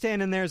Leo's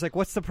standing there is like,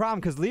 what's the problem?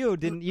 Because Leo you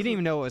didn't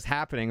even know what was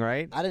happening,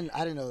 right? I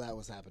didn't know that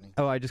was happening.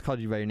 Oh, I just called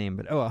you by your name,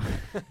 but oh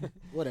well.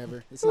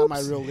 Whatever. It's not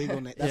my real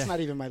legal name. That's not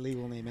even my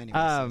legal name anyway.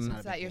 So it's not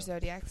Is that your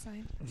zodiac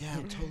sign? Yeah,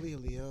 I'm totally a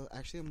Leo.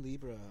 Actually, I'm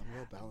Libra. I'm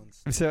well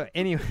balanced. So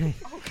anyway,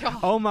 God.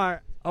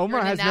 Omar You're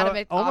an has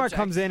inanimate Omar object.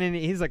 comes in and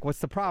he's like, what's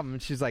the problem?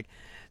 And she's like,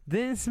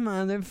 this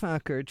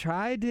motherfucker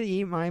tried to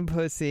eat my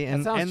pussy.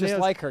 And That sounds and just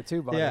Leo's, like her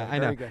too, by the yeah, way. I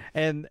know. Very good.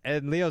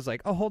 And Leo's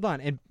like, oh, hold on.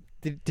 And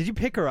did you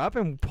pick her up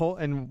and pull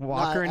and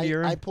walk her into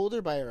your? I pulled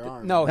her by her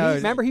arm. No, Oh,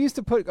 remember he used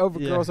to put girls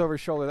Yeah. over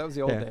his shoulder. That was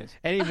the old Yeah. days.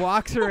 And he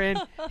walks her in.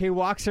 He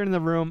walks her in the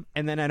room,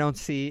 and then I don't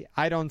see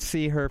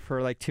her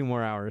for like 2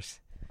 more hours.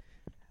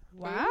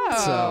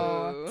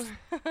 Wow.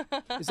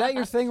 Is that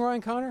your thing,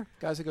 Ryan Connor?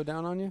 Guys that go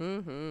down on you?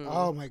 Mm-hmm.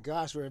 Oh my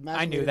gosh, we're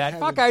imagining. I knew that.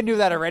 Fuck, I knew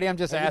that already. I'm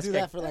just I could asking. do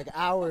that for like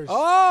hours.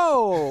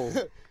 Oh,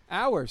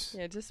 hours.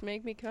 Yeah, just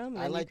make me come,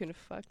 I and like- you can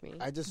fuck me.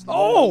 I just.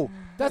 Oh,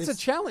 that's a It's-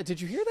 challenge.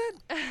 Did you hear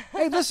that?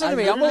 Hey, listen to I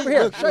me. I'm over literally-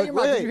 here. look, Shut your look,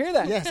 mouth. wait. Did you hear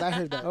that? Yes, I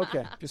heard that.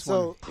 Okay, just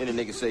So Any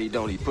nigga say he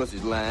don't eat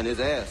pussy's lying his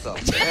ass off.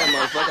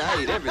 That motherfucker,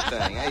 I eat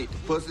everything. I eat the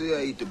pussy,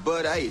 I eat the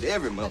butt, I eat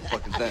every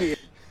motherfucking thing.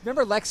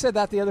 remember Lex said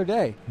that the other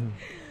day.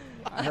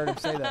 I heard him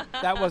say that.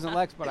 That wasn't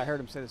Lex, but I heard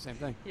him say the same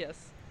thing.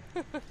 Yes.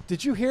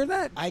 Did you hear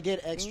that? I get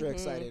extra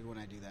excited when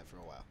I do that for a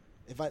while.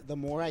 The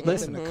more I get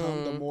them to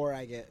come, the more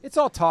I get. It's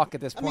all talk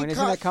at this I point, mean,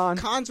 isn't it, Con?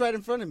 Con's right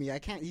in front of me. I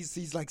can't.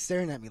 He's like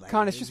staring at me like.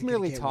 Con, it's "Is just he gonna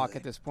merely get talk with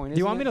at it?" this point. Do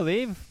you isn't want me it? to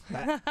leave?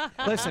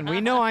 Listen, we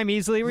know I'm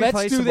easily Let's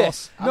replaceable. do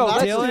this. I'm No, not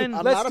let's a- do. I'm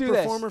let's not a do this.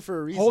 performer for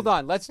a reason. Hold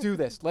on. Let's do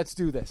this. Let's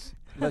do this.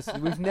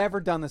 We've never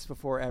done this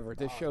before ever.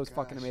 This show's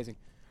fucking amazing.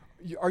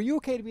 Are you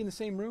okay to be in the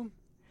same room?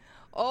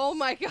 Oh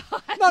my God.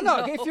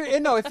 No.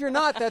 If you're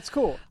not, that's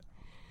cool.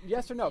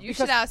 Yes or no? You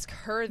should ask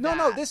her that.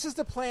 No. This is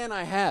the plan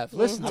I have.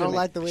 Listen I to don't me.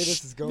 like the way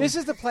this is going. This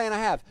is the plan I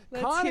have.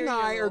 Let's Con hear and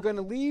I you. are going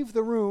to leave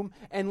the room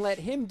and let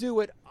him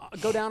do it.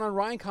 Go down on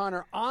Ryan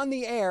Connor on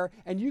the air,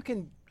 and you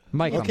can.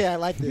 Mike, Okay, I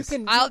like this.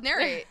 I'll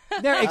narrate.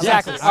 There,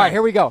 exactly. All right,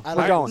 here we go. I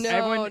We're like going. this.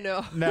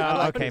 No.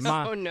 No, okay,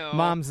 No.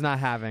 Mom's not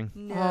having.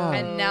 No.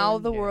 And now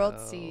the world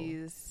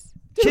sees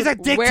She's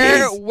addicted.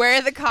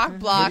 where the cock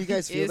block you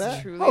guys feel is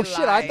that? truly Oh, shit,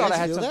 I lies. thought You I guys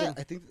had feel something. that?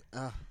 I think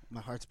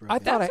my heart's broken. I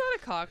thought That's not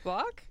a cock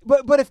block,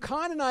 but if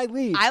Con and I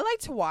leave, I like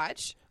to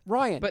watch.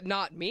 Ryan. but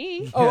not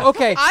me. Oh,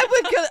 okay. I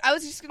would go. I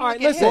was just gonna All look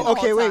right, at listen. him the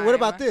okay, whole wait. What time.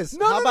 about this?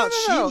 No, How no, about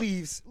no, no. she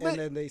leaves and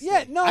then they say,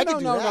 Yeah, no. I could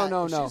do that.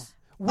 No. She's-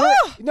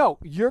 No,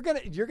 you're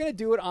gonna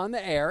do it on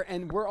the air,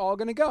 and we're all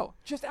gonna go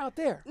just out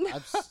there.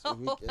 I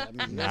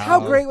mean, No.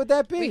 How great would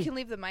that be? We can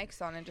leave the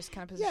mics on and just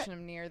kind of position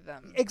them near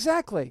them,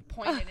 Exactly.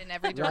 pointed in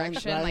every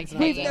direction, Ryan's like not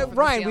hanging down. from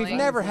Ryan, the we've ceiling.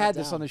 never Ryan's had not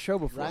this down. on the show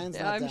before. Ryan's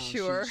Yeah, not I'm down.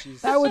 sure.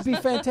 She's- That would be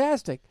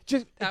fantastic.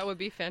 Just That would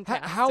be h-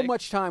 fantastic. how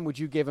much time would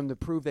you give him to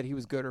prove that he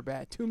was good or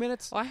bad? 2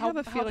 minutes? Well, I have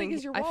a how feeling. big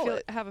is your I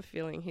wallet? have a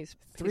feeling he's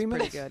 3 pretty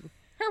minutes? good.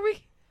 Are we?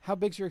 How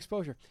big's your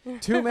exposure?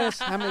 2 minutes.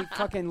 How many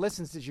fucking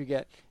listens did you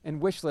get and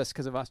wish lists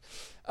because of us?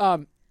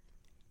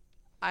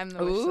 I'm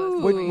the wish Ooh.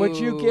 list. Would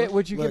you get?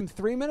 Would you give Look, him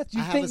 3 minutes?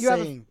 You I have think a you have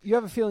saying. you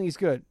have a feeling he's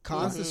good?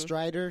 Con's the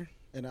strider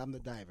and I'm the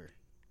diver.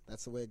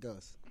 That's the way it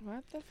goes.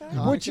 What the fuck?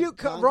 Con Would can- you,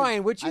 Con Ryan?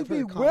 can- Would you I've be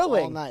heard Con all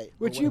willing? night,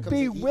 Would but when you it comes be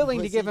to eating willing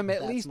to pussy, give him at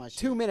that's least my shit.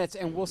 2 minutes,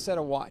 and we'll set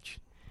a watch?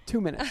 2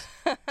 minutes.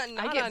 Not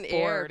I get on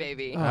air, bored.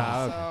 baby. Oh,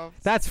 So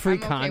that's free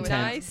I'm okay with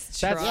content. Nice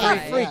That's try.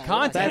 Not free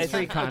content. That's It's-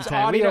 free it's content.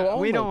 audio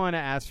We don't only. want to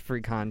ask for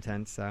free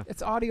content, so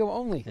It's audio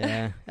only.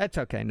 yeah, that's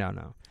okay.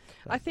 No.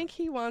 I think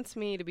he wants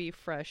me to be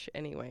fresh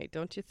anyway.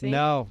 Don't you think?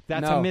 No,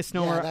 that's No. a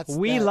misnomer. Yeah, that's-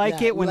 we that-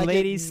 like yeah, it when we like it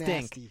ladies stink,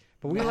 nasty.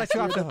 but we let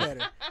you off the Nastier hook.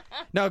 better.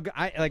 No,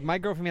 I like my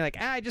girlfriend be like,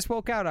 I just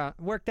worked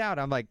out.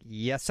 I'm like,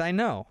 yes, I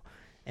know,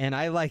 and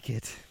I like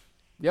it.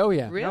 Oh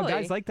yeah. Really? No,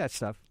 guys like that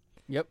stuff.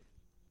 Yep.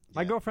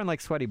 My girlfriend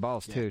likes sweaty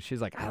balls too.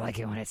 She's like, I like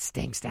it when it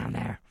stinks down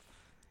there.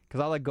 Because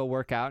I'll like go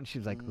work out, and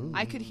she's like, ooh.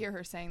 I could hear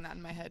her saying that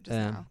in my head just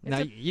Yeah. now. Now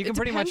you can it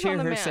pretty much depends hear on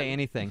the her man. say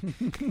anything.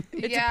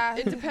 Yeah.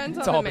 It depends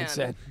It's on all the been man.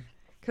 said.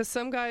 Because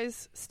some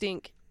guys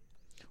stink,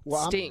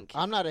 Well, stink,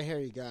 I'm not a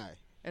hairy guy.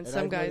 and I've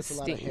some guys noticed a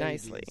lot of stink hairy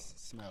nicely. dudes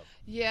smell.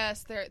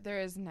 Yes, there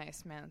is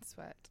nice man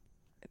sweat.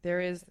 There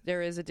is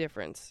a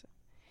difference.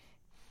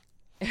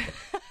 This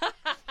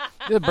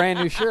is a brand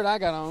new shirt I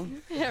got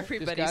on.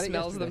 Everybody got it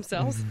smells yesterday.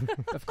 themselves.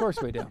 Of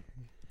course we do.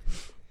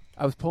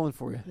 I was pulling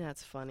for you.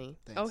 That's funny.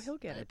 Thanks. Oh, he'll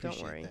get I it. Don't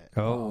appreciate worry.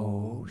 that.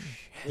 Oh,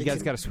 you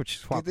guys got to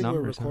swap Good thing we're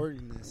numbers. huh?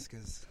 recording this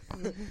because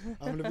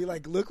I'm gonna be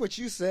like, look what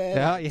you said.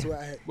 Yeah, yeah. So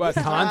I- Well,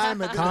 this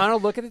time I Con did it. will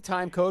look at the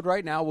time code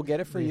right now. We'll get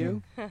it for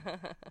you.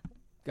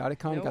 Got it,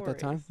 Con? No Got that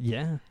time?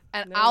 Yeah.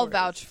 And No I'll worries.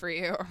 vouch for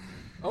you.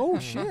 Oh,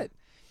 shit.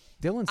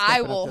 Dylan's I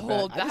stepping will up to bat.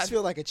 hold I just that.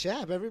 feel like a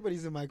champ.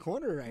 Everybody's in my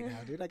corner right now,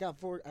 dude. I got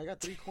 3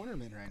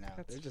 cornermen right now.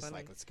 That's They're just funny.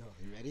 like, let's go.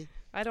 You ready?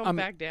 I don't I'm-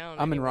 back down.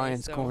 I'm in anyway,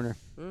 Ryan's so. corner.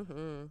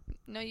 Mm-hmm.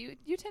 No, you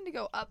tend to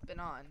go up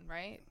and on,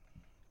 right?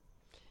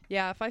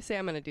 Yeah, if I say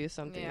I'm going to do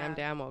something, I'm Yeah.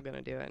 damn well going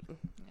to do it.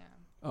 Yeah.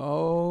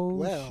 Oh,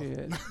 Well.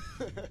 shit.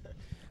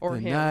 Or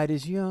the him. night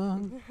is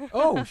young.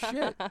 Oh,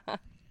 shit.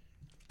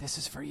 This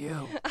is for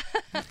you.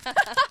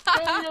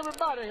 Hey,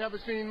 everybody, have you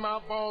seen my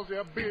balls?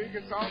 They're big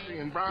and salty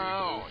and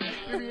brown.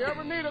 If you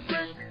ever need a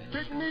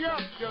pick me up.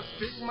 Just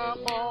stick my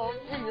balls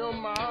in your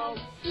mouth.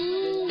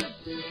 Ooh,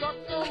 suck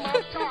on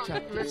my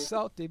chocolate.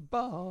 Salty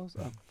balls.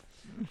 Oh.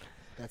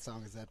 That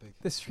song is epic.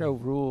 This show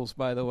rules,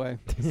 by the way.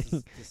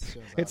 This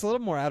show's It's a little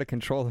more out of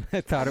control than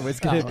I thought it was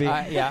going to be.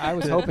 I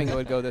was hoping it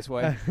would go this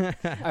way.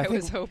 I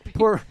was hoping.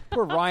 Poor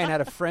Ryan had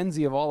a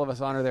frenzy of all of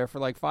us on her there for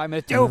like 5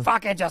 minutes. You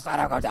fucking just let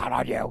her go down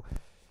on you.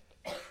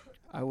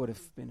 I would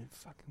have been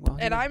fucking well.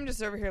 And I'm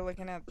just over here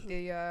looking at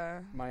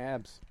the my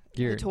abs.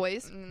 the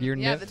toys. Your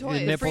Yeah, the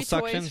toys. Your nipple Free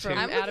toys suctions. from Here.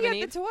 I'm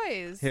looking at the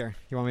toys. Here,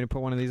 you want me to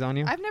put one of these on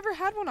you? I've never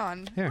had one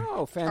on. Here.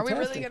 Oh, fantastic. Are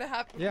we really gonna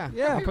have? Yeah,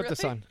 Yeah. I'll put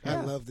this on. I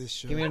love this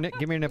show. Give me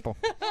your nipple.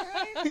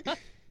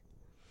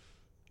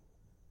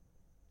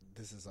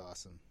 This is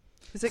awesome.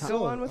 Does it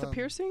go on with a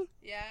piercing?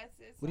 Yeah,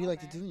 it's What do you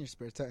like to do in your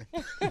spare time?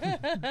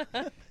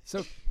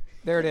 So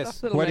there it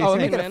is. Little What do you Let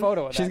me think? get a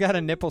photo of that. She's got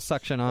a nipple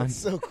suction on. That's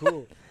so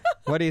cool.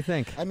 What do you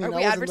think? I mean, Are I we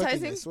wasn't advertising?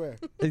 looking, I swear.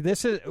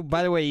 This is,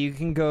 by the way, you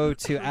can go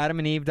to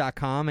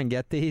adamandeve.com and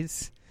get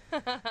these.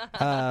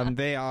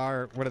 They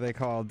are, what are they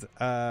called?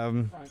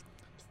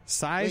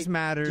 Size Wait,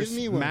 Matters, give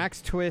me one.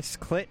 Max Twist,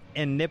 Clit,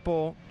 and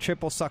Nipple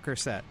Triple Sucker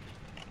Set.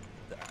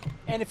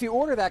 And if you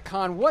order that,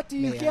 Con, what do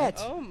you May I? get?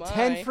 Oh, my.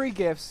 10 free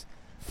gifts,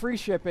 free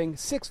shipping,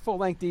 6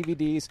 full-length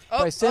DVDs Oh,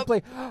 by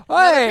simply...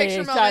 Another Hey, picture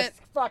Jesus moment.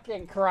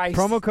 fucking Christ.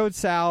 Promo code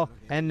Sal,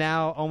 and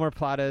now Omar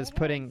Plata is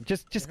putting...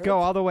 Just go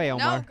all the way,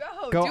 Omar.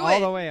 No, Go do all it.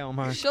 the way,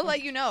 Omar. She'll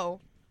let you know.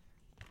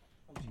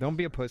 Don't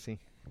be a pussy.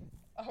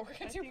 Oh, we're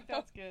gonna do.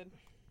 That's good.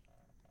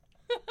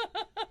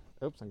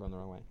 Oops, I'm going the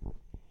wrong way.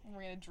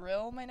 We're gonna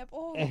drill my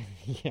nipple.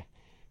 Yeah.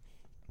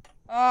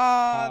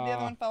 Ah, the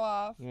other one fell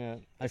off. Yeah.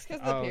 It's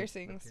because of the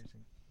piercings.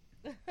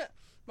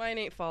 Mine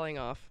ain't falling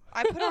off.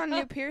 I put on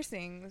new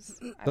piercings.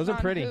 I Those put are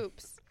on pretty.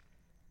 Hoops.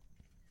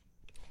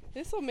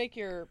 This will make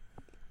your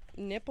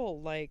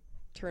nipple like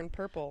turn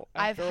purple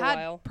I've after a had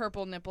while.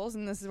 purple nipples,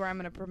 and this is where I'm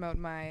gonna promote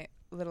my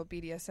little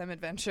BDSM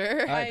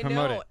adventure. All right, I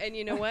promote know, it. and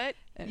you know what?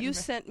 And You I'm-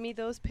 sent me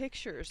those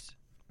pictures.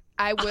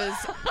 I was.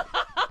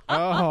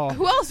 Oh.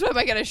 Who else am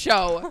I gonna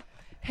show?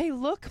 Hey,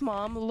 look,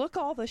 Mom! Look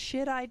all the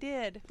shit I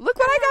did. Look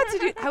what I got to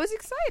do. I was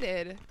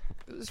excited.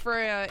 It was for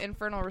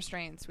Infernal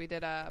Restraints. We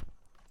did a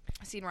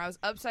scene where I was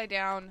upside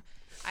down.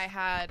 I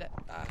had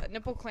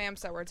nipple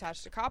clamps that were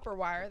attached to copper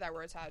wire that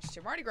were attached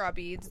to Mardi Gras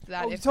beads.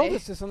 That you if told they,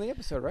 us this on the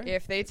episode, right?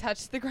 if they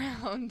touched the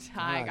ground,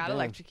 I got damn.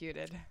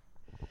 electrocuted.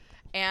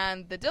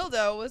 And the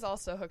dildo was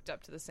also hooked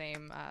up to the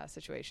same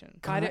situation.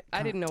 I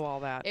didn't know all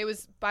that. It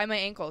was by my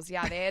ankles.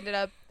 Yeah, they ended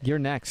up. You're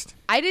next.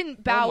 I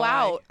didn't bow my.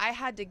 out. I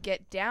had to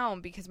get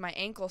down because my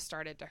ankle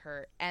started to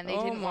hurt, and they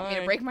Oh didn't want me to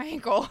my. break my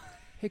ankle.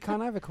 Hey,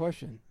 Con, I have a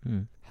question.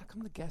 Hmm. How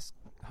come the guest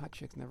hot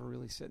chicks never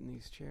really sit in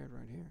these chairs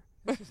right here?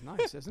 This is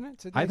nice, isn't it?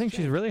 It's a I nice think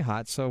she's chair. really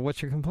hot, so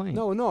what's your complaint?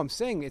 No, I'm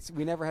saying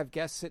we never have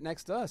guests sit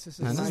next to us. This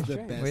is I a know. nice This is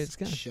the chair. Wait, it's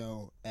best good.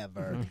 show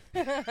ever.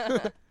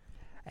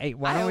 Hey,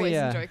 why I don't always we...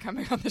 enjoy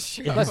coming on the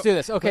show. Let's do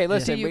this. Okay,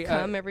 listen. Do you we,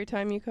 come every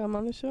time you come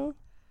on the show?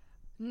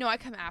 No, I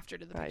come after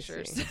to the I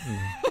pictures. see.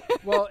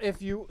 well,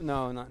 if you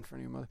no, not in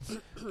front of your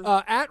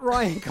mother. At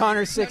Ryan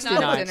Connor Not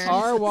 69, at dinner.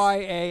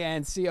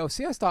 RYANCO.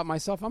 See, I stopped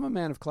myself. I'm a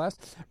man of class.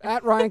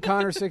 At Ryan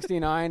Connor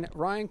 69,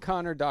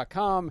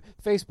 RyanConnor.com,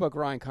 Facebook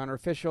Ryan Connor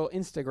Official,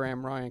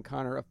 Instagram Ryan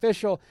Connor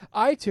Official,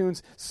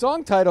 iTunes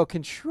Song Title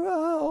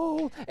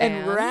Control,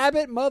 and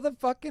Rabbit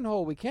Motherfucking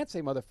Hole. We can't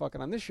say motherfucking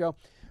on this show.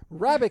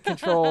 Rabbit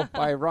Control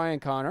by Ryan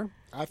Connor.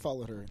 I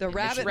followed her. The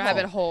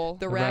rabbit hole.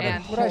 The rabbit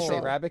rabbit What did I say?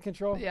 hole. Rabbit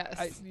Control? Yes.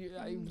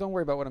 I don't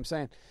worry about what I'm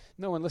saying.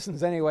 No one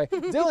listens anyway.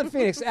 Dylan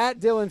Phoenix at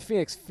Dylan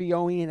Phoenix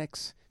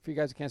Phoenix. For you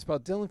guys who can't spell,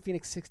 Dylan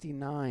Phoenix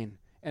 69,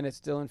 and it's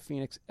Dylan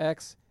Phoenix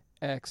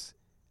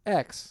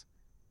XXX.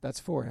 That's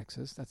 4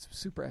 X's. That's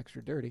super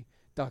extra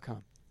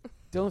dirty.com.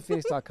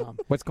 DylanPhoenix.com.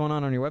 What's going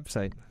on your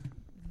website?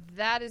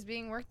 That is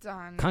being worked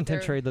on. Content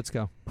They're- trade, let's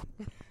go.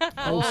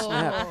 Oh,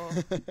 snap.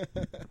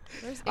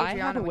 Where's I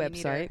have a Adriana when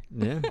you need her?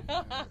 website.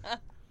 Yeah.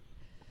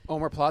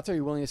 Omar Plata, are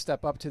you willing to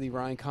step up to the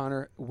Ryan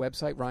Connor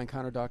website,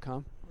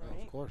 ryanconnor.com?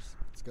 Of course.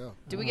 Let's go.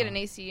 Do we get an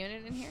AC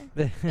unit in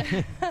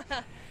here?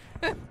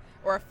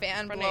 Or a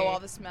fan blow all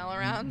the smell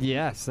around?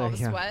 Yes, All there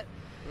the you go. sweat?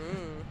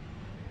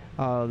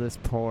 Oh, this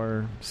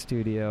poor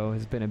studio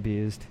has been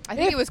abused. I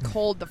think it was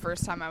cold the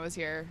first time I was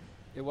here.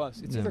 It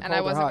was. It's Yeah. either And cold I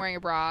or wasn't hot. wearing a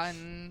bra,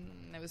 and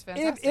it was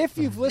fantastic. If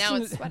you've listened,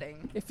 now it's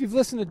sweating. If you've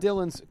listened to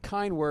Dylan's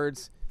kind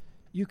words,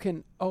 you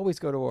can always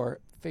go to our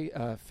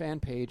fan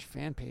page.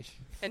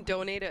 And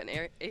donate an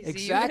AC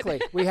Exactly.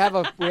 unit. we have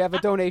a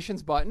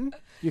donations button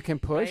you can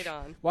push. Right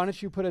on. Why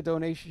don't you put a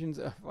donations?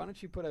 Why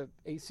don't you put a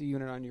AC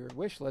unit on your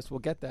wish list? We'll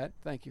get that.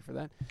 Thank you for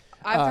that.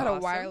 I've got a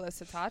Awesome. wireless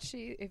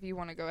Hitachi if you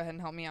want to go ahead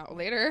and help me out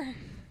later.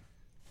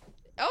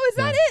 Oh, is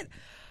that it?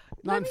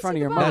 Not in me front see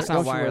of your the mother. That's not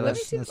Don't you worry. wireless. Let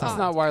me see the That's It's box.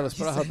 not wireless,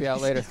 but I'll help you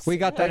out later. We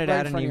got that Right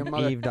at in front of your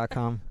mother.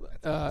 adamandeve.com.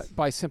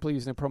 By simply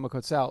using the promo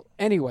code SAL.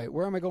 Anyway,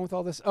 where am I going with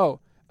all this?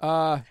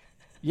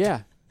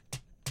 Yeah.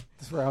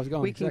 That's where I was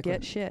going. We can exactly.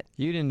 get shit.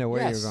 You didn't know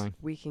where you Yes. were going.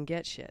 We can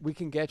get shit. We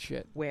can get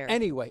shit. Where?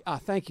 Anyway,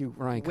 thank you,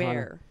 Ryan Connor.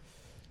 Where?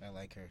 I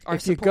like her. Our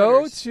If you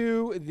go supporters.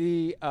 to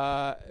the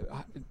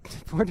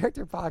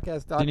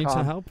porndirectorpodcast.com, Do you need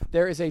some help?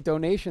 there is a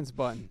donations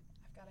button.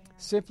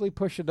 Simply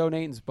push the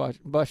donations button,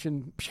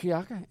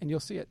 and you'll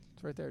see it.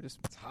 It's right there. Just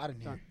It's hot in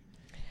here.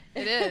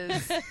 It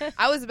is.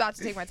 I was about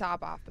to take my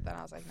top off, but then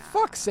I was like, nah.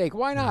 fuck's sake,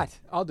 why not?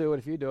 I'll do it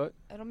if you do it.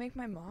 It'll make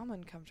my mom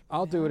uncomfortable.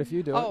 I'll do it if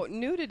you do Oh, it.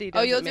 nudity.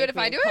 Oh, you'll doesn't do it make if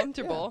me I do it?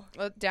 uncomfortable.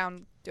 Well,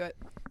 down. Do it.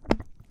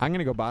 I'm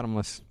gonna go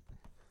bottomless.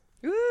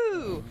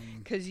 Ooh,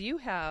 because you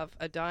have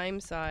a dime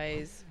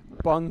size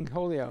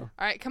Bungholio. All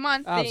right, come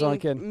on. I was only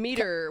kidding.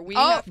 meter. We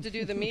Oh. have to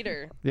do the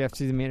meter. You have to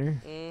see the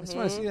meter. I just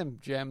want to see them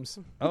gems.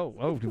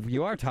 Oh,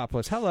 you are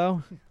topless.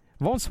 Hello.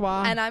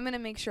 Bonsoir. And I'm going to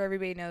make sure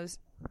everybody knows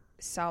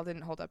Sal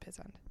didn't hold up his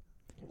end.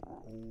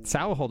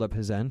 Sal will hold up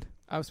his end.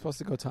 I was supposed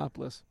to go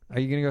topless. Are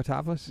you gonna go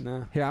topless?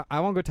 No. Here, I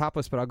won't go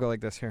topless, but I'll go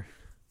like this here.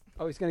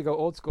 Oh, he's going to go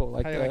old school.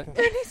 Like How do you that. like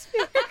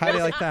that? How do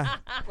you like that?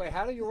 Wait,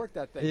 how do you work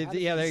that thing? How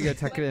Yeah, there you go.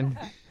 Tuck it in.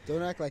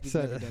 Don't act like you've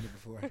So- never done it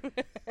before.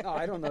 No,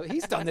 I don't know.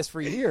 He's done this for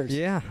years.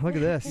 Yeah, look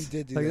at this. He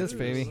did do Look at that this, for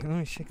baby. years.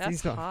 Oh, shit, That's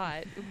these go.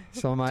 hot.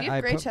 So Do you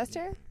have great put- chest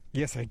hair?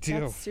 Yes, I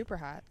do. That's super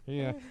hot.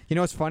 Yeah. You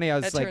know what's funny? I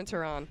was That turns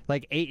her on.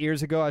 like 8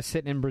 years ago, I was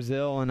sitting in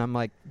Brazil and I'm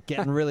like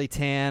getting really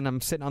tan.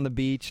 I'm sitting on the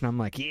beach and I'm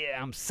like, yeah,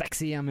 I'm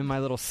sexy. I'm in my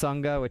little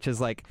sunga, which is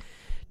like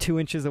 2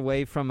 inches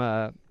away from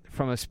a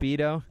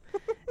Speedo.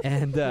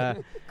 And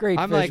Great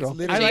I'm visual.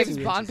 like, James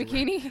Bond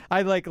bikini?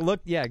 I like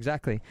looked, yeah,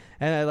 exactly.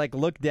 And I like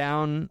looked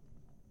down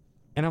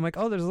and I'm like,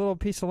 oh, there's a little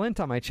piece of lint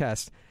on my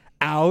chest.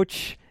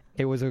 Ouch.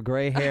 It was a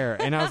gray hair.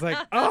 And I was like,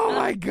 oh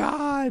my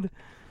God.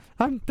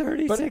 I'm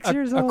 36 But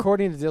years old.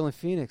 according to Dylan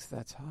Phoenix,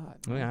 that's hot.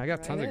 Oh, yeah, I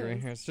got tons of Right. gray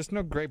hairs. Just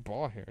no gray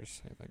ball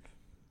hairs. I think.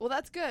 Well,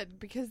 that's good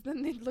because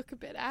then they'd look a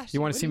bit ashy.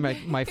 You want to see my,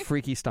 wouldn't they? my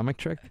freaky stomach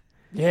trick?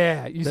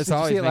 Yeah. This Did you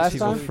always see it makes last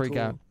people time? freak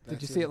out.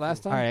 Did you see it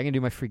last time? All right, I can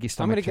do my freaky I'm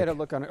stomach going to get a trick.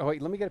 look on it. Oh,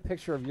 wait, let me get a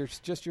picture of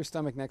just your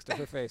stomach next to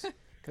her face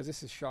because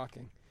this is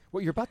shocking.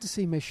 What you're about to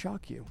see may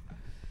shock you.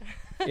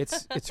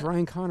 It's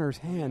Ryan Connor's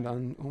hand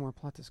on Omar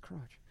Plata's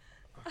crotch.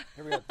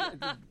 Here we go.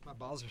 My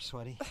balls are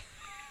sweaty.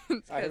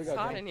 It's, All right, here we it's go,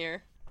 hot Jane. in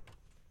here.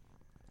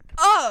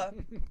 Oh!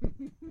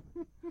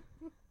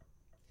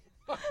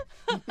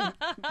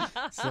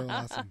 So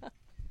awesome.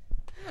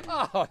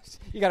 Oh,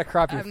 you got to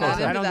crop your I'm face. not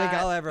out. I into don't think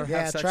that. I'll ever Yeah,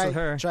 have sex try with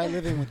her. try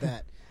living with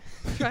that.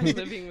 Try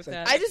living with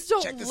that. I just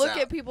Check don't this look out.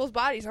 at people's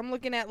bodies. I'm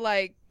looking at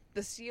like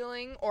the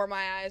ceiling, or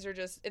my eyes are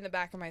just in the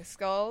back of my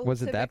skull.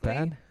 Was it that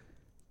typically. bad?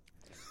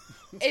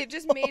 It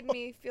just made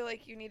me feel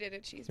like you needed a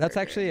cheeseburger. That's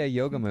actually a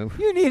yoga move.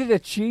 You needed a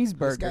This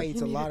cheeseburger. guy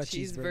eats a need lot a of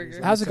cheeseburgers. cheeseburger.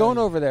 let me How's it tell going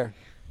you. over there?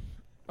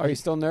 Are you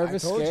still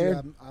nervous, I told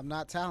scared? you, I'm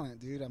not talent,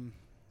 dude.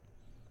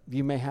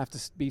 You may have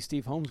to be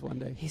Steve Holmes one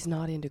day. He's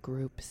not into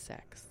group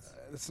sex.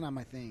 That's not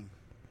my thing.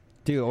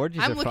 Dude,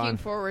 orgies I'm are looking fun.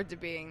 forward to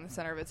being the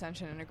center of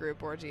attention in a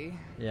group orgy.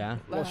 Yeah.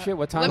 Well, shit,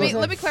 what time Let is me it?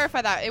 let me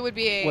clarify that. It would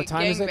be a What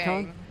time is it,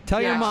 Colin? gangbang.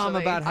 Tell your mom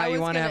Actually. about how you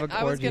want to have a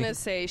I was orgy. gonna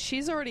say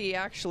she's already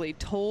actually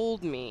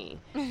told me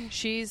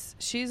she's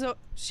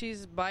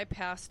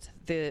bypassed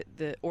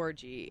the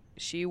orgy.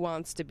 She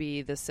wants to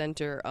be the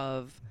center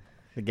of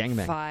The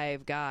gangbang.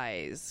 5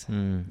 guys.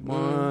 Mm.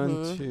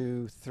 1,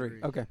 2, 3.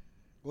 Okay.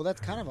 Well,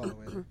 that's kind of all the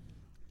way there.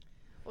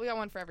 We got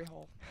one for every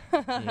hole.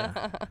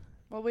 Yeah.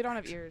 Well, we don't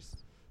have ears.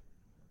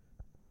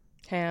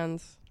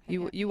 Hands.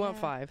 You want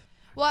Yeah. 5.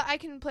 Well, I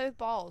can play with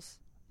balls,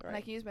 and I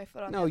Right. can use my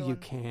foot on No, the other you one.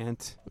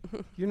 can't.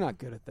 You're not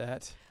good at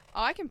that.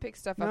 Oh, I can pick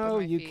stuff up No,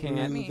 with my you feet. can't.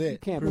 Look at Prove me. it. You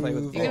can't play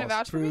with Prove You gonna it.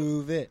 vouch for me?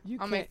 Prove it. You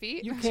On my can't-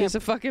 feet? You She's can't, a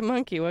fucking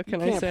monkey. What you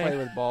can I can't say? play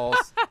with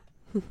balls.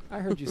 I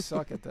heard you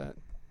suck at that.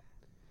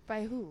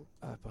 By who?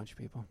 A bunch of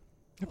people.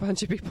 A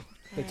bunch of people.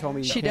 They told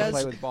me you She can't does.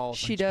 play with balls.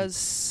 She does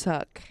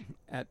suck.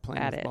 At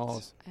playing at with it.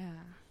 balls. Yeah.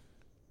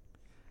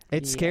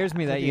 It scares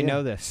me Yeah. that you Yeah.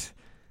 know this.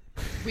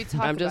 We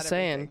talk I'm just about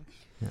saying. everything.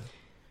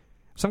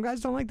 Some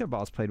guys don't like their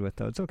balls played with,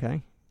 though. It's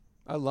okay.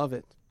 I love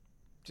it.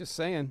 Just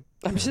saying.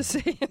 I'm just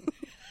saying.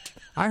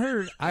 I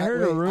heard Wait,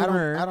 a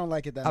rumor I don't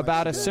like it that much.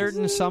 about a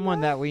certain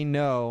someone that we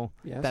know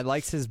Yes. that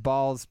likes his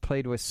balls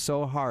played with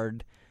so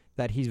hard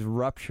that he's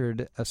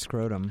ruptured a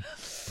scrotum.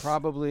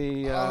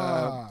 Probably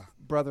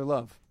Brother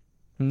Love.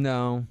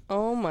 No.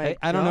 Oh my!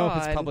 I don't know if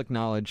it's God. public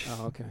knowledge.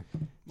 Oh, okay.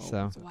 Well,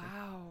 So it's okay.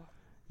 Wow.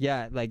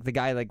 yeah, like the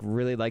guy like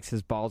really likes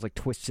his balls like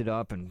twisted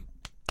up and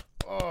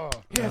Yeah,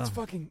 it's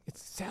fucking.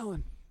 It's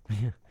Talon.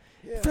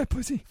 Yeah. fat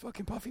pussy.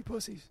 Fucking puffy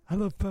pussies. I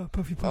love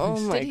puffy Oh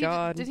puppies. my Did he,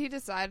 God! Did he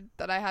decide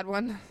that I had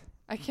one?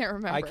 I can't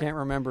remember. I can't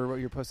remember what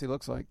your pussy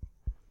looks like.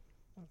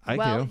 I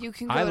Well, do. you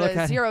can I go look to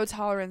at-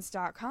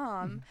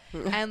 zerotolerance.com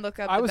and look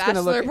up I the was gonna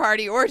bachelor look-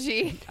 party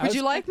orgy. Would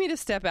you like me to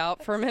step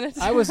out for a minute?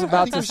 I was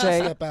about think to we should say.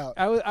 step out.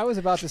 I was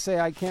about to say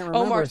I can't remember.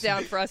 Omar's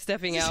down for us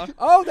stepping out.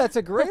 Oh, that's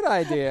a great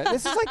idea.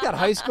 This is like that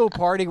high school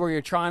party where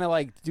you're trying to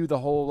like do the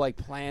whole like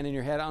plan in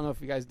your head. I don't know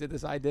if you guys did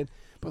this. I did.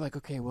 But like,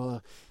 okay,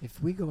 well,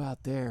 if we go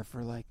out there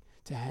for like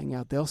to hang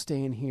out, they'll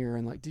stay in here.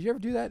 And like, did you ever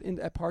do that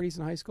at parties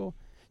in high school?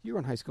 You were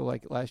in high school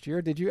like last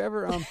year. Did you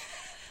ever?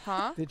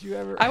 Huh? Did you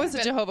ever? I was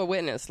a Jehovah's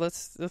Witness.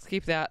 Let's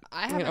keep that.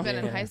 I haven't been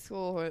in Yeah. high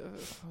school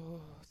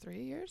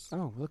 3 years.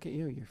 Oh, look at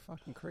you! You're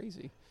fucking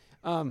crazy.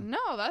 No,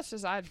 that's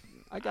just I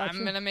got I'm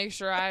you. gonna make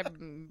sure I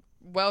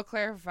Well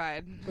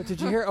clarified. But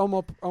did you hear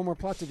Omar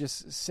Plata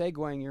just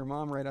segueing your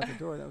mom right out the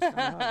door? That was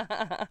kind of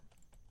hot.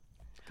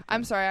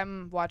 I'm sorry,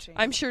 I'm watching.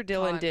 I'm sure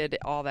Dylan did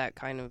all that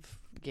kind of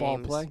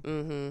games. Ball play?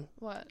 Mm-hmm.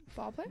 What?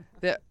 Ball play?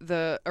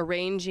 The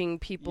arranging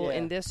people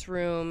in this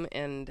room,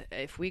 and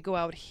if we go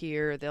out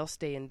here, they'll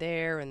stay in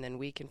there, and then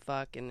we can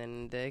fuck, and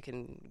then they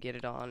can get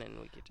it on, and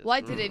we could just... Well,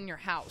 I did it in your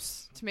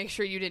house to make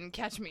sure you didn't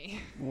catch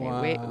me.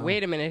 Wow. Hey,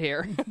 wait a minute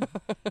here.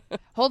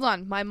 Hold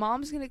on. My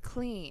mom's going to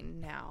clean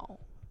now.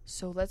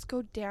 So let's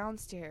go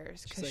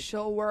downstairs because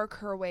she'll work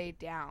her way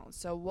down.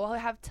 So we'll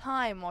have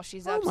time while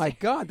she's upstairs. Oh, my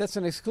God. That's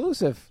an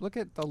exclusive. Look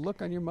at the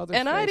look on your mother's face.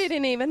 And I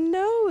didn't even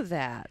know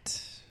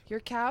that. Your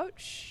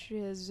couch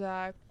is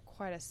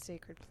quite a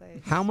sacred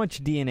place. How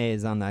much DNA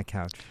is on that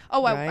couch?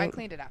 Oh, Right? I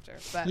cleaned it after.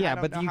 But Yeah, I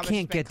don't but know you how much can't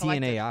has been get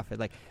collected. DNA off it.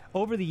 Like,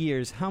 over the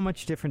years, how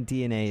much different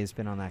DNA has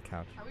been on that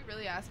couch? Are we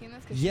really asking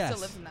this? Because Yes. she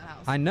still lives in that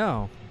house. I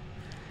know.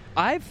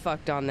 I've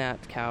fucked on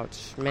that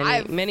couch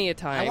many a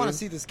time. I want to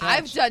see this couch.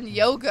 I've done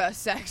yoga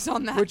sex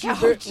on that Would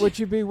couch. would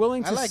you be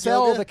willing I to like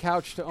sell yoga. the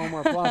couch to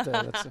Omar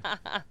Plata? That's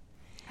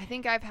I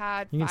think I've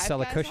had You can 5 sell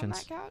the guys cushions. on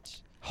that couch.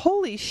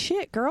 Holy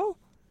shit, girl.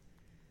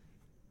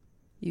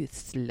 You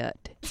slut.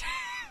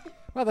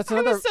 well, that's I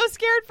another. was so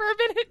scared for a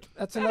minute.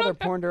 That's another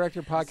porn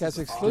director podcast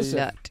exclusive.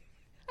 Slut.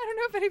 I don't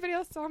know if anybody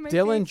else saw my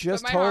Dylan face,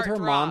 just but my told heart her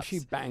mom dropped. she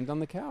banged on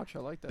the couch. I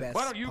like that. Best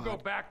Why don't you go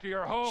pod. back to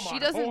your home She on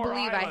doesn't Whore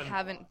believe I Island?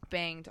 haven't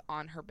banged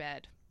on her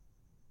bed.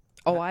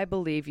 Oh, I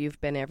believe you've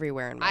been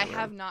everywhere in my I room.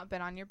 have not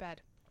been on your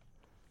bed.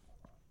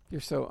 You're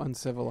so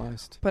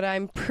uncivilized. But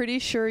I'm pretty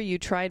sure you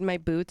tried my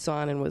boots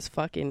on and was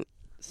fucking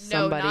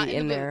somebody no, not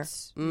in the there.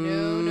 Boots.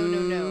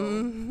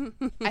 No.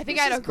 I think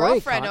I had a is great,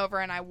 girlfriend Con. over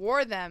and I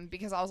wore them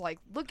because I was like,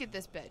 look at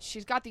this bitch.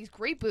 She's got these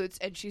great boots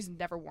and she's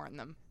never worn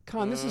them.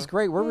 Con, this is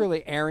great. We're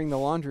really airing the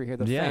laundry here,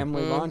 the Yeah.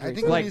 family laundry. I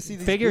think we Like, need to see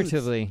these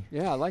figuratively.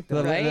 Yeah, I like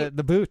The, that.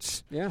 the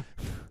boots. Yeah.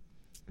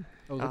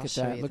 Oh, look I'll at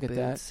show that. you Look the at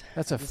that. boots.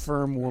 That's a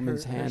firm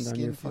woman's her hand on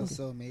your skin feels fucking...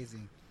 so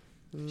amazing.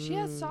 She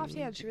has soft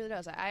hands. She really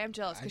does. I am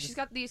jealous I because she's just-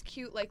 got these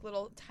cute, like,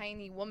 little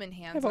tiny woman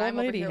hands. have And old I'm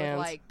over lady here hands.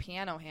 with, like,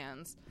 piano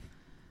hands.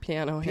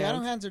 Piano Piano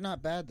hands. hands are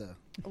not bad though.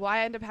 Well,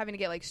 I end up having to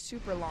get, like,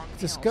 super long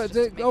nails Discu- just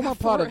to make Omar up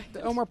for Plata, it.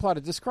 Omar Plata,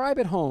 describe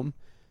at home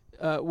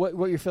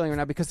what you're feeling right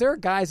now, because there are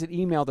guys that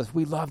emailed us,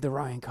 we love the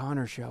Ryan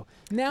Connor show.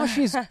 Now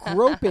she's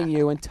groping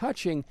you and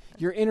touching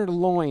your inner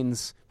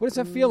loins. What does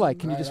that feel like?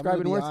 Can you All right, describe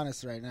I'm it in gonna words? be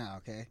honest right now,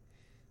 okay?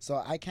 So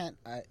I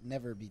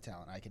never be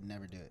talent. I could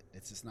never do it.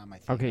 It's just not my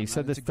thing. Okay, I'm you not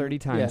said this into 30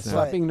 group- times Yeah, now.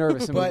 stop being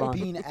nervous and move But on.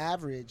 being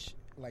average,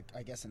 like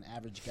I guess an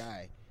average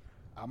guy,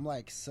 I'm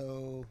like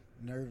so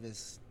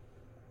nervous,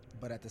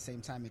 but at the same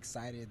time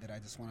excited that I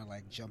just want to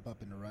like jump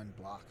up and run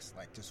blocks,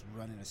 like just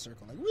run in a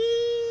circle, like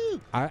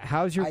woo!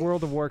 How's your I-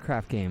 World of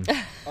Warcraft game?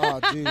 Oh,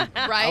 dude,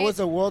 Right? I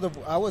wasn't a World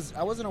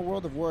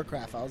of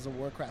Warcraft. I was a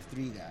Warcraft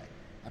 3 guy.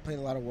 I played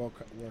a lot of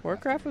Warcraft.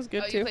 Warcraft was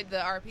good Oh, too. you played the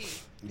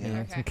RP. Yeah.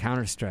 Okay. Some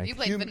Counter-Strike. You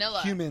played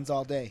vanilla. Humans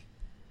all day.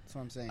 That's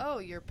what I'm saying. Oh,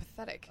 you're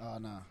pathetic. Oh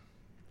no.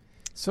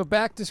 So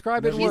back,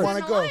 describe it in Whenever you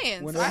He's words. wanna an go.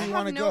 alliance. Whenever I you have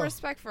wanna no go.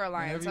 respect for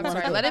alliance. Whenever you I'm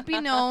wanna sorry. go. Let it be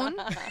known.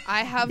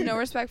 I have no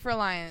respect for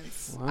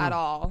alliance Wow. at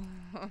all.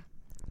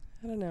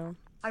 I don't know.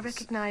 I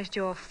recognized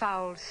your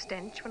foul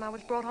stench when I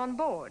was brought on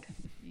board.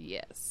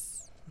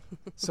 Yes.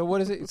 So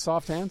what is it?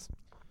 Soft hands?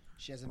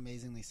 She has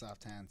amazingly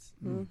soft hands,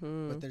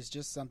 Mm-hmm. but there's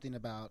just something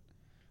about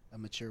a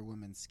mature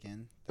woman's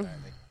skin that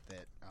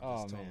I'm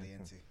just totally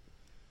into.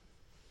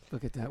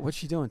 Look at that. What's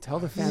she doing? Tell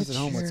the fans at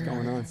home what's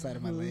going on. Inside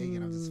of my leg,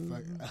 and I'm just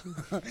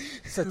fucking.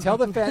 So tell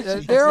the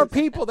fans. There are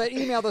people that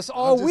emailed us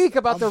all just- week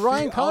about the I'm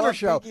Ryan think- all Connor I'm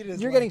show. thinking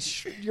is You're like-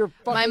 getting your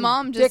fucking My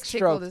mom dick just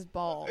tickled stroked. his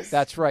balls.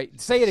 That's right.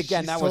 Say it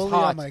again. She's That was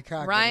totally hot. on my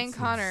cock, but Ryan it's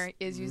Connor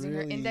is using her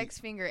really- index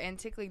finger and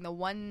tickling the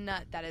one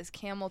nut that is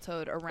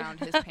camel-toed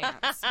around his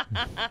pants.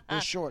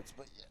 They're shorts,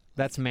 but yeah.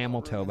 That's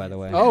mammal toe, by the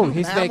way. Oh,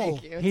 he's Mammal.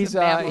 making. It's He's a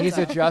mammal he's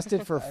toe.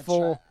 adjusted for I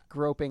full try.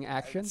 groping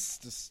action. It's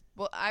just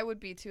Well, I would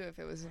be too if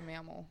it was a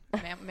mammal.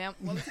 What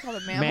was it called?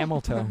 A mammal?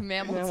 Mammal toe.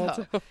 mammal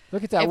toe.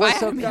 Look at that. If What, I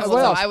had a mammal what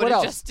toe, else? I would What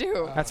have else? just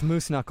do. That's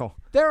moose knuckle.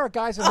 There are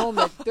guys at home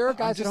that I'm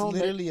at just home. That,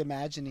 literally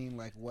imagining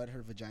like what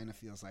her vagina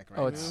feels like right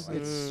oh, now. it's Like,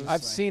 it's. just I've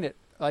like- seen it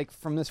like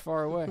from this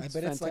far away. I bet It's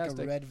it's like a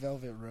fantastic. red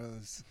velvet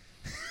rose.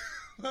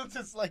 I'm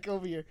just like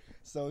over here,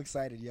 so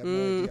excited. You have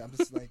no idea. I'm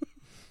just like.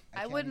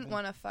 I can't wouldn't even-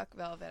 want to fuck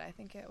velvet. I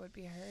think it would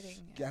be hurting.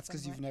 at That's some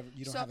because you've point. never,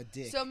 you don't so, have a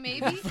dick. So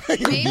maybe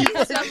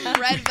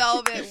some red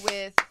velvet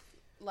with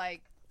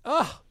like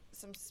Oh,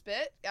 some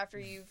spit after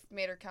you've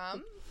made her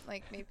come.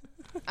 Like maybe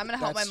I'm gonna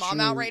help my That's mom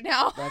out true. right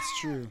now. That's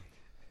true.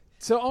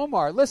 so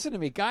Omar, listen to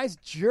me. Guys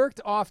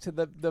jerked off to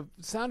the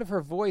sound of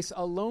her voice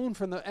alone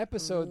from the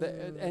episode. That,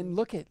 and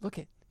look at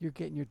you're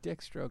getting your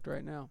dick stroked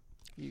right now.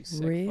 You sick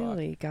fuck.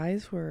 Really?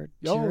 Guys were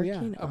Oh yeah,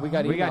 jerking we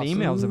got off? We got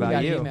emails about we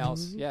got you.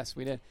 emails. Yes,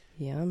 we did.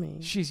 Yummy.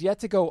 She's yet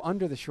to go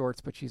under the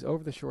shorts, but she's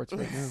over the shorts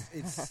right now.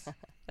 It's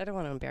I don't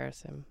want to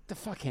embarrass him. The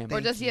fuck him.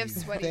 Or does he have you.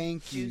 sweaty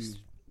Thank you. juice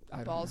I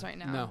don't balls know. right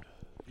now? No.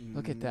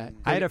 Look at that.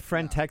 I had a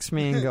friend text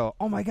me and go,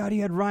 "Oh my God,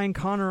 you had Ryan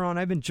Connor on.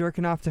 I've been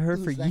jerking off to her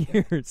for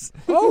years."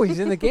 Oh, he's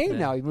in the game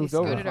now. He moved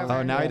over. scooted over.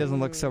 Oh, now he doesn't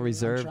look so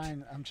reserved.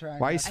 I'm trying.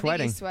 Why are you I think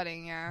sweating? he's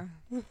sweating, yeah.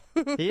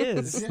 He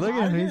is. Look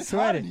at him. He's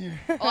sweating.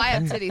 Well, I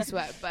have titty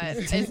sweat, but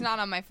it's not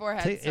on my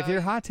forehead. If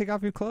you're hot, take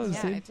off your clothes,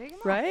 yeah, dude. take 'em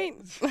off. Right?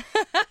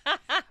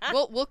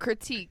 We'll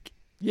critique.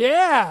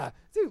 Yeah,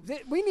 dude.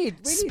 We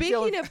need.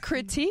 Speaking of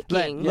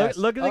critiquing,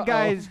 Look at the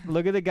guys.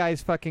 Look at the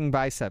guy's fucking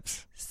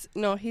biceps.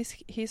 No,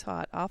 he's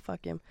hot. I'll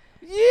fuck him.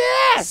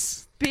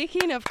 Yes.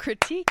 Speaking of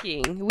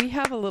critiquing, we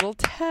have a little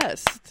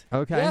test.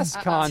 Okay. Yes,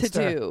 Conster.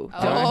 To do.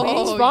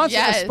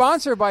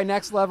 Sponsored by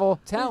Next Level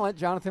Talent,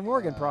 Jonathan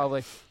Morgan,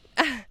 probably.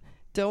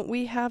 Don't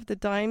we have the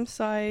dime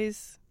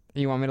size?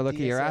 You want me to look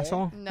at your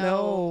asshole?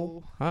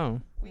 No. Oh.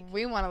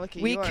 We want to look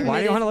at We yours. Why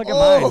do you want to look at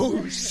Oh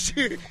mine?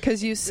 shit!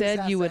 Because you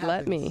said you would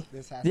let me.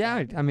 Yeah,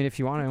 I mean, if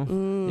you want to,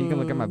 you can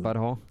look at my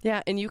butthole.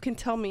 Yeah, and you can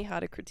tell me how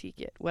to critique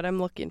it. What I'm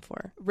looking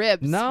for.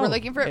 Ribs. No. We're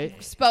looking for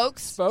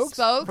spokes. Ribs.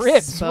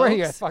 Spokes. Where are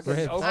you fucking?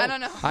 Ribs. Oh. I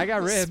don't know. I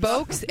got ribs.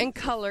 Spokes and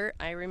color.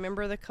 I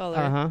remember the color.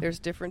 Uh-huh. There's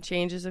different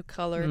changes of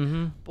color.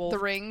 Both The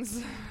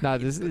rings. No,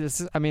 this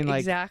is. I mean, like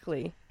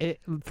exactly.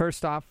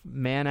 First off,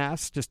 man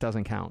ass just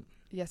doesn't count.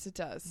 Yes, it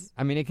does.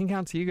 I mean, it can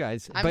count to you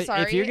guys. I'm but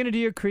sorry. if you're gonna do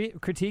your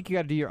critique, you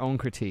got to do your own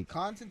critique.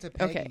 Content to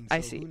pegging. Okay,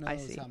 I so see, Who knows I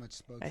see. how much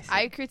spokes I see.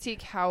 I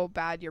critique how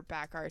bad your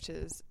back arch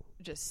is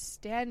just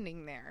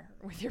standing there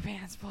with your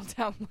pants pulled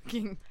down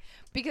looking,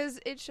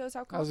 because it shows how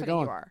How's it confident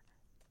going? you are.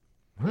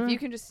 Huh? If you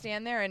can just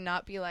stand there and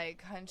not be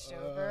like hunched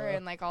over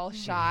and like all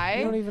shy.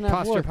 You don't even have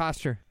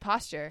Posture.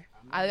 Posture.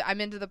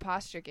 I'm into the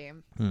posture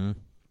game. Mm.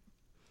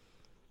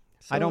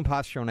 I don't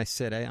posture when I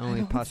sit. I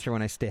only posture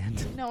when I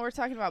stand. No, we're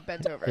talking about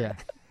bent over. Yeah.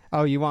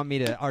 Oh, you want me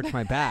to arch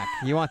my back?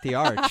 You want the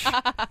arch?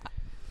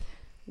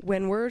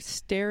 When we're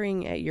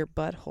staring at your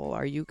butthole,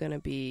 are you going to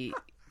be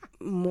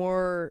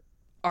more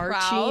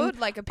Proud,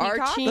 like a peacock?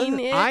 arching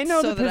it I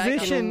know so the that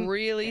position. I can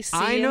really see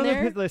I know in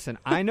there? listen.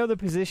 I know the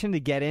position to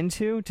get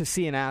into to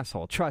see an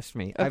asshole. Trust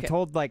me. I've Okay.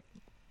 told like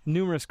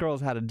numerous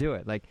girls how to do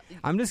it. Like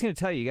I'm just gonna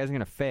tell you, you guys are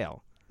gonna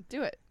fail.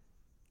 Do it.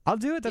 I'll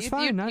do it. That's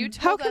fine. You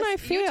How told can us- I You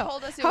feel?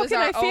 told us it How was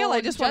can our I feel? I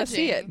own just want to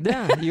see it.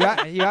 judging.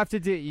 Yeah, you have to.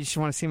 You just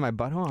want to see my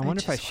butthole. I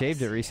wonder if I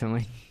shaved it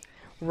recently.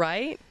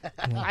 Right?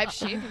 I've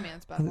shaved a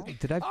man's butthole.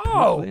 Did I?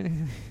 Oh!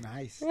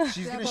 Nice.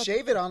 She's gonna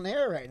shave it on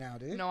air right now,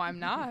 dude. No, I'm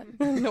not.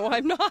 No,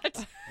 I'm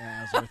not.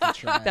 Yeah, it was worth a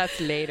try. That's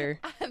later.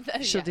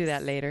 She'll do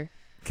that later.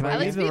 Can I I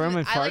like leave to be the in room the-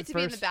 and I fart like to be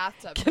in the first?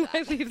 bathtub. Can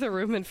I leave the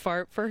room and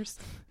fart first?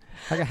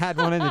 I had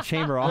one in the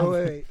chamber. Oh, off.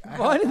 wait.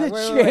 One in the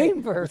Wait.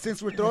 chamber.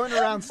 Since we're throwing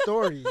around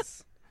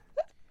stories,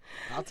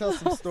 I'll tell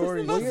some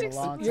stories a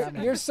long time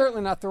ago. You're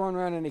certainly not throwing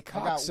around any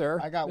cock, sir.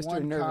 I got Mr.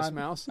 one Nervous con,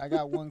 Mouse. I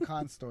got one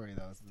con story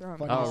though. It's the Throw 'em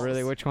funniest- Oh,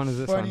 really? Which one is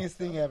this one? Funniest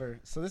thing ever.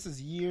 So this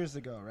is years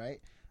ago, right?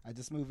 I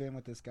just moved in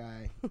with this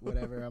guy.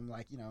 Whatever. I'm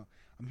like,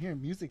 I'm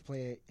hearing music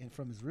play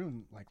from his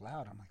room like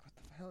loud. I'm like, what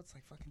the hell? It's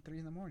like fucking 3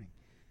 a.m.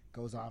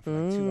 Goes on for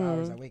like 2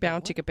 hours. I wake Bow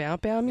up. chicka bow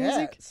bow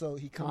music? Yeah. So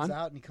he comes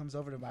out and he comes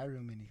over to my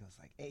room and he goes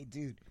like, "Hey,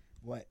 dude,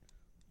 what?"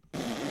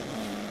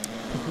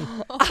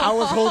 I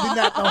was holding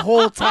that the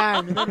whole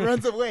time, and then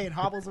runs away and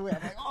hobbles away.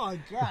 I'm like, "Oh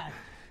God!"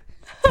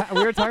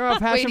 We were talking about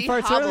passion Wait, he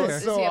farts hobbles. earlier.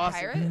 Is So he a awesome.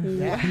 pirate?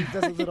 Yeah, he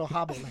does a little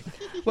hobble.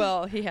 Like,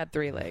 Well, he had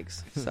 3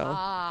 legs, so.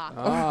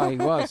 Ah, he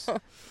was.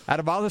 Out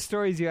of all the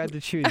stories you had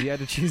to choose, you had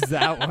to choose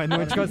that one,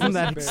 which wasn't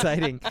that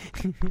exciting.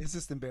 it's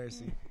just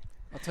embarrassing.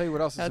 I'll tell you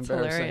what else is That's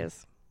embarrassing.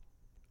 hilarious.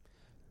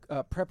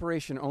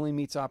 Preparation only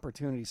meets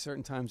opportunity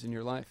certain times in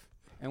your life.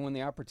 And when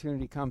the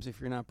opportunity comes, if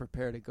you're not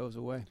prepared, it goes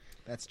away.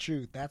 That's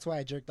true. That's why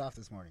I jerked off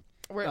this morning.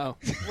 We're Oh.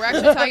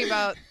 actually talking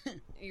about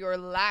your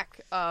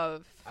lack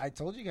of. I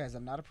told you guys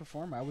I'm not a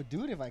performer. I would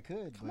do it if I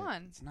could. Come but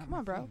on, it's not come my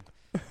on, bro.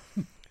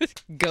 thing.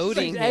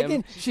 Goading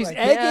him. She's like,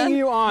 egging yeah,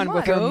 you on come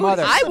with on, her goat.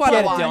 mother. I wanna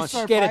Get it, watch. Dylan.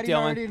 Start Get it, fighting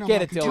already, Dylan. and I'm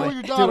Get like, it, "Control Dylan.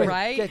 your Do daughter." it.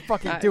 Right? Get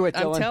fucking do it,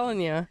 Dylan. I'm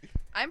telling you.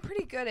 I'm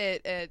pretty good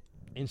at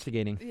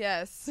Instigating.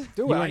 yes.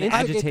 Do You're it. an Instigate the-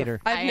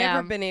 agitator. I've I never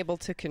am. been able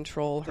to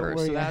control her, Don't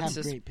worry, so I that's have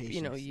just great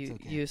patience. It's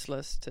okay.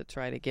 useless to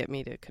try to get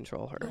me to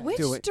control her. Which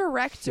Do it.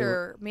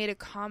 director made a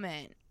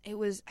comment? I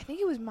think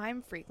it was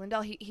Mime Freak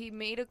Lindell. He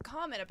made a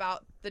comment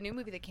about the new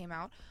movie that came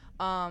out,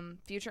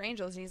 Future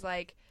Angels, and he's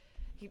like,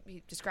 he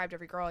described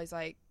every girl. He's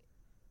like,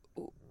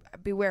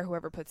 beware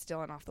whoever puts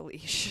Dylan off the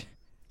leash.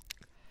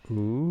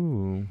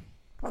 Ooh.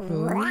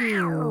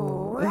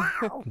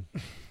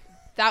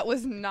 That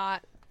was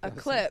not a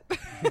clip.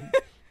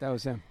 That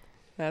was him.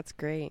 That's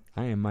great,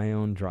 I am my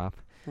own drop.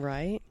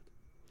 right?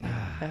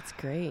 That's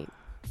great.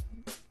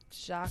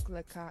 Jacques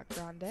Lecoq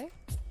Grande.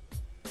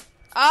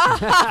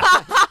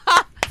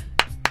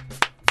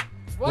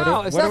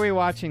 Wow, What are we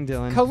watching,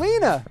 Dylan?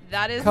 Kalina.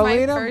 That is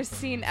Kalina? my first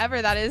scene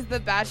ever. That is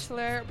the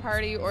bachelor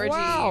party orgy.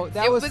 Wow,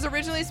 that it was- was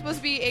originally supposed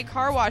to be a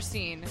car wash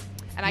scene,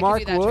 and I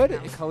Mark can do that Wood,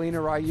 trick now.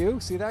 Kalina Ryu.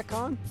 See that,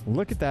 Con?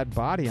 Look at that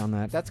body on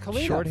that. That's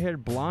Kalina.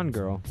 Short-haired blonde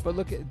girl. But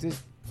look at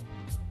this.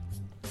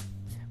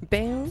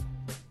 Bam,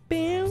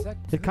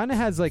 It kind of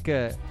has like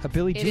a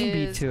Billie It Jean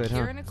beat is to it, huh?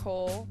 Kira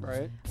Nicole,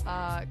 Right.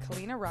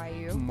 Kalina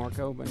Ryu,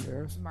 Marco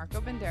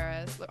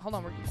Banderas. Look, hold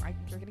on, you're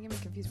gonna get me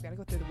confused. We gotta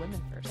go through the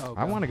women first.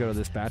 I want to go to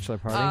this bachelor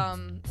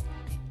party.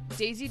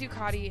 Daisy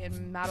Ducati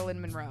and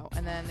Madeline Monroe,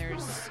 and then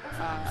there's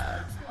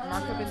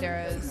Marco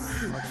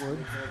Banderas,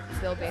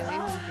 Bill Bailey,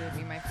 who gave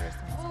me my first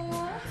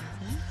time.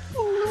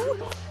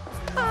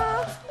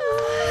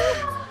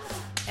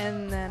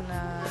 And then,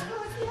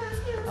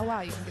 oh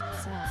wow, you can get the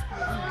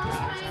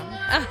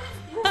sound.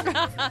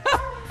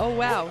 Oh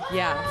wow,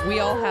 yeah, we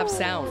all have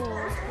sound.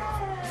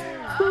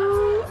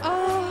 Well,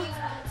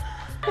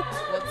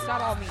 it's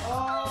not all me.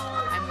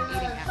 I'm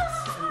eating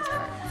ass in this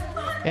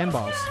part. And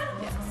balls.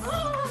 Yes.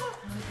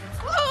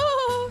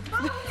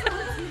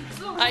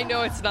 I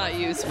know it's not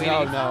you, sweetie.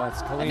 No,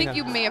 it's Kalina. I think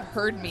you may have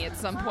heard me at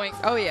some point.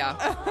 Oh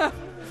yeah.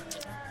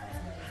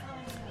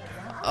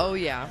 Oh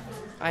yeah,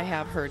 I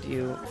have heard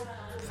you.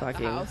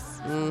 Fucking. The house.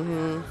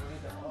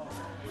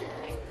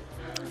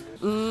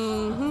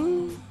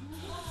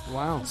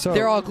 Wow. So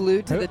they're all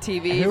glued to the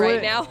TV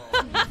right now.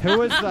 Who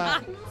was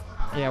that?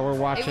 Yeah, we're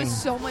watching. It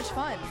was so much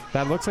fun.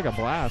 That looks like a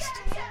blast.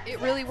 It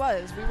really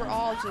was. We were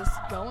all just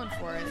going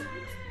for it.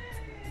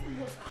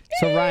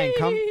 So Ryan,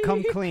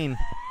 come clean.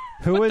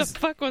 Who what was? the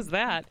fuck was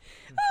that?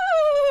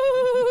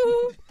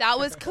 That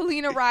was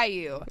Kalina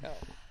Ryu.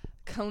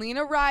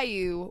 Kalina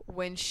Ryu,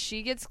 when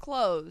she gets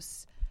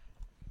close,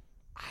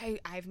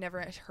 I've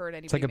never heard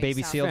anybody. It's like a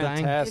baby seal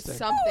dying. It's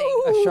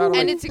something,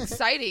 and it's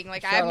exciting.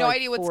 Like I have no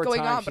idea what's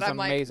going on, but I'm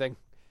like, amazing.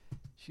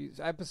 She's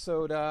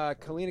episode.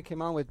 Kalina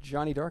came on with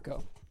Johnny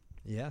Darko.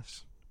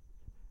 Yes.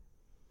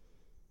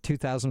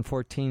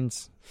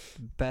 2014's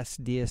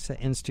best DSA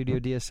in studio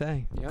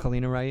DSA. Yep.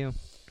 Kalina Ryu.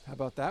 How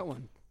about that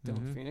one?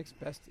 Dylan Phoenix,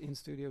 best in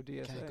studio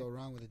DSA. Can't go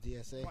wrong with a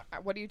DSA.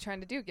 What are you trying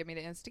to do? Get me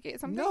to instigate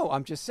something? No,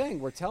 I'm just saying.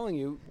 We're telling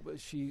you,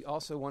 she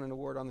also won an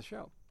award on the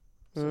show.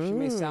 So she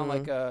may sound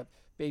like a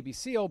baby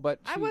seal, but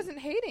I wasn't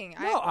hating.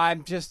 No,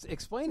 I'm just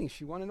explaining.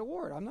 She won an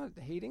award. I'm not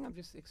hating. I'm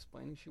just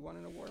explaining she won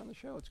an award on the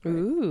show. It's great.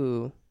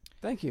 Ooh.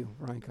 Thank you,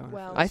 Ryan Connor.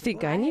 Well, I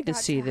think I need to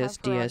got see to this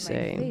have her on my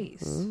DSA.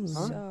 face.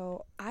 Huh?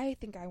 So I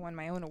think I won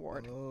my own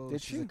award.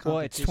 Did she? Well,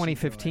 it's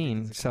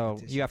 2015, so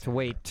you have to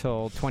wait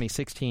till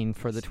 2016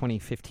 for the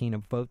 2015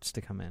 of votes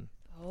to come in.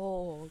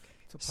 Oh, okay.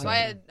 So I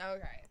had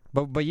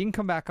But you can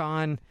come back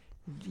on,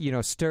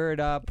 stir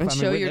it up And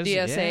show your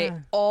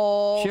DSA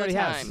all She the already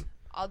time. has.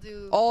 I'll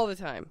do all the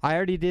time. I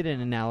already did an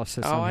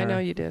analysis. Oh, on I her. know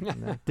you did.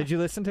 Did you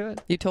listen to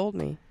it? You told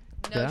me.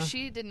 No, Yeah?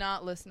 she did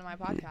not listen to my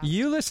podcast.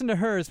 You listened to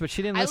hers, but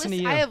she didn't listen to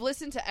you. I have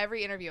listened to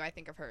every interview I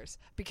think of hers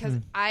because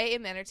I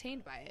am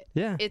entertained by it.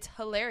 Yeah. It's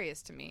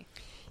hilarious to me.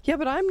 Yeah,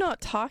 but I'm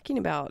not talking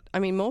about. I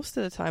mean, most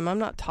of the time, I'm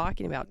not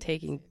talking about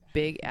taking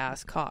big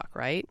ass cock,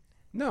 right?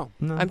 No.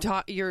 I'm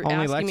You're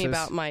Only asking me Lexus.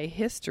 about my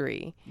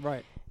history.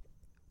 Right.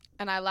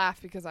 And I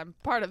laugh because I'm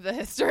part of the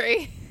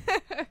history.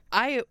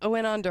 I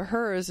went on to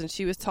hers, and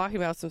she was talking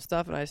about some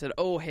stuff, and I said,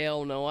 "Oh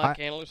hell no, I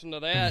can't listen to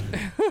that."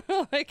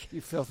 Like, you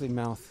filthy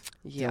mouth.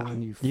 Yeah.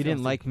 Dylan, You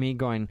didn't like me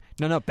going,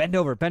 no, bend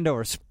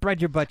over,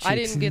 spread your butt cheeks. I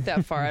didn't get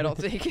that far. I don't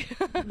think.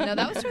 No,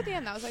 that was toward the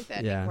end. That was like the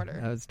ending quarter.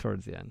 that was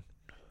towards the end.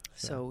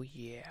 So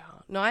yeah,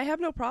 no, I have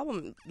no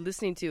problem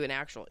listening to an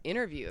actual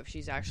interview if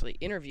she's actually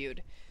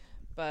interviewed,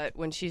 but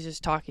when she's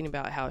just talking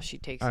about how she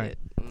takes All right.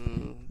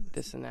 it,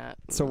 this and that.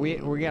 So we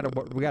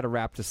gotta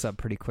wrap this up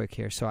pretty quick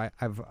here. So I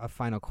have a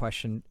final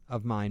question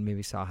of mine.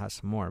 Maybe Sal has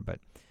some more, but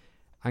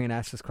I'm gonna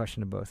ask this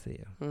question to both of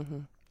you. Mm-hmm.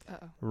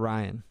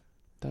 Ryan,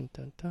 Dun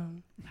dun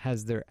dun.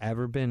 has there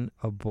ever been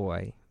a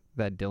boy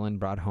that Dylan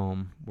brought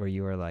home where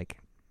you were like,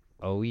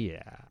 oh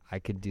yeah, I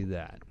could do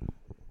that?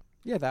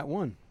 Yeah, that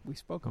one. We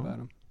spoke about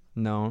him.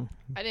 No.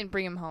 I didn't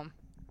bring him home.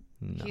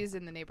 No. He's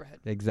in the neighborhood.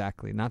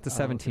 Exactly. Not the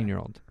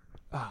 17-year-old.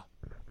 Oh.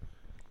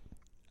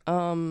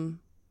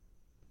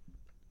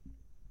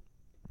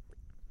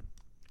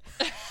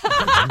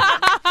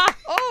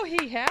 Oh,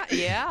 he had.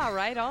 Yeah,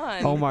 right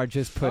on. Omar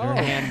just put her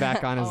hand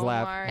back on his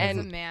lap. Omar is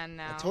a man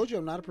now. I told you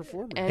I'm not a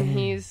performer. And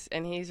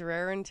he's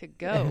raring to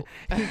go.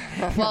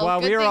 Well,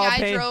 While good we were thing all I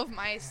paying- drove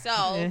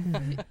myself.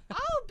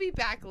 I'll be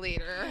back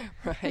later.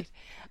 Right.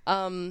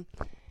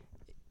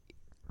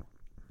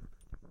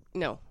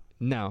 No.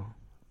 No.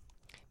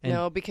 And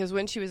No, because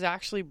when she was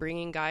actually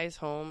bringing guys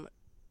home,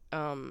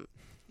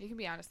 You can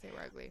be honest, they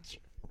were ugly.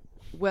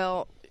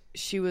 well,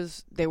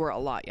 they were a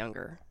lot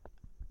younger.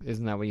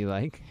 Isn't that what you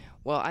like?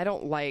 Well, I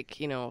don't like,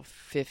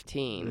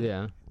 15.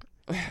 Yeah.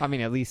 I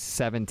mean, at least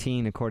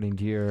 17 according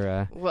to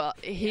your... Well,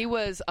 he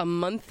was a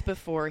month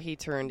before he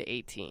turned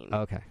 18.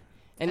 Okay.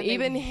 And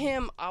even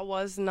him,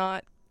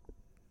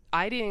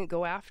 I didn't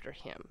go after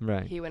him.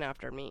 Right. He went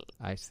after me.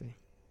 I see.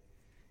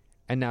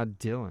 And now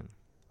Dylan.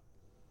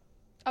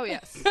 Oh,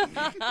 yes.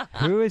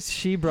 Who is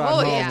she brought Oh,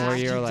 home yeah. where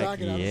you're Keep like,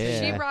 talking, I'm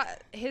yeah.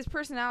 His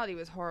personality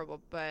was horrible,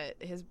 but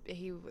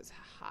he was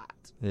hot.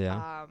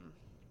 Yeah.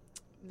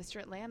 Mr.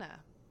 Atlanta.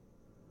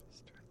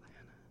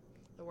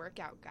 The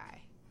workout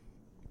guy.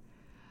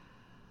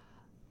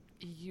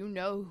 You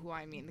know who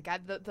I mean. The guy,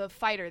 the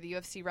fighter, the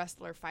UFC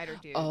wrestler fighter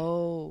dude.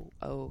 Oh,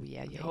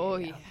 yeah.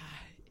 Yeah.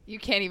 You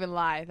can't even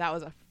lie. That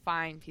was a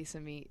fine piece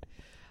of meat.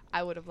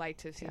 I would have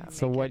liked to have seen him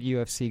So make what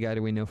UFC guy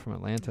do we know from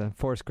Atlanta?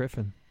 Forrest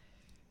Griffin.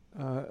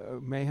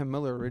 Mayhem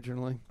Miller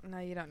originally. No,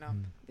 you don't know.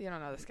 You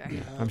don't know this guy.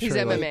 I'm He's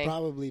sure MMA. They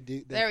probably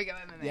do. There we go,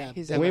 MMA. Yeah,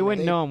 He's We MMA.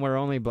 wouldn't know him. We're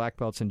only black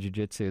belts in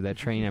jiu-jitsu that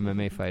train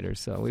MMA fighters,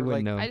 so we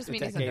wouldn't know. I just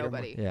mean he's a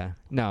nobody. Yeah.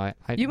 No,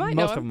 I You might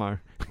know most of him. them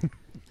are.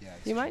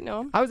 You might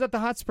know him. I was at the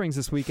hot springs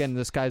this weekend. And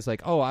this guy's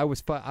like, "Oh, I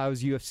was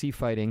UFC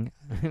fighting,"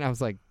 and I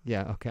was like,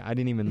 "Yeah, okay." I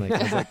didn't even like.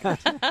 I was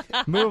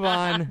like, "Move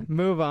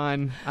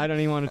on. I don't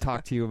even want to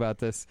talk to you about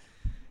this."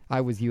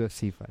 I was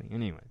UFC fighting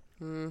anyway.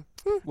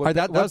 What,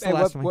 that was the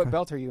last one. what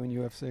belt are you in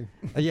UFC?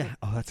 Yeah.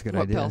 Oh, that's a good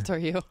What idea. belt are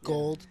you?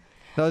 Gold.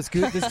 That was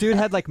good. This dude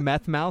had like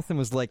meth mouth and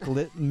was like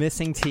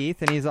missing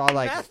teeth, and he's all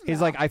like,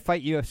 like, "I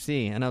fight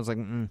UFC," and I was like,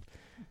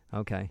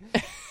 "Okay."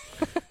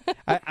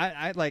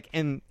 I like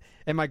and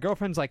my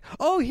girlfriend's like,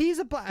 "Oh, he's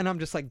a black," and I'm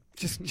just like,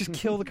 just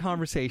kill the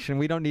conversation.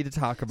 We don't need to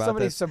talk about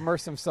Somebody this.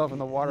 submersed himself in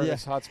the water in Yeah.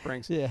 this hot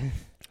springs. Yeah.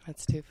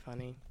 That's too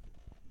funny.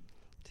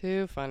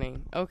 Too funny.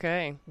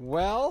 Okay.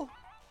 Well,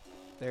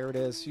 there it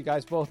is. You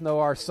guys both know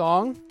our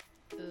song,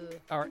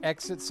 our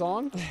exit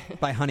song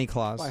By Honey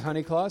Claus. by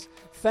Honey Claus.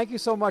 Thank you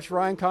so much,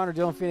 Ryan Connor,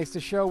 Dylan Phoenix. The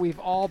show we've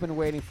all been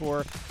waiting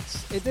for.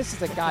 This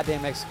is a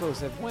goddamn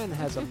exclusive. When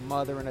has a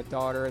mother and a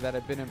daughter that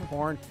have been in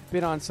porn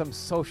been on some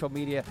social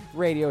media,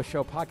 radio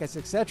show, podcast,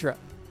 etc.?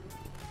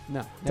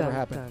 No, never Dun,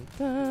 happened.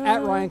 dun, dun.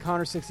 At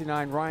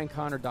RyanConnor69,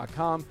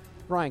 RyanConnor.com,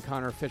 Ryan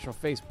Connor Official,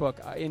 Facebook,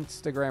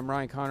 Instagram,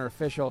 Ryan Connor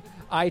Official,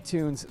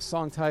 iTunes,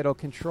 song title,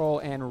 Control,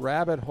 and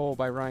Rabbit Hole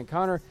by Ryan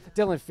Connor.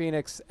 Dylan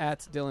Phoenix at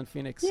Dylan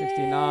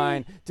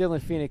Phoenix69,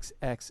 Dylan Phoenix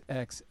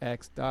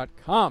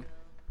XXX.com.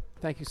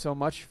 Thank you so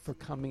much for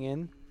coming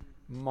in,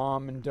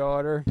 mom and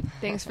daughter.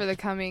 Thanks for the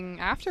coming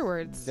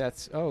afterwards.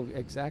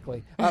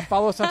 Exactly.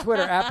 Follow us on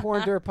Twitter, at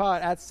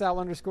PornDirtPod, at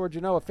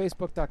Sal_Genoa,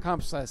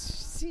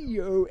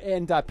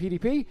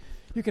 Facebook.com/CON.PDP.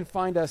 You can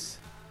find us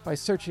by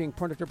searching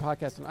Porn Director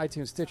Podcast on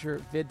iTunes, Stitcher,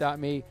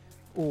 vid.me,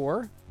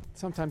 or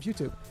sometimes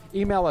YouTube.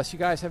 Email us. You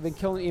guys have been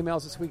killing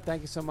emails this week.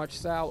 Thank you so much,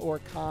 Sal or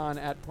Con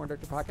at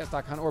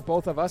PornDirectorPodcast.com, or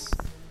both of us.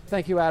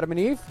 Thank you, Adam and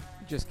Eve.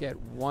 You just get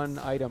one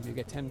item. You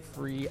get 10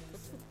 free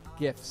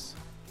gifts.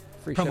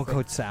 Free Promo shipping.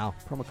 code Sal.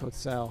 Promo code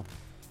Sal.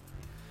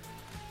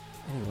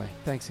 Anyway,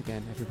 thanks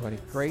again, everybody.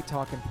 Great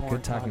talking porn.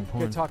 Good talking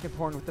porn. Good talking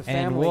porn with the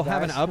family, And we'll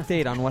have an guys.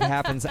 update on what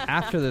happens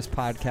after this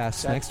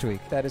podcast next week.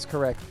 That is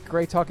correct.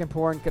 Great talking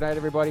porn. Good night,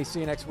 everybody.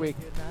 See you next week.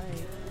 Good night.